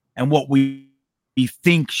 And what we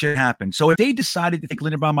think should happen. So if they decided to take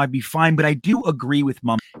Linderbaum, I'd be fine, but I do agree with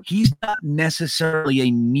Mum. He's not necessarily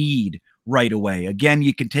a need right away. Again,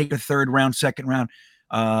 you can take a 3rd round, 2nd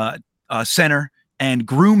round center and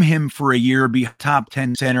groom him for a year, be a top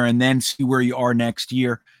 10 center, and then see where you are next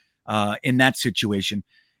year in that situation.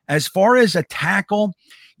 As far as a tackle,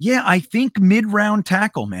 yeah, I think mid-round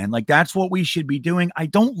tackle, man. That's what we should be doing. I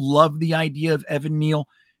don't love the idea of Evan Neal.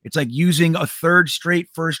 It's like using a 3rd straight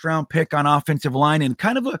first-round pick on offensive line and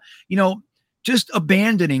kind of just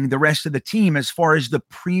abandoning the rest of the team as far as the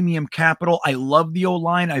premium capital. I love the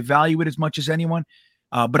O-line. I value it as much as anyone.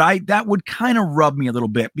 But that would kind of rub me a little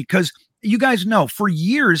bit because you guys know for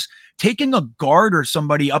years taking a guard or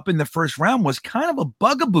somebody up in the 1st round was kind of a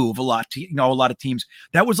bugaboo of a lot of teams.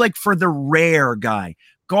 That was for the rare guy.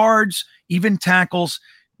 Guards, even tackles,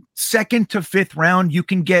 2nd to 5th round, you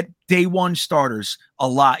can get day 1 starters a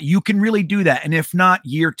lot. You can really do that. And if not,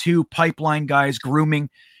 year 2 pipeline guys, grooming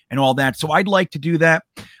and all that. So I'd like to do that.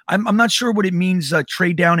 I'm not sure what it means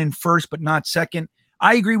trade down in 1st, but not 2nd.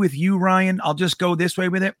 I agree with you, Ryan. I'll just go this way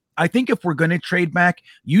with it. I think if we're going to trade back,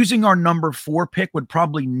 using our number 4 pick would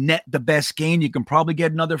probably net the best gain. You can probably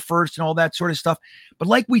get another 1st and all that sort of stuff. But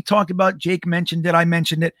like we talked about, Jake mentioned it, I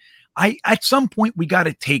mentioned it. At some point, we got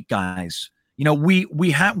to take guys You know,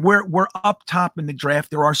 we're up top in the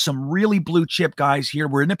draft. There are some really blue chip guys here.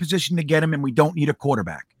 We're in a position to get them, and we don't need a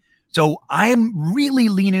quarterback. So I am really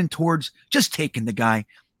leaning towards just taking the guy,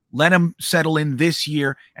 let him settle in this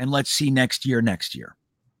year, and let's see next year.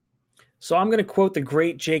 So I'm going to quote the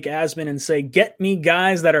great Jake Asman and say, "Get me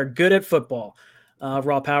guys that are good at football."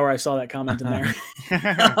 Raw Power, I saw that comment in there.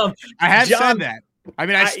 I have said that. I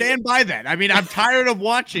mean, I stand by that. I mean, I'm tired of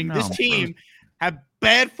watching this team have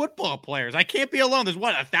bad football players. I can't be alone. There's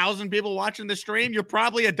 1,000 people watching the stream. You're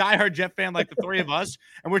probably a diehard Jet fan like the three of us,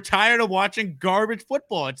 and we're tired of watching garbage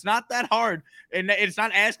football. It's not that hard, and it's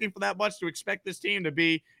not asking for that much to expect this team to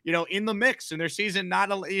be, in the mix and their season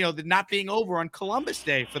not being over on Columbus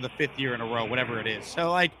Day for the 5th year in a row, whatever it is.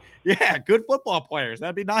 So, good football players.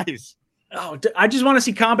 That'd be nice. Oh, I just want to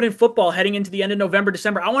see competent football heading into the end of November,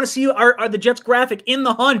 December. I want to see are the Jets graphic in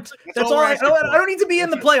the hunt. That's all. I don't need to be in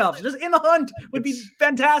the playoffs. Just in the hunt would be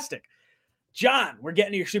fantastic. John, we're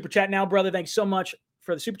getting to your super chat now, brother. Thanks so much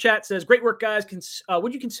for the super chat. Says, great work, guys.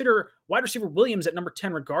 Would you consider wide receiver Williams at number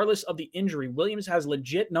 10, regardless of the injury? Williams has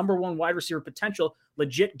legit number 1 wide receiver potential,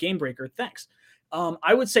 legit game breaker. Thanks.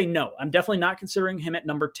 I would say no. I'm definitely not considering him at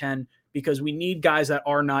number 10 because we need guys that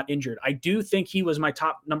are not injured. I do think he was my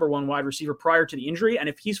top number 1 wide receiver prior to the injury. And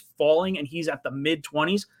if he's falling and he's at the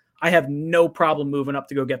mid-20s, I have no problem moving up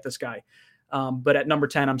to go get this guy. But at number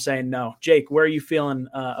 10, I'm saying no. Jake, where are you feeling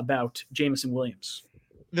about Jameson Williams?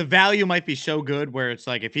 The value might be so good where it's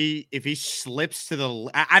like if he slips to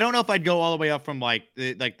the, I don't know if I'd go all the way up from the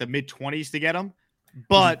mid-20s to get him,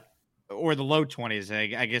 but or the low 20s,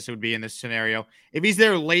 I guess it would be in this scenario. If he's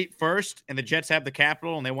there late first and the Jets have the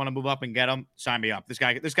capital and they want to move up and get him, sign me up. This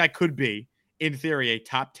guy could be, in theory, a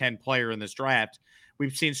top 10 player in this draft.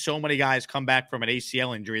 We've seen so many guys come back from an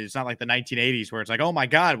ACL injury. It's not like the 1980s where it's like, oh my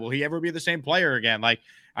God, will he ever be the same player again?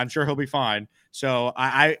 I'm sure he'll be fine. So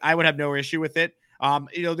I would have no issue with it.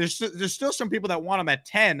 There's still some people that want him at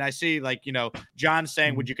 10. I see John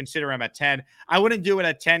saying, would you consider him at 10? I wouldn't do it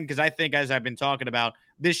at 10 because I think, as I've been talking about,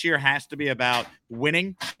 this year has to be about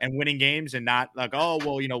winning and winning games and not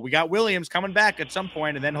we got Williams coming back at some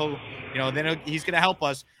point and then he's going to help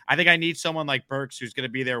us. I think I need someone like Burks who's going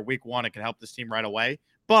to be there week 1 and can help this team right away.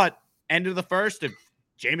 But end of the first, if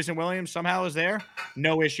Jameson Williams somehow is there,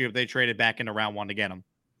 no issue if they traded back into round 1 to get him.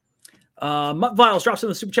 Mutt Viles drops in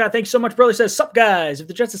the super chat. Thanks so much, brother. Says, sup, guys. If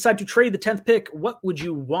the Jets decide to trade the 10th pick, what would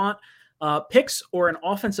you want? Picks or an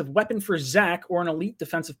offensive weapon for Zach or an elite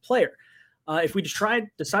defensive player? If we decide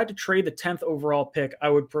to trade the 10th overall pick, I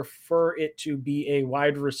would prefer it to be a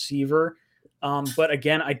wide receiver. But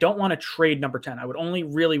again, I don't want to trade number 10. I would only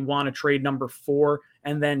really want to trade number 4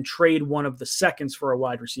 and then trade one of the seconds for a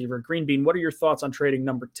wide receiver. Green Bean, what are your thoughts on trading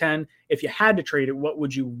number 10? If you had to trade it, what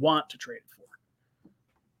would you want to trade it for?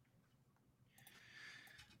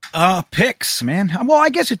 Picks, man. Well, I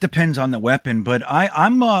guess it depends on the weapon, but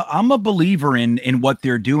I'm a believer in what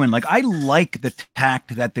they're doing. I like the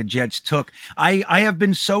tact that the Jets took. I have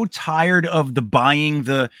been so tired of buying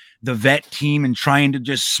the vet team and trying to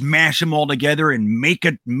just smash them all together and make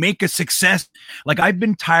a success. I've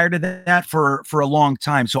been tired of that for a long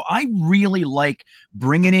time. So I really like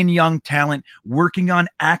bringing in young talent, working on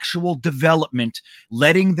actual development,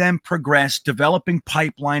 letting them progress, developing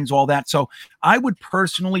pipelines, all that. So I would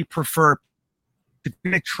personally prefer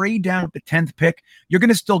to trade down at the 10th pick. You're going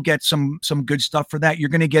to still get some good stuff for that. You're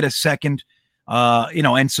going to get a second,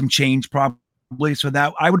 and some change probably. So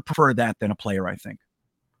that I would prefer that than a player, I think.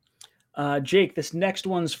 Jake, this next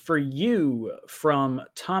one's for you from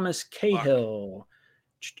Thomas Cahill.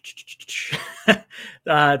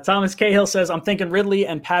 Thomas Cahill says, I'm thinking Ridley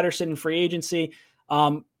and Patterson in free agency.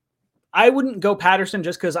 I wouldn't go Patterson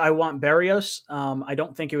just because I want Berrios. I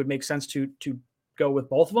don't think it would make sense to go with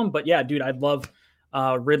both of them. But yeah, dude, I'd love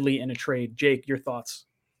Ridley in a trade. Jake, your thoughts?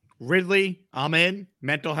 Ridley, I'm in.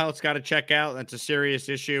 Mental health's got to check out. That's a serious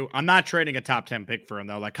issue. I'm not trading a top 10 pick for him,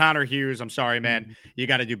 though. Like Connor Hughes, I'm sorry, man. You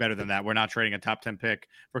got to do better than that. We're not trading a top 10 pick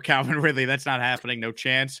for Calvin Ridley. That's not happening. No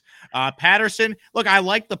chance. Patterson, look, I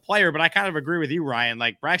like the player, but I kind of agree with you, Ryan.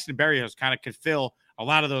 Braxton Berrios kind of could fill a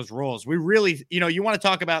lot of those roles. We really, you want to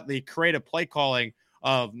talk about the creative play calling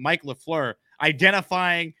of Mike LaFleur,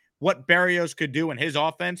 identifying what Berrios could do in his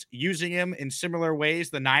offense, using him in similar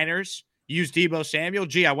ways the Niners use Deebo Samuel.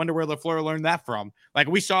 Gee, I wonder where LaFleur learned that from.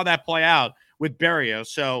 We saw that play out with Berrios.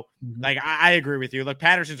 So, I agree with you. Look,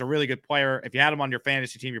 Patterson's a really good player. If you had him on your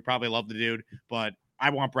fantasy team, you probably love the dude. But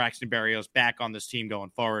I want Braxton Berrios back on this team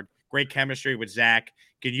going forward. Great chemistry with Zach.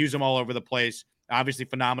 Can use him all over the place. Obviously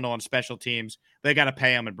phenomenal on special teams. They got to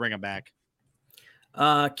pay him and bring him back.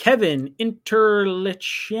 Kevin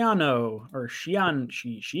Interliciano or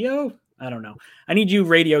Shio. I don't know. I need you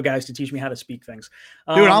radio guys to teach me how to speak things.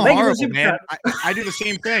 Dude, I'm horrible, man. I do the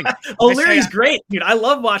same thing. O'Leary's great, dude. I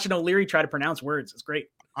love watching O'Leary try to pronounce words. It's great.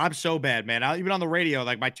 I'm so bad, man. Even on the radio,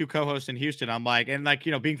 like my two co-hosts in Houston, I'm like, and like,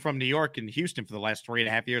 being from New York and Houston for the last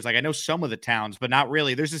 3.5 years, like I know some of the towns, but not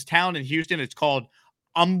really. There's this town in Houston. It's called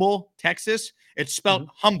Humble, Texas. It's spelled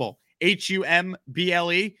humble, Humble,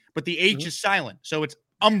 but the H is silent. So it's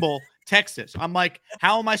Humble, Texas. I'm like,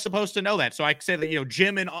 how am I supposed to know that? So I say that,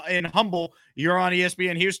 Jim in Humble, you're on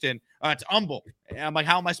ESPN Houston. It's Humble. And I'm like,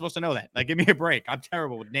 how am I supposed to know that? Like, give me a break. I'm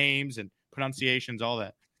terrible with names and pronunciations, all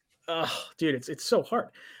that. Oh, dude, it's so hard.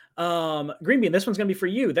 Green Bean, this one's going to be for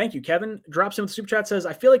you. Thank you. Kevin drops in with the super chat, says,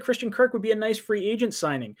 I feel like Christian Kirk would be a nice free agent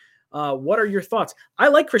signing. What are your thoughts? I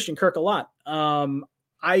like Christian Kirk a lot.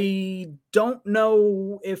 I don't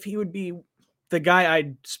know if he would be the guy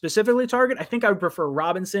I'd specifically target. I think I would prefer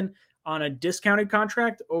Robinson on a discounted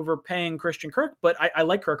contract over paying Christian Kirk, but I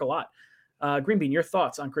like Kirk a lot. Green Bean, your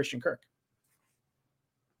thoughts on Christian Kirk?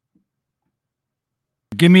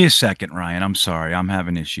 Give me a second, Ryan. I'm sorry. I'm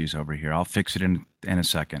having issues over here. I'll fix it in a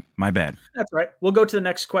second. My bad. That's right. We'll go to the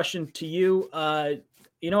next question to you.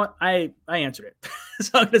 You know what? I answered it.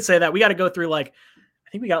 So I'm going to say that. We got to go through I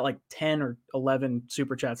think we got 10 or 11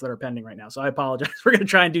 super chats that are pending right now. So I apologize. We're going to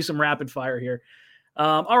try and do some rapid fire here.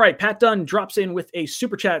 All right. Pat Dunn drops in with a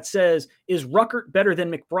super chat, says, is Ruckert better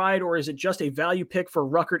than McBride, or is it just a value pick for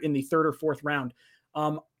Ruckert in the 3rd or 4th round?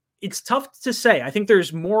 It's tough to say. I think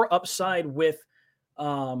there's more upside with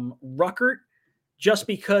Ruckert just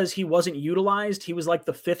because he wasn't utilized. He was like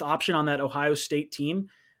the 5th option on that Ohio State team.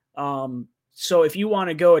 So if you want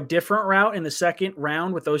to go a different route in the 2nd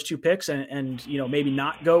round with those 2 picks and maybe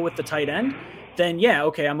not go with the tight end, then yeah,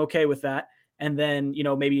 okay, I'm okay with that. And then,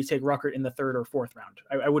 maybe you take Ruckert in the 3rd or 4th round.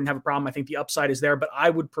 I wouldn't have a problem. I think the upside is there, but I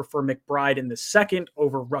would prefer McBride in the 2nd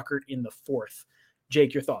over Ruckert in the 4th.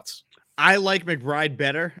 Jake, your thoughts? I like McBride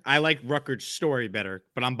better. I like Ruckert's story better,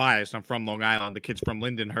 but I'm biased. I'm from Long Island. The kid's from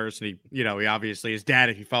Lindenhurst, and he obviously, his dad,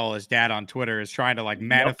 if you follow his dad on Twitter, is trying to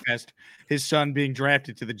manifest his son being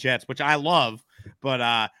drafted to the Jets, which I love. But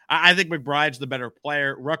I think McBride's the better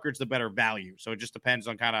player. Ruckert's the better value. So it just depends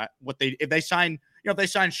on kind of if they sign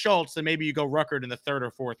Schultz, then maybe you go Ruckert in the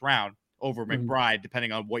 3rd or 4th round over McBride,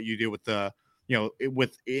 depending on what you do with the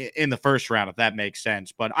in the 1st round, if that makes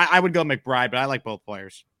sense. But I would go McBride, but I like both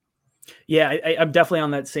players. Yeah, I'm definitely on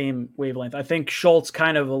that same wavelength. I think Schultz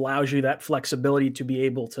kind of allows you that flexibility to be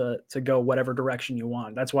able to go whatever direction you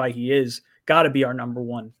want. That's why he is got to be our number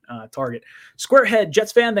 1 target. Squarehead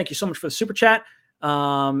Jets fan, thank you so much for the super chat.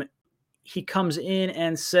 He comes in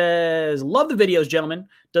and says, love the videos, gentlemen.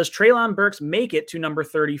 Does Treylon Burks make it to number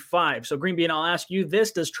 35? So Green Bean, I'll ask you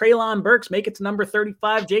this. Does Treylon Burks make it to number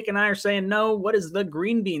 35? Jake and I are saying no. What does the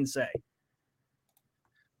Green Bean say?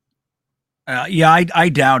 Yeah, I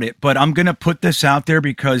doubt it, but I'm going to put this out there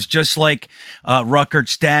because just like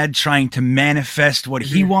Ruckert's dad trying to manifest what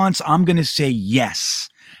he wants, I'm going to say yes.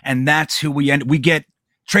 And that's who we end. We get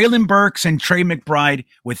Treylon Burks and Trey McBride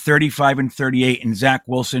with 35 and 38, and Zach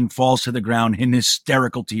Wilson falls to the ground in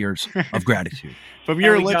hysterical tears of gratitude. From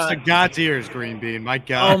your lips to God's ears, Green Bean. My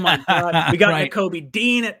God. Oh, my God. We got Nakobe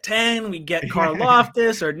Dean at 10. We get Carl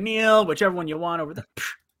Loftus or Neil, whichever one you want over there.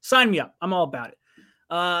 Sign me up. I'm all about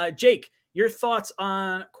it. Jake, your thoughts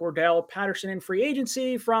on Cordell Patterson in free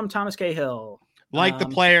agency from Thomas Cahill? Like the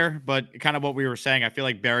player, but kind of what we were saying. I feel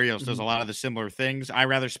like Berrios does a lot of the similar things. I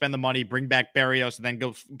rather spend the money, bring back Berrios, and then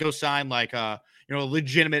go sign like a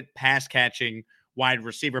legitimate pass catching wide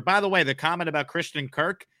receiver. By the way, the comment about Christian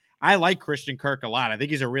Kirk, I like Christian Kirk a lot. I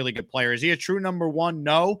think he's a really good player. Is he a true number 1?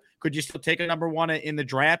 No. Could you still take a number 1 in the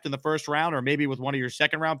draft in the 1st round, or maybe with one of your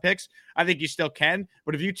 2nd round picks? I think you still can.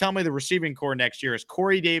 But if you tell me the receiving core next year is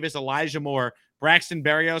Corey Davis, Elijah Moore, Braxton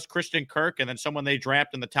Berrios, Christian Kirk, and then someone they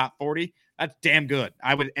draft in the top 40, that's damn good.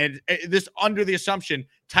 I would, and this under the assumption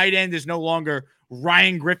tight end is no longer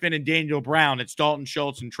Ryan Griffin and Daniel Brown. It's Dalton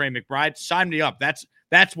Schultz and Trey McBride. Sign me up. That's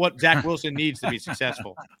what Zach Wilson needs to be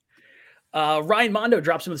successful. Ryan Mondo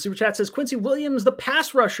drops in the super chat, says Quincy Williams, the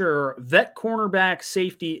pass rusher, vet cornerback,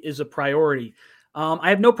 safety is a priority. I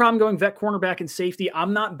have no problem going vet cornerback and safety.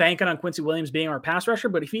 I'm not banking on Quincy Williams being our pass rusher,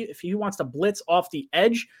 but if he wants to blitz off the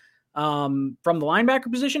edge from the linebacker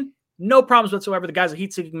position, no problems whatsoever. The guy's a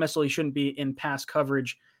heat-seeking missile. He shouldn't be in pass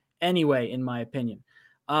coverage anyway, in my opinion.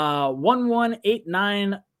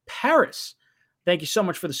 1189 Paris. Thank you so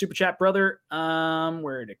much for the super chat, brother.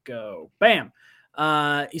 Where'd it go? Bam.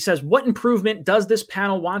 He says, what improvement does this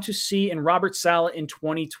panel want to see in Robert Saleh in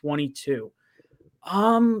 2022?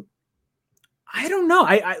 I don't know.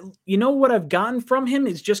 I what I've gotten from him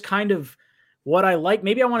is just kind of what I like.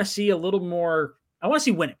 Maybe I want to see a little more I want to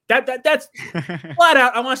see winning. That's flat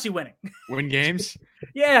out. I want to see winning. Win games.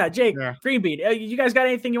 Yeah, Jake, Yeah. Green Bean. You guys got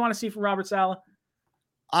anything you want to see from Robert Saleh?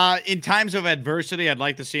 In times of adversity, I'd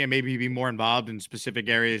like to see him maybe be more involved in specific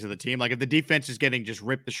areas of the team. Like if the defense is getting just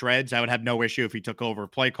ripped to shreds, I would have no issue if he took over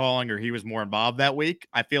play calling or he was more involved that week.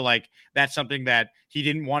 I feel like that's something that he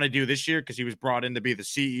didn't want to do this year because he was brought in to be the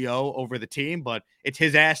CEO over the team, but it's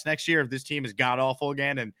his ass next year if this team is god awful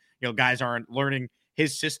again and guys aren't learning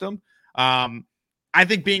his system. I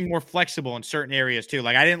think being more flexible in certain areas too.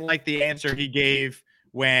 Like I didn't like the answer he gave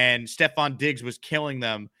when Stephon Diggs was killing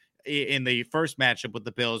them in the first matchup with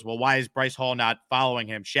the Bills. Well, why is Bryce Hall not following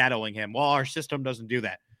him, shadowing him? Well, our system doesn't do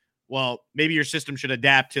that. Well, maybe your system should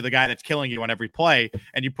adapt to the guy that's killing you on every play,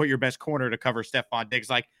 and you put your best corner to cover Stephon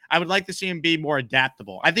Diggs. Like I would like to see him be more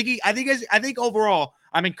adaptable. I think overall,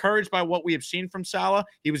 I'm encouraged by what we have seen from Saleh.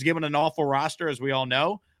 He was given an awful roster, as we all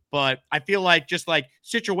know, but I feel like just like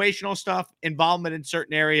situational stuff, involvement in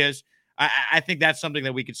certain areas, I think that's something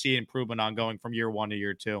that we could see improvement on going from year 1 to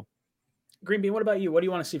year 2. Green Bean, what about you? What do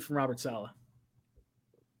you want to see from Robert Saleh?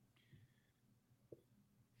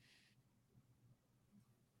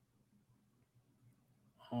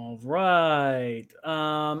 All right.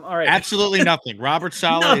 All right. Absolutely nothing. Robert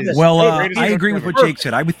Saleh is well, I agree with what Jake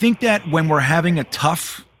said. I would think that when we're having a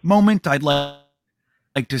tough moment, I'd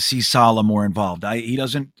like to see Saleh more involved.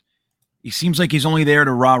 He seems like he's only there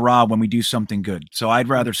to rah-rah when we do something good. So I'd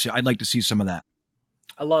like to see some of that.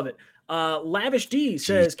 I love it. Lavish D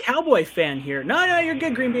says, Cowboy fan here. No, you're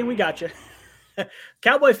good, Green Bean. We got you.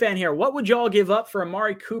 Cowboy fan here. What would y'all give up for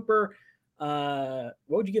Amari Cooper? What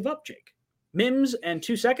would you give up, Jake? Mims and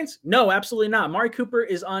 2 seconds? No, absolutely not. Amari Cooper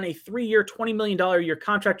is on a 3-year, $20 million a year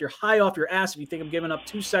contract. You're high off your ass if you think I'm giving up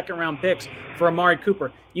 2 second-round picks for Amari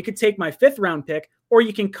Cooper. You could take my 5th-round pick, or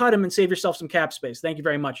you can cut him and save yourself some cap space. Thank you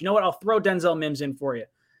very much. You know what? I'll throw Denzel Mims in for you.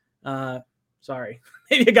 Sorry.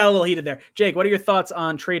 Maybe I got a little heated there. Jake, what are your thoughts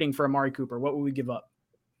on trading for Amari Cooper? What would we give up?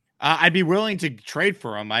 I'd be willing to trade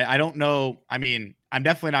for him. I don't know. I mean, I'm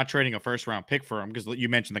definitely not trading a 1st-round pick for him because you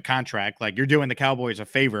mentioned the contract. Like, you're doing the Cowboys a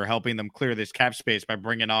favor, helping them clear this cap space by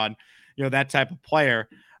bringing on, that type of player.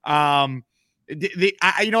 Let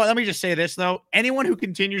me just say this, though. Anyone who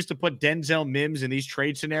continues to put Denzel Mims in these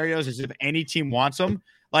trade scenarios as if any team wants him,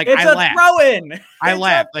 like, it's I laugh. Throw-in. I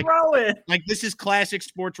laugh. Throw-in. Like this is classic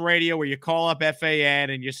sports radio where you call up FAN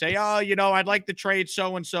and you say, "Oh, I'd like to trade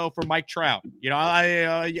so and so for Mike Trout.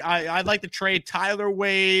 I'd like to trade Tyler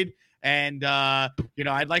Wade, and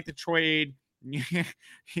I'd like to trade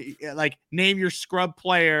like name your scrub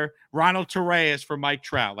player Ronald Torreyes for Mike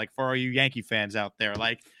Trout. Like for all you Yankee fans out there,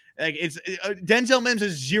 like it's Denzel Mims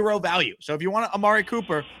is zero value. So if you want Amari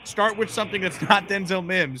Cooper, start with something that's not Denzel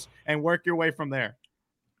Mims and work your way from there."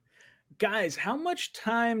 Guys, how much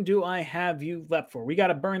time do I have you left for? We got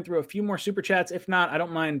to burn through a few more super chats. If not, I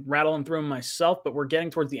don't mind rattling through them myself, but we're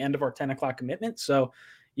getting towards the end of our 10 o'clock commitment. So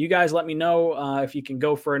you guys let me know if you can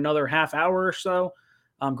go for another half hour or so.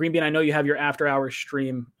 Green Bean, I know you have your after hours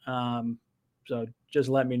stream. So just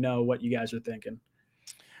let me know what you guys are thinking.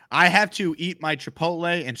 I have to eat my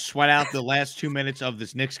Chipotle and sweat out the last 2 minutes of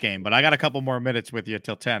this Knicks game, but I got a couple more minutes with you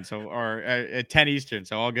till 10. Or at 10 Eastern.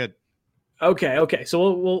 So all good. Okay.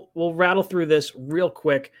 So we'll rattle through this real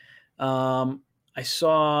quick. All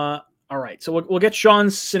right. So we'll get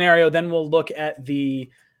Sean's scenario, then we'll look at the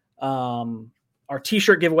our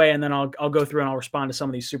T-shirt giveaway, and then I'll go through and I'll respond to some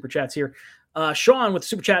of these super chats here. Sean with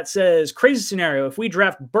super chat says, "Crazy scenario. If we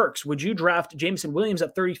draft Burks, would you draft Jameson Williams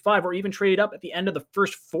at 35 or even trade up at the end of the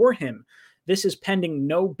first for him? This is pending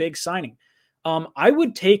no big signing." I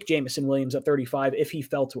would take Jameson Williams at 35 if he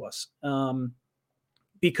fell to us.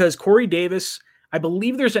 Because Corey Davis, I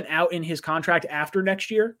believe there's an out in his contract after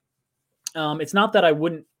next year. It's not that I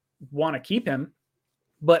wouldn't want to keep him,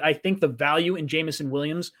 but I think the value in Jameson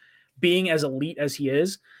Williams being as elite as he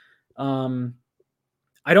is, I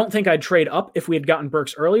don't think I'd trade up if we had gotten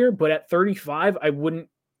Burks earlier, but at 35, I wouldn't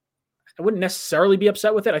necessarily be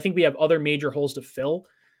upset with it. I think we have other major holes to fill,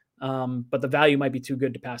 but the value might be too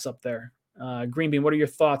good to pass up there. Green Bean, what are your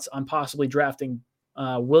thoughts on possibly drafting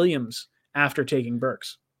Williams after taking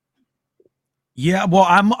Burks? Yeah, well,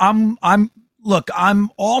 I'm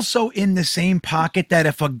also in the same pocket that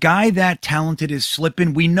if a guy that talented is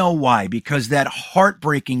slipping, we know why, because that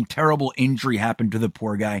heartbreaking, terrible injury happened to the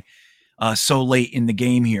poor guy so late in the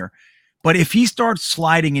game here. But if he starts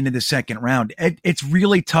sliding into the second round, it's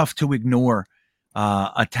really tough to ignore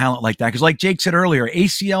a talent like that. Because like Jake said earlier,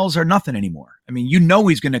 ACLs are nothing anymore. I mean,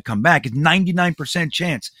 he's going to come back. It's 99%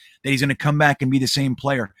 chance that he's going to come back and be the same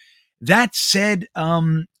player. That said,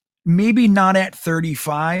 maybe not at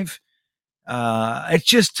 35. It's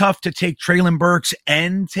just tough to take Treylon Burks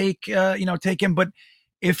and take him. But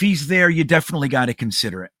if he's there, you definitely got to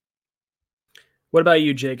consider it. What about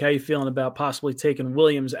you, Jake? How you feeling about possibly taking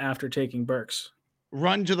Williams after taking Burks?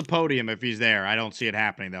 Run to the podium if he's there. I don't see it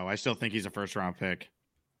happening, though. I still think he's a first-round pick.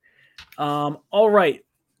 All right,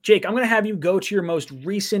 Jake, I'm going to have you go to your most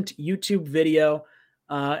recent YouTube video.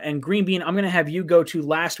 And Green Bean, I'm going to have you go to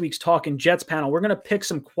last week's Talking Jets panel. We're going to pick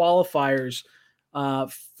some qualifiers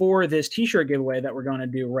for this T-shirt giveaway that we're going to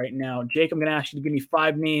do right now. Jake, I'm going to ask you to give me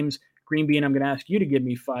 5 names. Green Bean, I'm going to ask you to give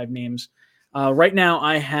me 5 names. Right now,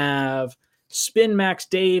 I have Spin Max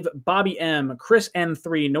Dave, Bobby M, Chris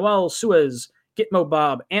N3, Noel Suez, Gitmo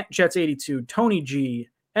Bob, Ant Jets 82, Tony G,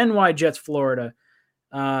 NY Jets Florida,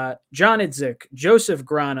 John Idzik, Joseph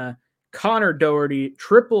Grana, Connor Doherty,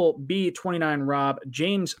 Triple B29 Rob,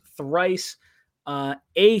 James Thrice,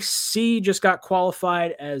 AC just got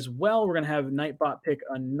qualified as well. We're going to have Nightbot pick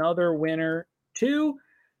another winner too.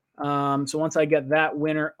 So once I get that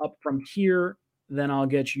winner up from here, then I'll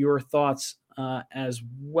get your thoughts as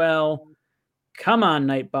well. Come on,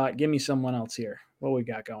 Nightbot. Give me someone else here. What we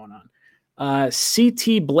got going on?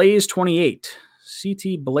 CT Blaze 28.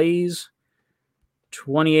 CT Blaze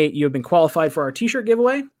 28. You have been qualified for our T-shirt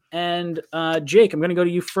giveaway. And Jake, I'm going to go to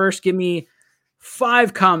you first. Give me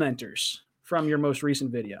 5 commenters from your most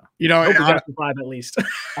recent video. You know, I hope we got 5 at least.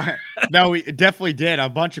 No, we definitely did. A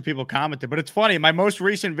bunch of people commented, but it's funny. My most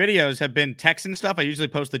recent videos have been Texan stuff. I usually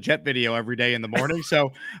post the Jet video every day in the morning.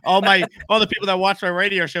 So all the people that watch my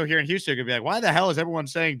radio show here in Houston are gonna be like, "Why the hell is everyone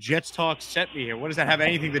saying Jets talk sent me here? What does that have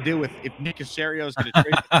anything to do with if Nick Caserio is going to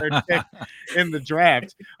trade the 3rd pick in the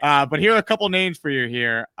draft?" But here are a couple names for you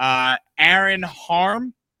here. Aaron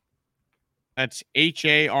Harm. That's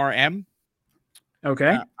HARM.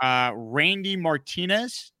 Okay. Randy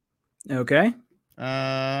Martinez. Okay.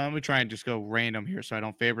 Let me try and just go random here so I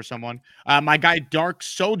don't favor someone. My guy Dark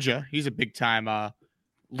Soldier, he's a big time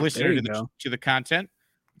listener to the content.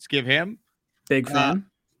 Let's give him big fan.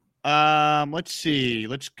 Let's see.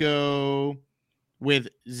 Let's go with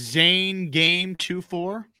Zane Game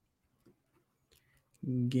 24.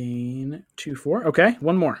 Game 24. Okay,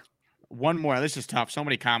 one more. One more. This is tough. So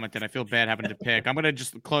many commented. I feel bad having to pick. I'm gonna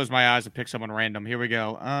just close my eyes and pick someone random. Here we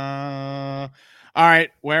go. All right.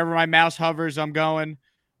 Wherever my mouse hovers, I'm going.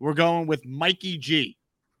 We're going with Mikey G.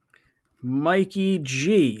 Mikey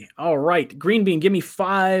G. All right. Green Bean, give me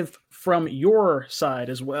 5 from your side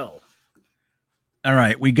as well. All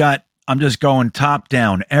right. I'm just going top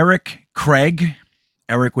down. Eric Craig.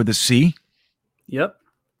 Eric with a C. Yep.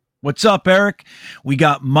 What's up, Eric? We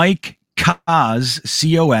got Mike Cos,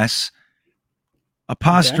 C-O-S,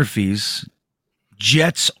 apostrophes, okay.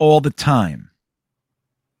 Jets all the time.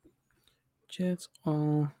 Jets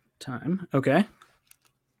all time. Okay.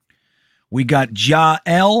 We got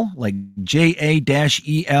Jael, like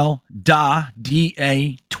J-A-E-L,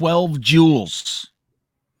 D-A, 12 joules.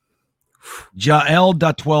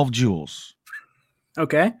 Jael.12 joules.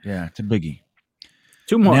 Okay. Yeah, it's a biggie.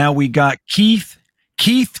 2 more. Now we got Keith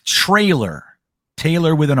Trailer.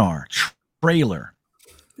 Taylor with an R. Trailer.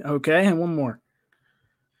 Okay, and 1 more.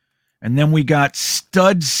 And then we got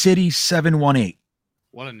Stud City 718.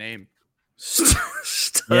 What a name.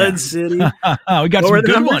 Stud City. We got some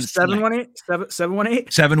good ones. 718?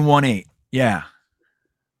 718? 718. Yeah.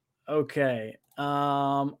 Okay.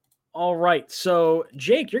 All right. So,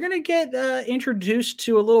 Jake, you're going to get introduced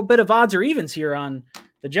to a little bit of odds or evens here on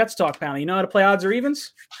the Jets Talk panel. You know how to play odds or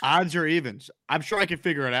evens? Odds or evens. I'm sure I can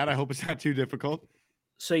figure it out. I hope it's not too difficult.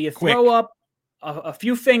 So you throw up a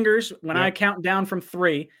few fingers when I count down from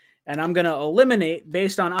 3, and I'm going to eliminate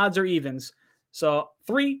based on odds or evens. So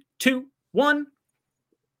 3, 2, 1.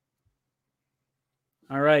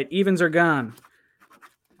 All right. Evens are gone.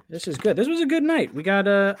 This is good. This was a good night. We got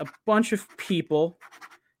a bunch of people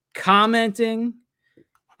commenting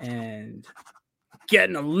and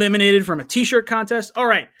getting eliminated from a T-shirt contest. All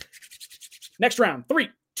right. Next round. 3,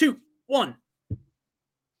 2, 1.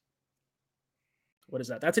 What is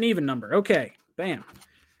that? That's an even number. Okay. Bam.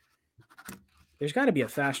 There's got to be a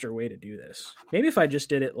faster way to do this. Maybe if I just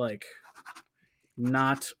did it like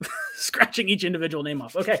not scratching each individual name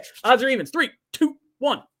off. Okay. Odds or evens. 3, 2,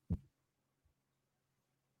 1.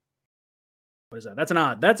 What is that? That's an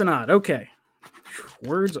odd. That's an odd. Okay.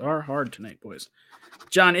 Words are hard tonight, boys.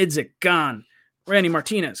 John Idzik, gone. Randy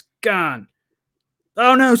Martinez, gone.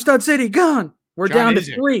 Oh, no. Stud City, gone. We're down to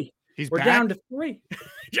 3. We're down to 3.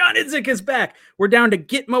 John Idzik is back. We're down to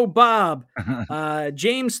Gitmo Bob,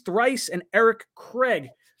 James Thrice, and Eric Craig.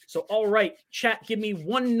 So, all right, chat, give me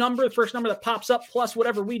one number, the first number that pops up, plus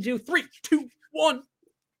whatever we do. 3, 2, 1.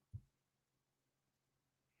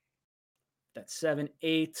 That's 7,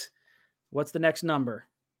 8. What's the next number?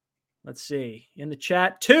 Let's see. In the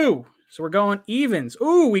chat, 2. So we're going evens.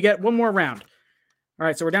 Ooh, we get one more round. All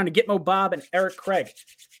right, so we're down to Gitmo Bob and Eric Craig.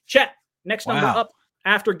 Chat, next number up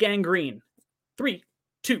after Gangrene. 3,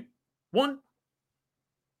 2, 1.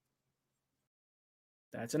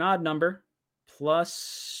 That's an odd number.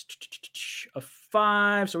 Plus a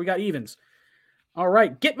 5. So we got evens. All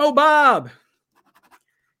right, Gitmo Bob.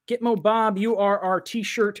 Gitmo Bob, you are our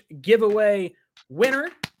t-shirt giveaway winner.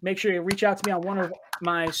 Make sure you reach out to me on one of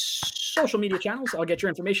my social media channels. I'll get your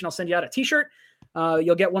information. I'll send you out a t-shirt.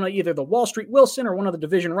 You'll get one of either the Wall Street Wilson or one of the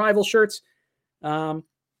division rival shirts, or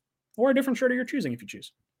a different shirt of your choosing if you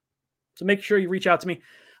choose. So make sure you reach out to me.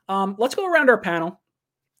 Let's go around our panel.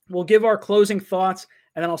 We'll give our closing thoughts,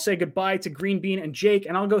 and then I'll say goodbye to Green Bean and Jake,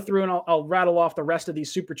 and I'll go through and I'll rattle off the rest of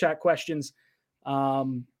these super chat questions. Yeah,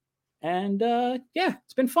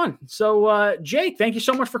 it's been fun. So, Jake, thank you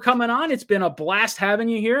so much for coming on. It's been a blast having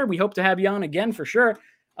you here. We hope to have you on again for sure.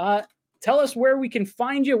 Tell us where we can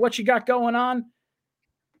find you, what you got going on.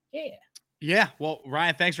 Yeah. Well,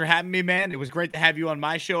 Ryan, thanks for having me, man. It was great to have you on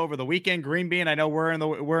my show over the weekend. Green Bean, I know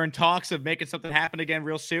we're in talks of making something happen again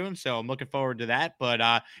real soon, so I'm looking forward to that. But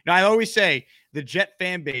I always say the Jet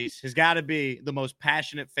fan base has got to be the most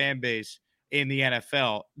passionate fan base in the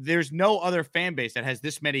NFL. There's no other fan base that has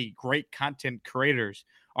this many great content creators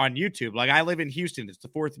on YouTube. Like, I live in Houston. It's the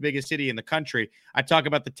 4th biggest city in the country. I talk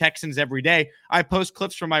about the Texans every day. I post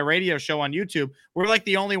clips from my radio show on YouTube. We're like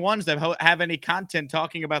the only ones that have any content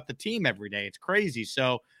talking about the team every day. It's crazy.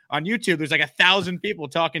 So on YouTube, there's like 1,000 people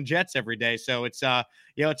talking Jets every day. So it's,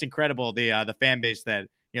 it's incredible. The fan base that,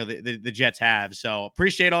 the Jets have. So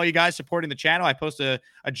appreciate all you guys supporting the channel. I post a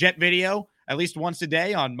Jet video at least once a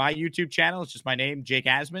day on my YouTube channel. It's just my name, Jake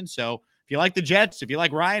Asman. So if you like the Jets, if you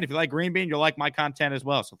like Ryan, if you like Green Bean, you'll like my content as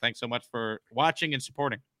well. So thanks so much for watching and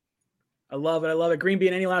supporting. I love it. I love it. Green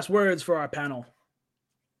Bean, any last words for our panel?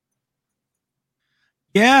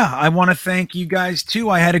 Yeah, I want to thank you guys too.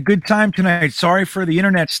 I had a good time tonight. Sorry for the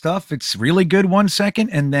internet stuff. It's really good one second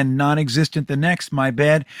and then non-existent the next. My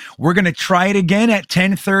bad. We're going to try it again at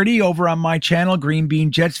 10:30 over on my channel, Green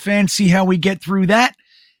Bean Jets Fan. See how we get through that.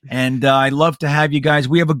 And I'd love to have you guys.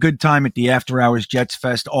 We have a good time at the After Hours Jets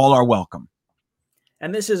Fest. All are welcome.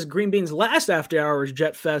 And this is Green Bean's last After Hours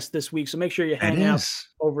Jet Fest this week, so make sure you hang out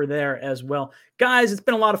over there as well. Guys, it's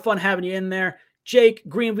been a lot of fun having you in there. Jake,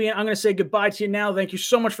 Green Bean, I'm going to say goodbye to you now. Thank you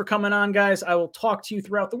so much for coming on, guys. I will talk to you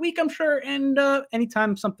throughout the week, I'm sure. And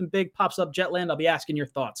anytime something big pops up Jetland, I'll be asking your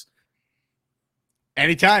thoughts.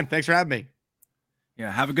 Anytime. Thanks for having me.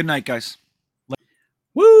 Yeah, have a good night, guys.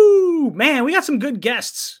 Woo! Man, we got some good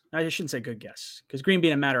guests. I shouldn't say good guests because Green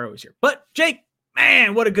Bean and Matt are always here. But Jake,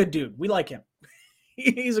 man, what a good dude. We like him.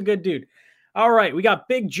 He's a good dude. All right, we got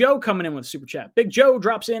Big Joe coming in with Super Chat. Big Joe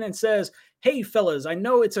drops in and says, "Hey, fellas, I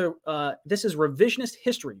know it's this is revisionist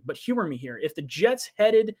history, but humor me here. If the Jets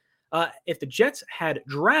had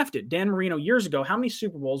drafted Dan Marino years ago, how many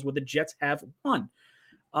Super Bowls would the Jets have won?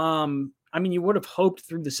 I mean, you would have hoped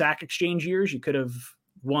through the sack exchange years you could have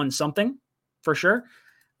won something for sure.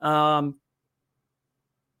 More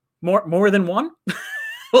than one.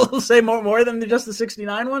 We'll say more than just the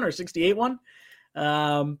 69 one or 68 one.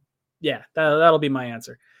 Yeah, that'll be my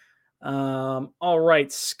answer. All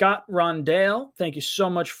right, Scott Rondale, thank you so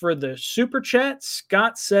much for the super chat.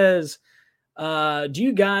 Scott says, do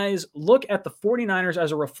you guys look at the 49ers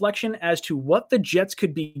as a reflection as to what the Jets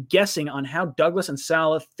could be guessing on how Douglas and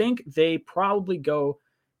Saleh think they probably go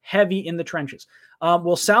heavy in the trenches?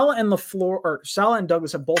 Well, Saleh and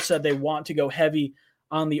Douglas have both said they want to go heavy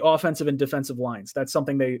on the offensive and defensive lines. That's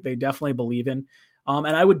something they definitely believe in.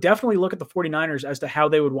 And I would definitely look at the 49ers as to how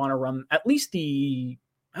they would want to run at least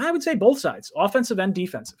I would say both sides, offensive and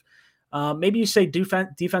defensive. Maybe you say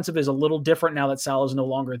defensive is a little different now that Saleh is no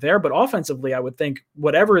longer there, but offensively, I would think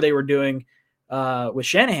whatever they were doing with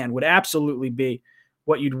Shanahan would absolutely be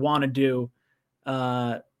what you'd want to do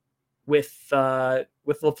with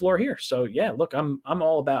LaFleur here. So yeah, look, I'm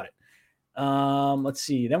all about it. Let's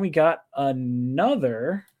see. Then we got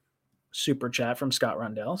another super chat from Scott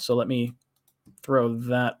Rondell. So let me throw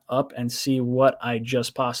that up and see what I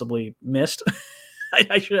just possibly missed.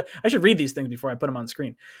 I should read these things before I put them on the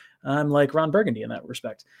screen. I'm like Ron Burgundy in that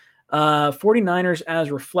respect. 49ers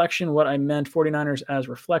as reflection. What I meant, 49ers as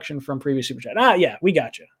reflection from previous super chat. Yeah, we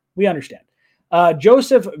got you. We understand.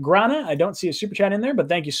 Joseph Grana, I don't see a super chat in there, but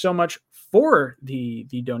thank you so much for the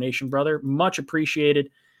donation, brother. Much appreciated.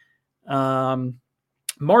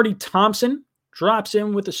 Marty Thompson drops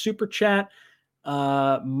in with a super chat.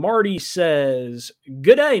 Marty says,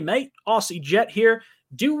 "Good day, mate. Aussie Jet here.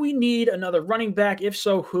 Do we need another running back? If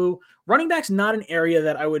so, who? Running back's not an area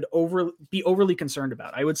that I would be overly concerned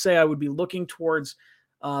about. I would say I would be looking towards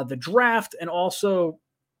the draft and also,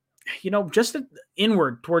 just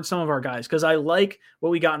inward towards some of our guys, because I like what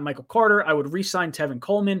we got in Michael Carter. I would re-sign Tevin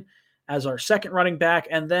Coleman as our second running back.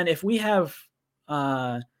 And then if we have,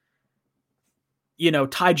 Ty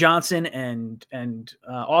Johnson and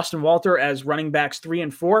Austin Walter as running backs 3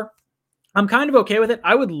 and 4, I'm kind of okay with it.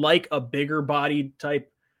 I would like a bigger bodied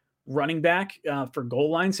type running back for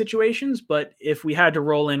goal line situations, but if we had to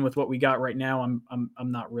roll in with what we got right now, I'm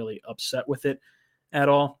not really upset with it at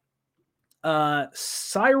all.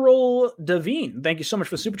 Cyril Devine, thank you so much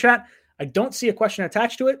for the super chat. I don't see a question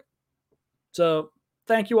attached to it, so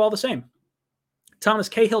thank you all the same. Thomas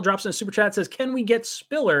Cahill drops in a super chat, says, can we get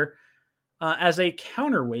Spiller as a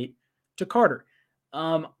counterweight to Carter?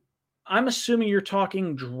 I'm assuming you're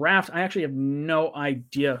talking draft. I actually have no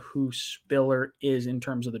idea who Spiller is in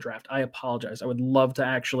terms of the draft. I apologize. I would love to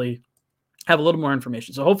actually have a little more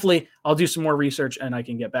information. So hopefully I'll do some more research and I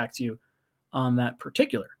can get back to you on that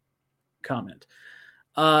particular comment.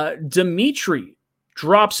 Dimitri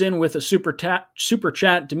drops in with a super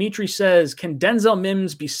chat. Dimitri says, can Denzel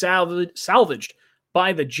Mims be salvaged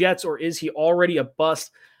by the Jets, or is he already a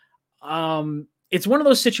bust? It's one of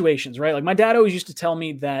those situations, right? Like my dad always used to tell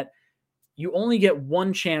me that you only get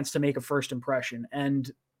one chance to make a first impression. And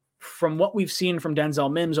from what we've seen from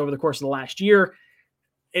Denzel Mims over the course of the last year,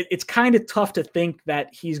 it's kind of tough to think that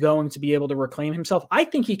he's going to be able to reclaim himself. I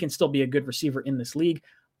think he can still be a good receiver in this league.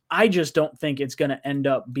 I just don't think it's going to end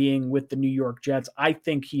up being with the New York Jets. I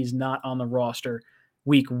think he's not on the roster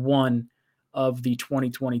week 1 of the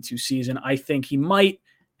 2022 season. I think he might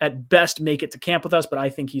at best make it to camp with us, but I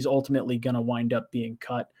think he's ultimately going to wind up being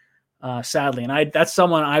cut. Sadly. And that's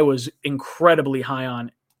someone I was incredibly high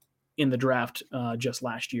on in the draft just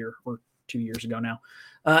last year or 2 years ago now.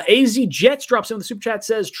 AZ Jets drops in with the super chat,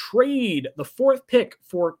 says, trade the 4th pick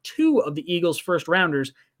for 2 of the Eagles' first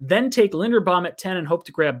rounders, then take Linderbaum at 10 and hope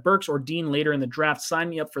to grab Burks or Dean later in the draft. Sign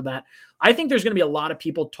me up for that. I think there's going to be a lot of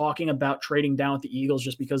people talking about trading down with the Eagles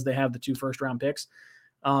just because they have the 2 first-round picks.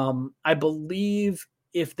 I believe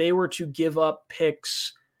if they were to give up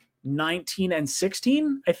picks 19 and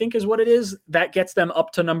 16, I think is what it is, that gets them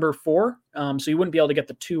up to number 4. So you wouldn't be able to get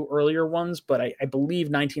the 2 earlier ones, but I believe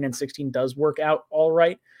 19 and 16 does work out all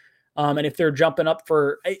right. And if they're jumping up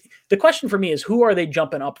the question for me is, who are they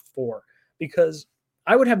jumping up for? Because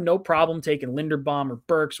I would have no problem taking Linderbaum or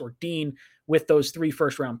Burks or Dean with those 3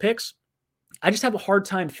 first-round picks. I just have a hard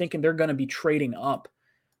time thinking they're going to be trading up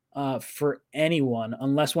for anyone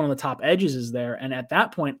unless one of the top edges is there. And at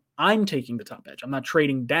that point, I'm taking the top edge. I'm not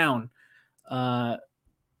trading down there.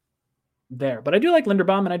 But I do like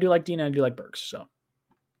Linderbaum, and I do like Dean, and I do like Burks. So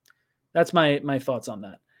that's my thoughts on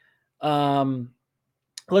that.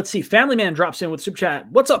 Let's see. Family Man drops in with super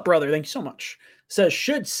chat. What's up, brother? Thank you so much. Says,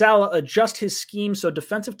 should Saleh adjust his scheme so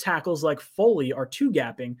defensive tackles like Foley are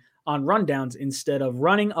two-gapping on rundowns instead of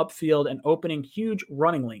running upfield and opening huge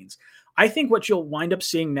running lanes? I think what you'll wind up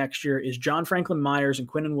seeing next year is John Franklin Myers and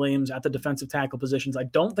Quinnen Williams at the defensive tackle positions. I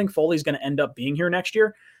don't think Foley's going to end up being here next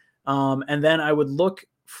year. And then I would look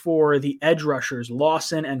for the edge rushers,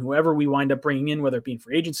 Lawson and whoever we wind up bringing in, whether it be in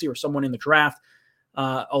free agency or someone in the draft,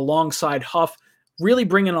 alongside Huff, really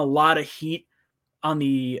bringing a lot of heat on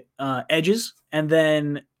the edges. And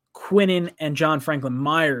then Quinnen and John Franklin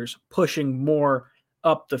Myers pushing more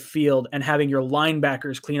up the field and having your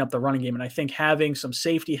linebackers clean up the running game. And I think having some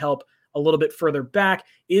safety help a little bit further back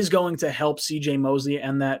is going to help CJ Mosley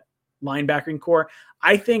and that linebacking core.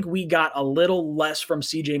 I think we got a little less from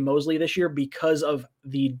CJ Mosley this year because of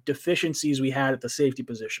the deficiencies we had at the safety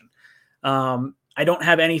position. I don't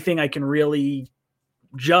have anything I can really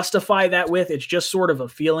justify that with. It's just sort of a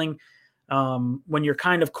feeling when you're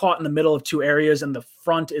kind of caught in the middle of 2 areas and the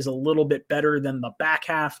front is a little bit better than the back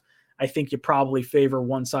half. I think you probably favor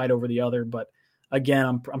one side over the other, but again,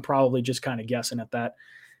 I'm probably just kind of guessing at that.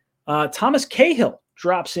 Thomas Cahill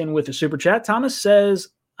drops in with a super chat. Thomas says,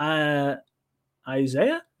 Isaiah,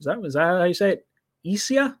 is that how you say it?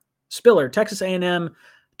 Isia Spiller, Texas A&M,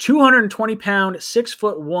 220-pound,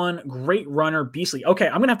 6'1", great runner, beastly. Okay,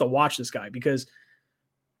 I'm gonna have to watch this guy because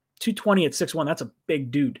 220 at 6'1", that's a big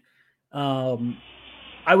dude.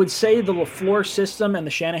 I would say the LaFleur system and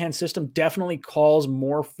the Shanahan system definitely calls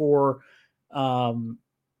more for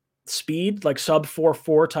speed, like sub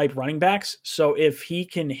 4.4 type running backs. So if he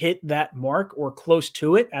can hit that mark or close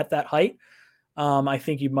to it at that height, I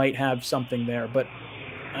think you might have something there. But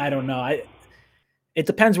I don't know. It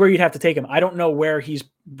depends where you'd have to take him. I don't know where he's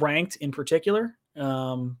ranked in particular,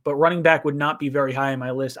 but running back would not be very high on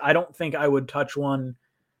my list. I don't think I would touch one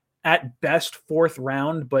at best 4th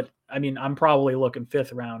round, but I mean, I'm probably looking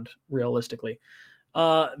 5th round realistically.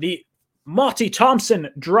 The Marty Thompson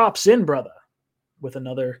drops in, brother, with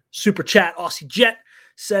another super chat. Aussie Jet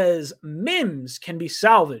says Mims can be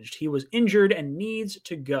salvaged. He was injured and needs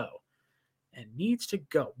to go.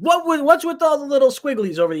 What's with all the little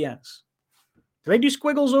squigglies over the ends? Do they do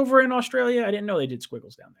squiggles over in Australia? I didn't know they did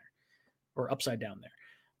squiggles down there, or upside down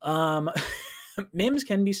there. Mims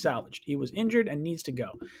can be salvaged. He was injured and needs to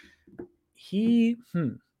go.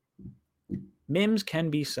 Mims can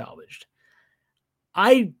be salvaged.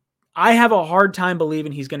 I have a hard time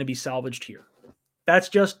believing he's going to be salvaged here. That's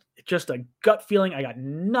just a gut feeling. I got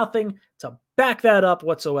nothing to back that up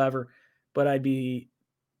whatsoever, but I'd be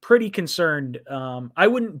pretty concerned. I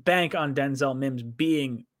wouldn't bank on Denzel Mims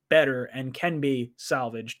being better and can be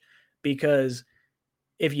salvaged, because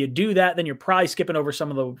if you do that, then you're probably skipping over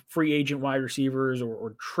some of the free agent wide receivers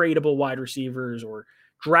or tradable wide receivers or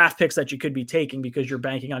draft picks that you could be taking because you're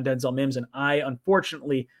banking on Denzel Mims. And I,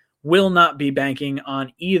 unfortunately, will not be banking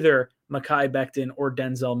on either Mekhi Becton or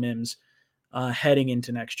Denzel Mims heading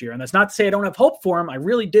into next year. And that's not to say I don't have hope for him. I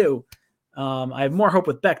really do. I have more hope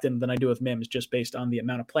with Becton than I do with Mims, just based on the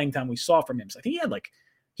amount of playing time we saw from Mims. I think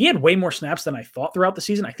he had way more snaps than I thought throughout the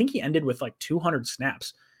season. I think he ended with like 200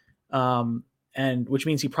 snaps, and which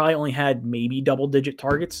means he probably only had maybe double-digit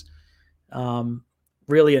targets.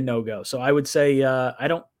 Really a no-go. So I would say I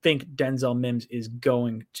don't think Denzel Mims is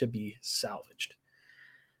going to be salvaged.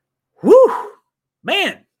 Whew!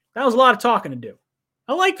 Man, that was a lot of talking to do.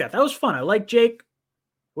 I like that. That was fun. I like Jake.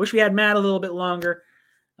 Wish we had Matt a little bit longer.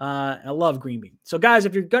 I love Green Bean. So, guys,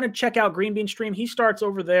 if you're going to check out Green Bean stream, he starts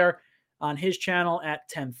over there on his channel at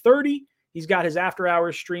 10:30. He's got his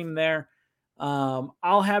after-hours stream there.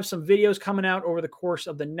 I'll have some videos coming out over the course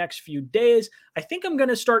of the next few days. I think I'm going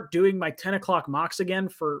to start doing my 10 o'clock mocks again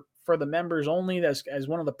for the members only. That's as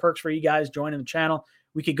one of the perks for you guys joining the channel.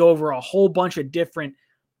 We could go over a whole bunch of different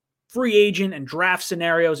free agent and draft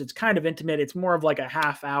scenarios. It's kind of intimate. It's more of like a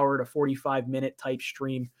half hour to 45-minute type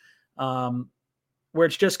stream, where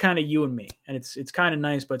it's just kind of you and me. And it's kind of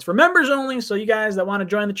nice, but it's for members only. So you guys that want to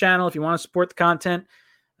join the channel, if you want to support the content,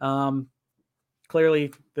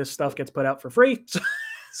 clearly this stuff gets put out for free.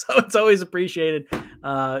 So it's always appreciated,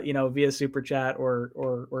 via super chat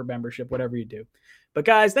or membership, whatever you do. But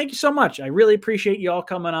guys, thank you so much. I really appreciate you all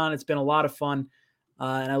coming on. It's been a lot of fun.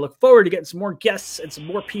 And I look forward to getting some more guests and some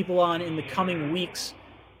more people on in the coming weeks.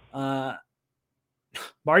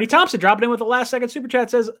 Marty Thompson dropping in with the last second super chat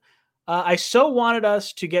says, I so wanted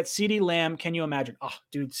us to get CeeDee Lamb. Can you imagine? Oh,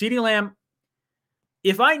 dude, CeeDee Lamb.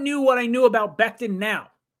 If I knew what I knew about Becton now,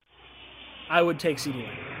 I would take CeeDee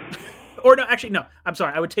Lamb. Or no, actually, no. I'm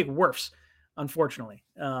sorry. I would take Wirfs, unfortunately.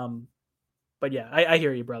 But yeah, I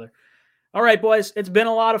hear you, brother. All right, boys. It's been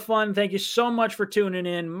a lot of fun. Thank you so much for tuning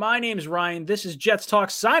in. My name's Ryan. This is Jets Talk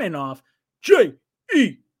signing off. JETS.